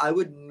school, I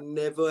would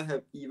never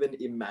have even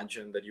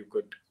imagined that you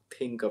could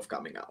think of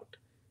coming out.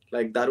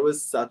 Like, that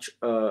was such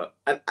a...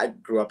 And I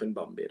grew up in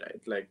Bombay,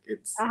 right? Like,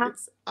 it's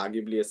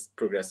arguably a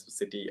progressive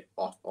city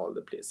of all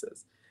the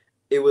places.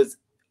 It was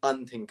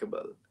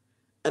unthinkable.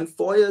 And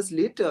 4 years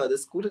later, the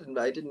school had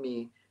invited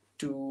me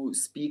to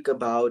speak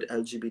about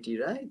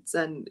LGBT rights.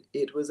 And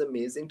it was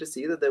amazing to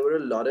see that there were a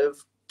lot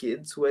of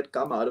kids who had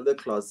come out of the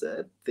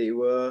closet. They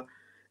were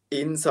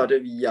in sort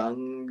of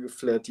young,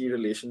 flirty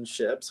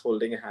relationships,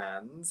 holding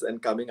hands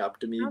and coming up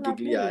to me,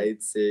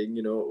 giggly-eyed,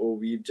 saying, oh,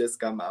 we've just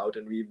come out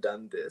and we've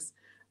done this.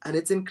 And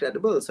it's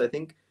incredible. So I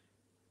think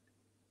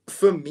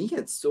for me,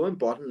 it's so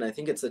important. I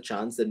think it's a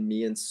chance that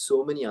me and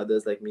so many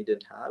others like me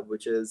didn't have,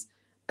 which is,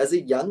 as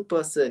a young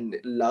person,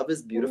 love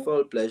is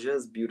beautiful, pleasure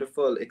is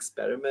beautiful,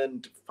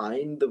 experiment,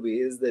 find the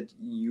ways that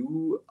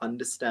you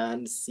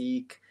understand,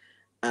 seek,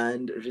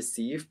 and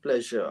receive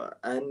pleasure,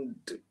 and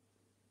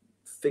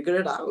figure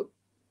it out.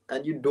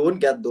 And you don't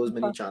get those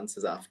many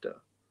chances after.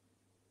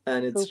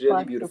 And it's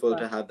really beautiful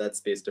to have that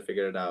space to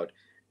figure it out,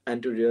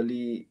 and to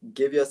really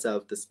give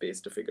yourself the space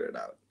to figure it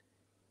out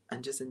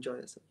and just enjoy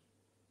yourself.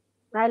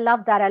 I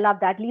love that.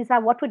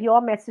 Leeza, what would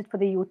your message for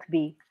the youth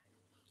be?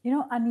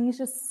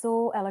 Anish is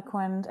so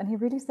eloquent, and he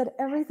really said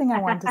everything I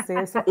want to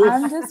say. So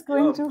I'm just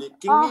going to...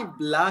 Making me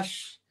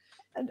blush.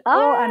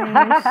 Oh,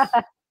 Anish,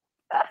 Ah.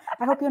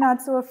 I hope you're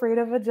not so afraid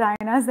of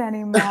vaginas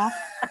anymore.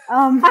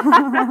 Um,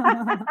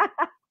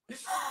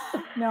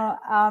 no,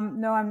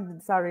 I'm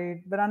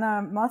sorry. But on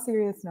a more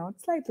serious note,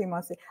 slightly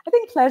more serious, I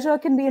think pleasure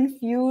can be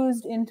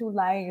infused into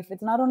life.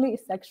 It's not only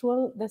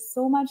sexual, there's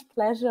so much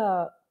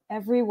pleasure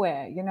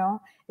everywhere,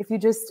 if you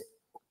just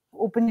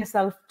open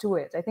yourself to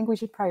it. I think we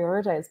should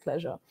prioritize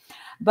pleasure.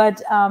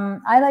 But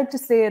I like to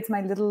say it's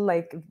my little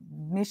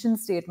mission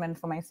statement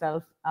for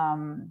myself,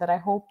 that I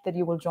hope that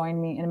you will join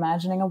me in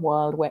imagining a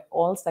world where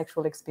all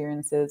sexual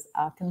experiences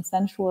are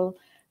consensual,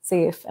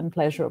 safe, and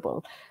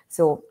pleasurable.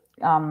 So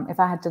if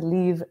I had to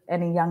leave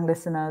any young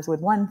listeners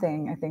with one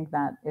thing, I think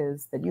that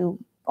is that you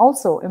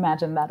also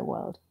imagine that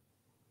world.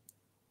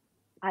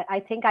 I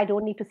think I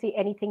don't need to say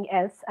anything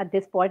else at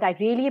this point. I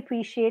really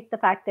appreciate the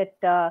fact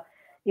that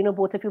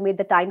both of you made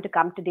the time to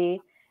come today.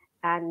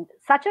 And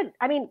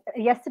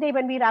yesterday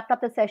when we wrapped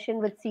up the session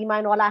with Seema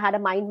and all, I had a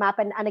mind map.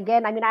 And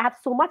again, I have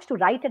so much to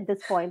write at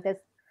this point. There's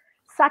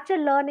such a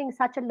learning.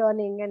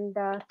 And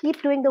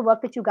keep doing the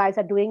work that you guys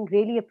are doing.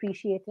 Really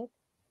appreciate it.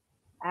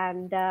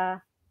 And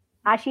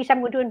Ashish, I'm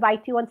going to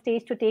invite you on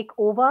stage to take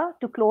over,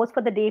 to close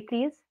for the day,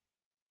 please.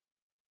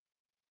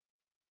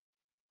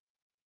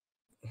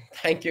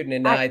 Thank you,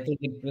 Nina. I think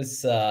it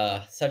was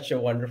such a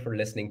wonderful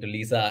listening to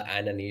Leeza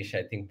and Anish.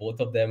 I think both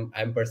of them,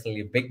 I'm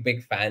personally a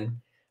big fan.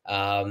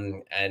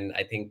 And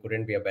I think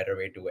couldn't be a better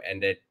way to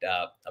end it.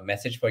 A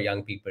message for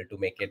young people to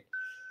make it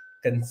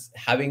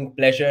having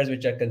pleasures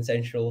which are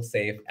consensual,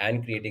 safe,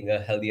 and creating a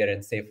healthier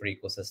and safer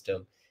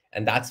ecosystem.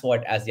 And that's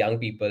what, as young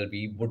people,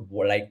 we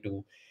would like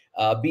to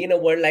be in a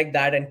world like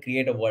that and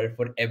create a world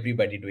for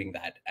everybody doing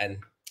that. And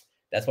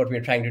that's what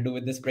we're trying to do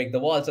with this Break the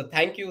Wall. So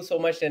thank you so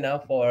much,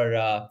 Nina,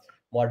 for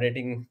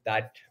moderating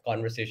that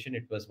conversation.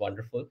 It was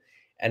wonderful.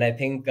 And I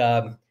think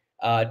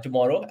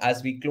tomorrow,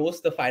 as we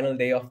close the final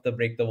day of the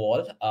Break the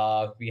Wall,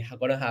 we are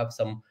going to have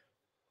some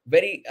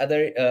we're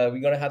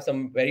going to have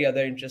some very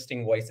other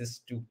interesting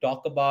voices to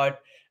talk about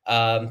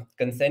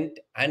consent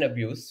and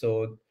abuse.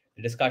 So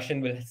the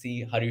discussion will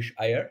see Harish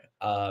Iyer,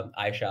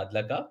 Aisha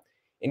Adlaka,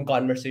 in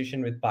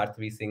conversation with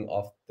Parthavi Singh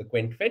of the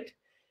Quint Fit.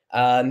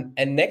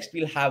 And next,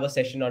 we'll have a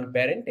session on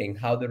parenting,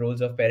 how the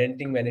roles of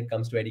parenting when it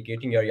comes to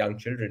educating your young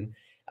children.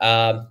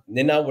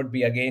 Nina would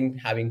be again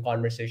having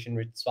conversation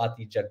with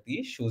Swati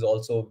Jagdish, who's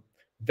also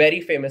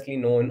very famously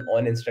known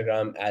on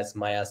Instagram as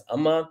Maya's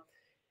Amma,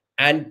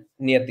 and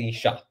Niyati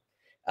Shah.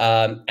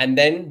 And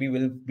then we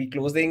will be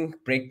closing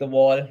Break the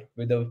Wall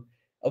with a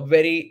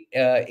very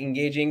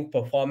engaging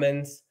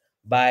performance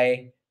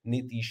by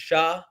Niti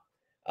Shah,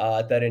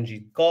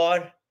 Taranjeet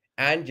Kaur,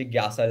 and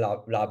Jigyasa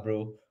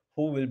Labro,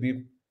 who will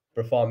be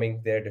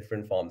performing their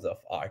different forms of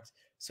arts.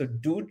 So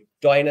do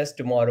join us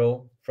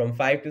tomorrow from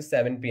 5 to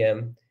 7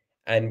 p.m.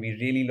 And we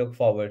really look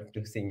forward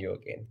to seeing you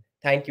again.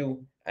 Thank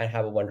you and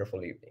have a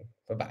wonderful evening.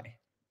 Bye bye.